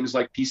for things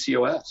like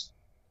PCOS.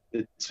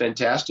 It's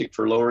fantastic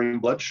for lowering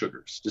blood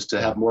sugars, just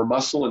to have more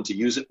muscle and to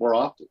use it more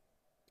often.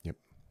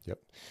 Yep.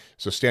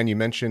 So Stan, you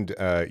mentioned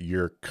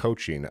your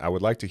coaching. I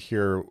would like to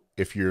hear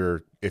if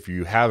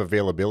you have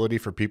availability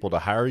for people to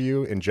hire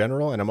you in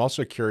general. And I'm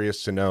also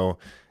curious to know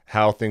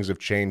how things have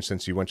changed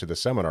since you went to the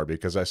seminar,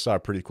 because I saw a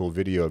pretty cool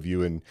video of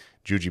you and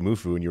Juji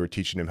Mufu, and you were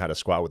teaching him how to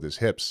squat with his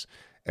hips.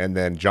 And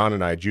then John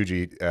and I,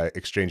 Juji,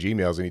 exchanged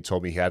emails, and he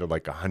told me he added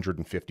like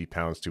 150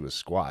 pounds to his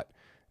squat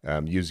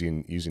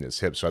using his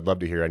hips. So I'd love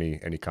to hear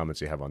any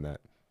comments you have on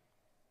that.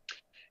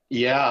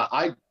 Yeah,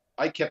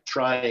 I kept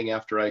trying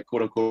after I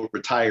quote unquote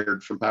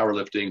retired from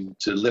powerlifting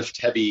to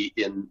lift heavy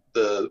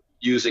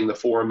using the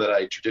form that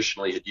I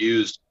traditionally had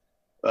used.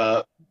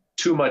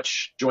 Too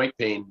much joint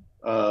pain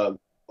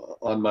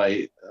on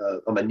my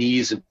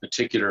knees in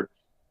particular.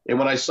 And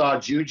when I saw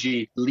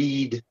Juji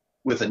lead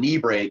with a knee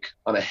break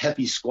on a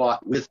heavy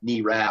squat with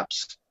knee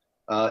wraps,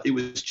 it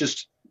was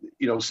just,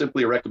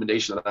 simply a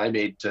recommendation that I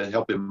made to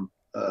help him,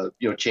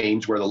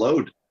 change where the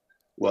load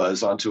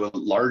was onto a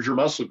larger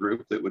muscle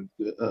group that would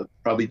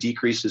probably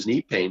decrease his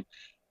knee pain.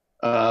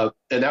 And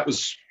that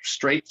was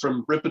straight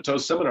from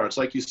Ripeto's seminars.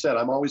 Like you said,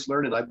 I'm always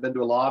learning. I've been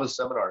to a lot of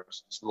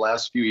seminars in the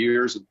last few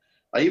years. And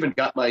I even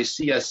got my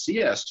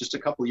CSCS just a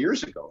couple of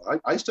years ago.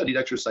 I studied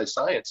exercise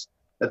science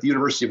at the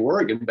University of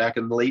Oregon back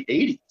in the late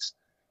 80s.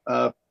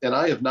 And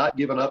I have not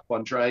given up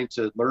on trying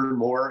to learn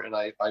more. And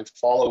I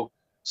follow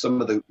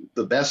some of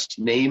the best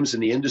names in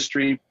the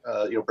industry,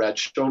 Brad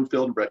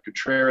Schoenfeld and Brett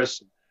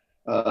Contreras,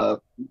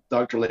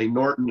 Dr. Lane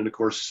Norton, and of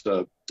course,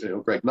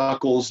 Greg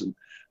Knuckles. And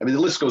I mean,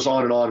 the list goes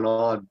on and on and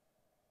on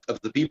of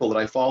the people that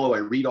I follow. I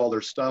read all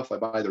their stuff. I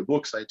buy their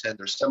books. I attend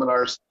their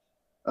seminars.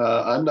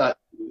 I'm not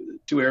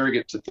too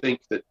arrogant to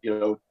think that,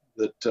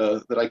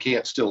 that I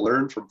can't still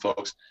learn from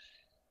folks.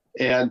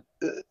 And,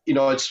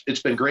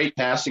 it's been great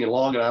passing it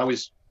along. And I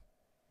always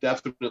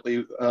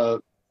definitely,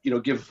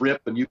 give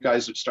Rip and you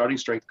guys at Starting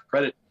Strength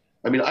credit.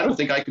 I mean, I don't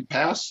think I could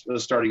pass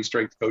starting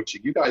strength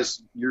coaching. You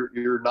guys,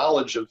 your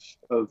knowledge of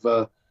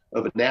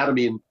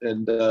anatomy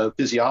and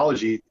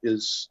physiology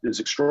is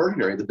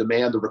extraordinary. The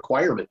demand, the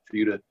requirement for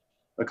you to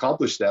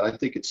accomplish that, I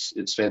think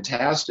it's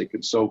fantastic.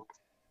 And so,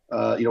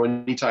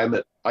 anytime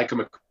that I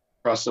come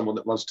across someone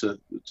that wants to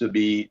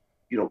be,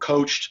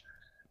 coached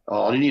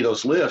on any of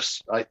those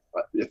lifts,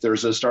 if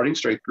there's a starting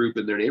strength group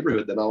in their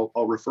neighborhood, then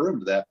I'll refer them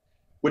to that.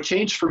 What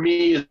changed for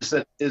me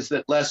is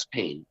that less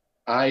pain.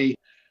 I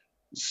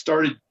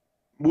started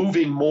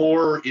moving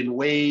more in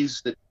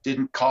ways that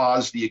didn't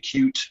cause the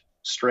acute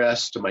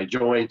stress to my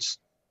joints.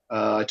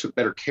 I took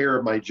better care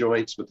of my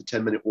joints with the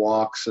 10-minute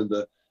walks and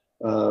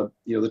the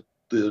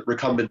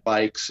recumbent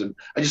bikes. And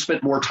I just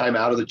spent more time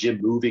out of the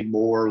gym moving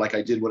more like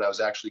I did when I was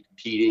actually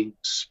competing,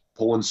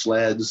 pulling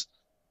sleds,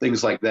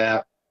 things like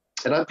that.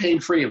 And I'm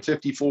pain-free. I'm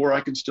 54. I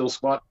can still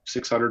squat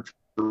 600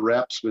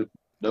 reps with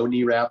no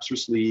knee wraps or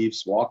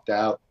sleeves, walked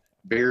out,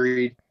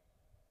 buried.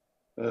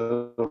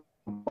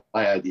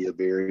 My idea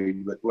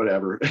buried, but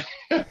whatever.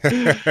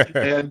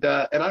 and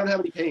I don't have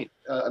any pain.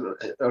 I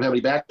don't have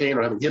any back pain. I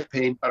don't have any hip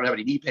pain. I don't have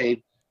any knee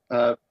pain.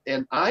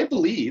 And I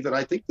believe, and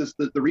I think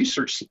the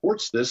research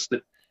supports this,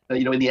 that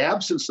in the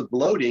absence of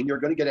bloating, you're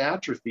going to get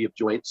atrophy of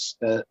joints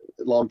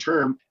long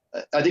term.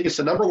 I think it's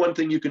the number one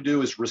thing you can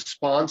do is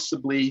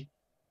responsibly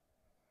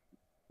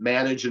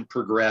manage and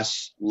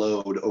progress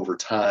load over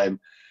time.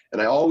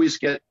 And I always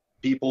get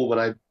people when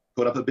I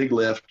put up a big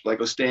lift,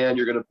 like, oh, Stan,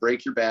 you're going to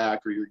break your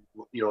back, or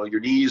your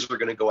knees are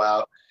going to go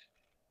out.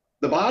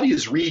 The body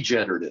is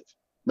regenerative,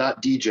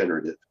 not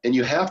degenerative. And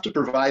you have to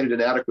provide it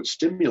an adequate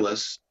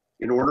stimulus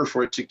in order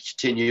for it to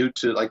continue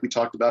to, like we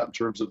talked about in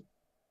terms of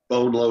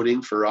bone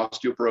loading for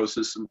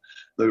osteoporosis and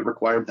the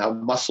requirement how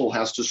muscle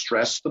has to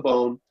stress the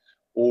bone,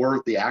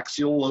 or the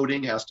axial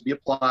loading has to be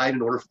applied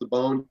in order for the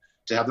bone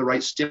to have the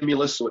right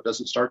stimulus so it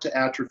doesn't start to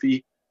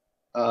atrophy.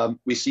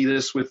 We see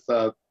this with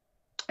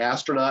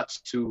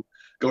astronauts who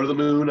go to the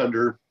moon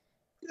under,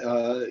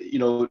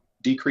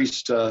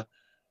 decreased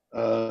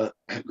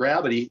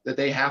gravity, that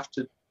they have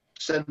to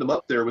send them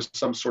up there with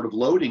some sort of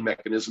loading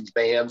mechanisms,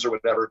 bands or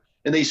whatever,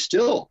 and they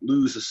still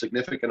lose a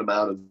significant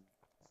amount of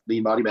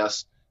lean body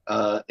mass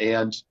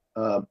and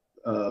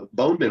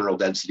bone mineral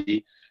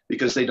density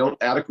because they don't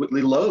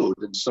adequately load.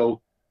 And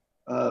so,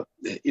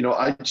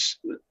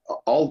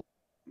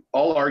 I'll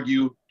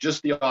argue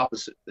just the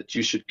opposite, that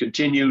you should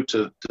continue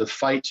to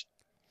fight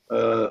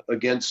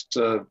against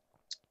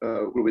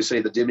what do we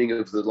say, the dimming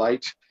of the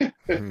light.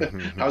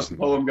 How's the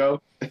poem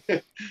go?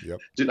 Yep.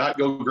 Do not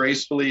go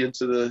gracefully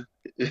into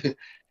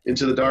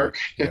the dark.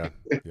 Yeah.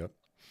 Yep.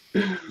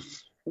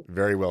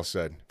 Very well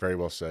said. Very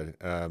well said.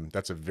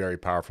 That's a very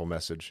powerful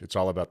message. It's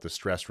all about the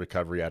stress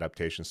recovery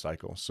adaptation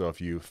cycle. So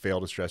if you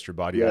fail to stress your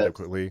body Yes.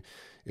 adequately,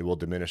 it will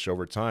diminish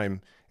over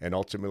time. And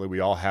ultimately, we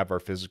all have our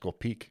physical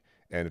peak,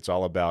 and it's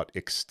all about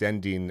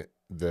extending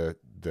the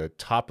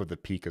top of the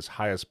peak as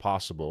high as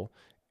possible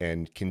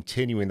and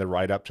continuing the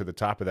ride up to the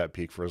top of that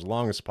peak for as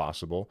long as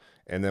possible.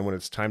 And then when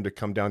it's time to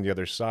come down the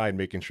other side,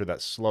 making sure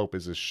that slope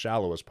is as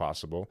shallow as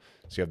possible,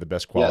 so you have the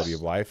best quality of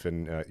Yes, life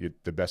and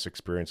the best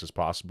experiences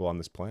possible on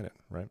this planet,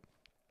 right?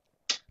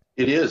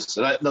 it is.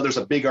 And I know there's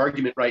a big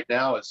argument right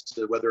now as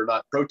to whether or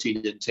not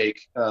protein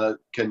intake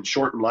can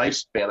shorten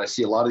lifespan. I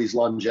see a lot of these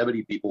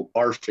longevity people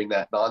barfing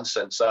that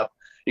nonsense up,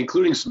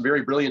 including some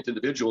very brilliant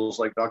individuals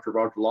like Dr.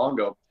 Roger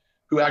Longo,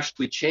 who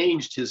actually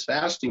changed his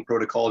fasting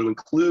protocol to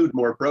include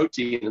more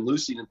protein and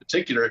leucine in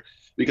particular,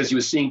 because he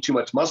was seeing too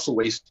much muscle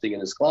wasting in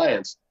his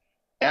clients.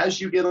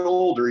 As you get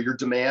older, your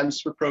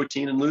demands for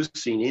protein and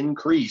leucine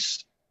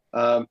increase.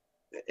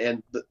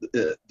 And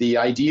the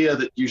idea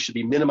that you should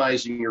be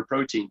minimizing your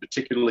protein,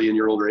 particularly in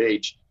your older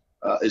age,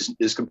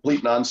 is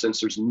complete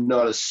nonsense. There's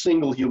not a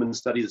single human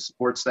study that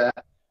supports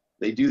that.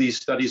 They do these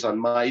studies on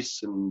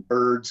mice and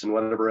birds and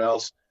whatever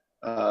else.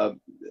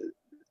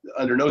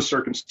 Under no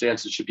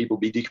circumstances should people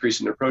be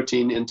decreasing their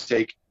protein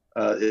intake.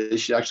 They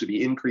should actually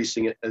be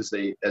increasing it as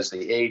they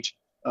age,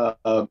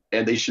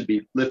 and they should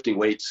be lifting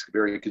weights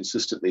very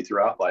consistently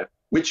throughout life.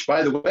 Which,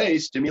 by the way,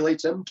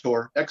 stimulates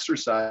mTOR.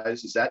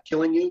 Exercise, is that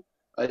killing you?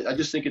 I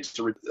just think it's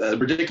a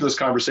ridiculous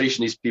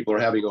conversation these people are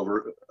having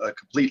over a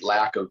complete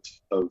lack of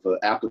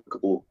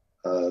applicable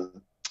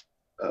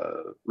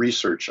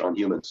research on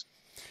humans.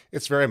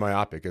 It's very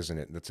myopic, isn't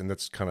it?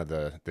 That's kind of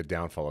the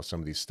downfall of some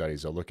of these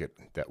studies. They'll look at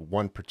that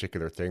one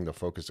particular thing. They'll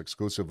focus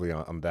exclusively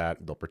on that.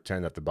 They'll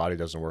pretend that the body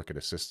doesn't work at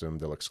a system.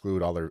 They'll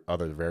exclude all their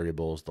other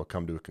variables. They'll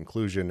come to a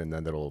conclusion, and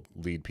then that'll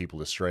lead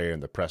people astray,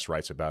 and the press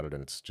writes about it,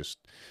 and it's just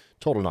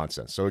total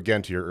nonsense. So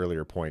again, to your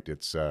earlier point,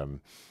 it's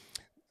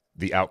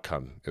the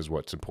outcome is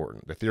what's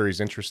important. The theory is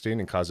interesting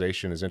and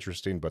causation is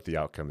interesting, but the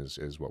outcome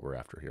is what we're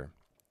after here.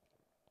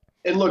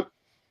 And look,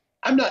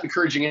 I'm not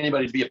encouraging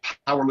anybody to be a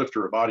power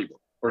lifter or a bodybuilder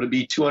or to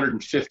be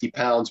 250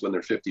 pounds when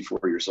they're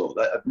 54 years old.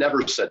 I've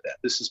never said that.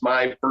 This is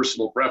my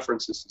personal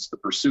preference. This is the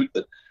pursuit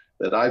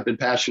that I've been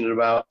passionate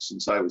about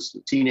since I was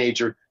a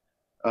teenager.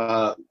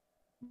 But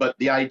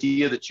the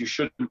idea that you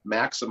shouldn't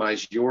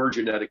maximize your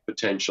genetic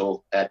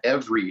potential at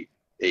every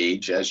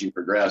age as you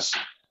progress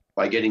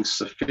by getting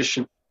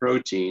sufficient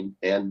protein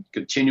and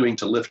continuing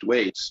to lift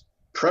weights,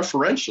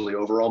 preferentially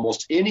over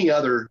almost any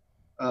other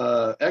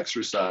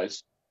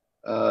exercise,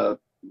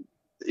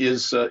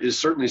 is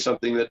certainly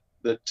something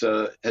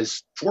that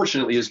has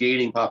fortunately is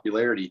gaining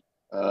popularity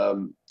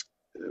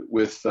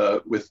with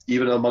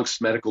even amongst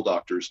medical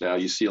doctors now.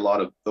 You see a lot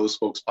of those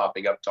folks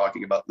popping up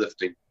talking about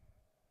lifting.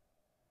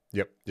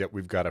 Yep.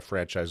 We've got a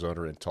franchise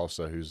owner in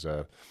Tulsa who's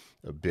a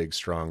big,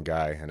 strong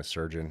guy and a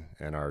surgeon,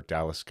 and our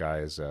Dallas guy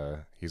is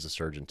he's a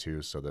surgeon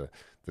too. So the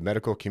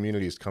medical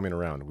community is coming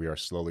around. We are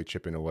slowly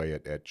chipping away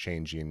at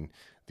changing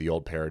the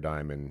old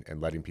paradigm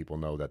and letting people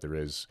know that there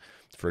is,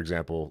 for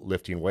example,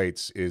 lifting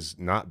weights is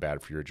not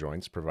bad for your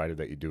joints, provided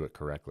that you do it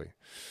correctly.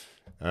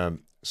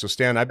 So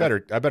Stan, I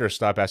better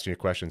stop asking you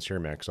questions here,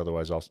 man, because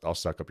otherwise I'll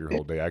suck up your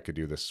whole day. I could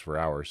do this for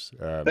hours.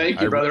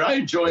 Thank you, brother. I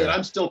enjoy it.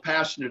 I'm still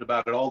passionate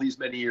about it all these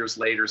many years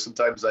later.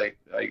 Sometimes I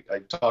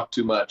talk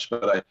too much,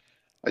 but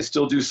I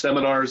still do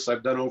seminars.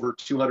 I've done over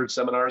 200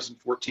 seminars in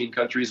 14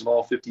 countries in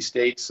all 50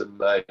 states,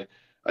 and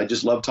I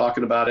just love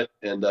talking about it.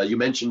 And you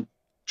mentioned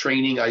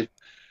training. I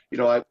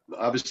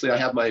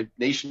have my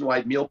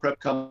nationwide meal prep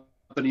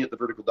company at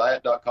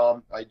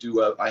theverticaldiet.com.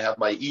 I have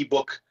my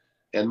ebook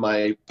and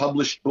my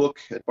published book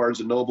at Barnes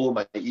 & Noble,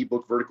 my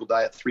ebook Vertical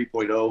Diet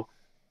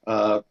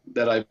 3.0,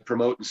 that I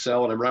promote and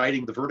sell. And I'm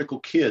writing The Vertical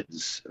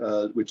Kids,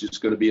 which is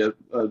going to be a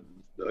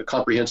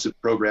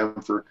comprehensive program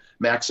for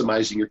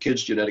maximizing your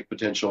kids' genetic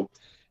potential.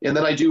 And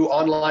then I do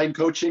online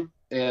coaching,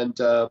 and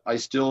I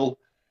still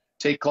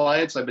take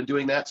clients. I've been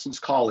doing that since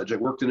college. I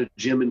worked in a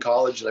gym in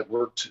college, and I've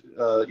worked,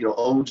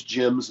 owned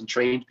gyms and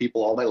trained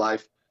people all my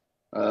life.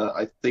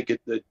 I think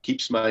it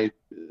keeps my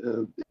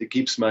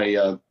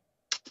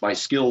my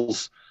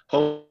skills,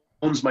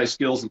 hones my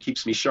skills, and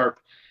keeps me sharp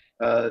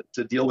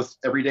to deal with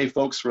everyday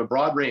folks from a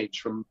broad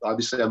range. From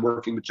obviously, I'm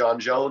working with John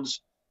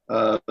Jones,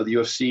 the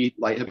UFC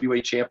light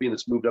heavyweight champion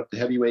that's moved up to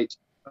heavyweight,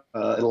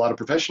 and a lot of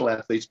professional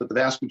athletes. But the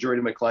vast majority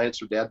of my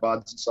clients are dad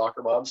bods and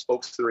soccer moms,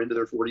 folks that are into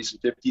their 40s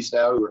and 50s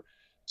now, who are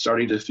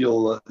starting to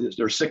feel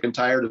they're sick and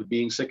tired of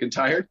being sick and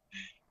tired.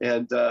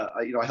 And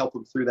I help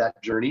them through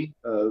that journey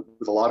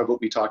with a lot of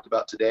what we talked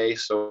about today.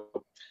 So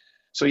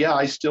yeah,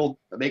 I still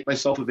make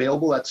myself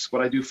available. That's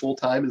what I do full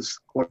time, is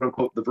quote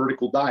unquote the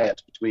vertical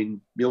diet,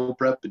 between meal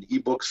prep and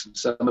ebooks and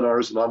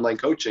seminars and online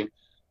coaching.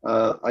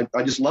 I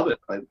just love it.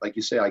 Like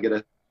you say, I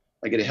get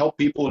to help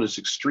people, and it's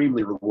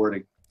extremely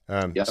rewarding.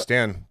 Yeah.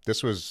 Stan,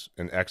 this was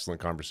an excellent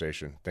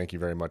conversation. Thank you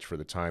very much for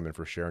the time and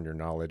for sharing your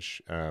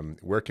knowledge.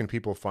 Where can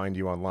people find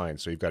you online?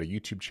 So you've got a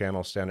YouTube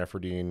channel, Stan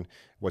Efferding.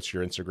 What's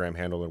your Instagram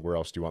handle, and where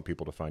else do you want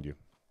people to find you?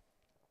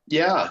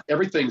 Yeah,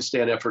 everything's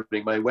Stan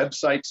Efferding. My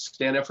website's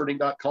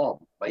stanefferding.com.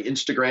 My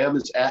Instagram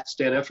is at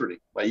Stan Efferding.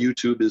 My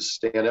YouTube is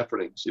Stan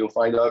Efferding. So you'll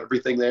find out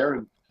everything there,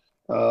 and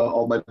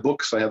all my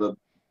books. I have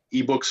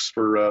ebooks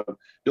for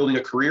building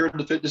a career in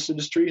the fitness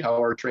industry, how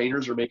our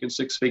trainers are making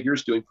six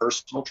figures doing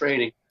personal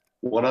training,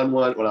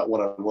 one-on-one, well, not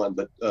one-on-one,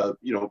 but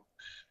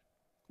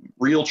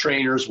real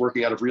trainers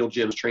working out of real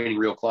gyms, training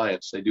real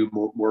clients. They do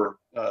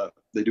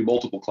they do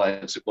multiple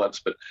clients at once.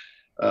 But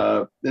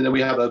and then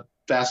we have a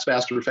Fast,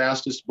 Faster,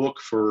 Fastest book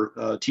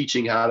for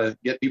teaching how to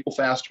get people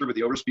faster with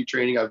the overspeed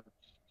training. I've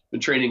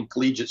been training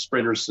collegiate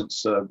sprinters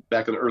since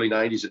back in the early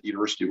 90s at the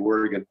University of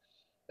Oregon.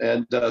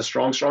 And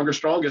Strong, Stronger,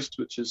 Strongest,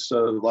 which is a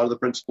lot of the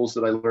principles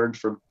that I learned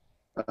from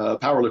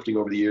powerlifting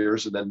over the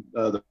years. And then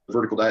the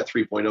Vertical Diet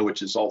 3.0,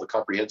 which is all the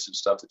comprehensive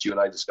stuff that you and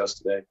I discussed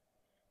today.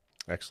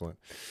 Excellent.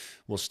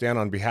 Well, Stan,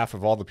 on behalf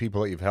of all the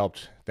people that you've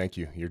helped, thank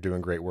you. You're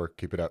doing great work.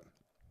 Keep it up.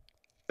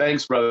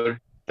 Thanks, brother.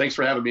 Thanks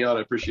for having me on.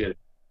 I appreciate it.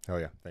 Oh,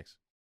 yeah. Thanks.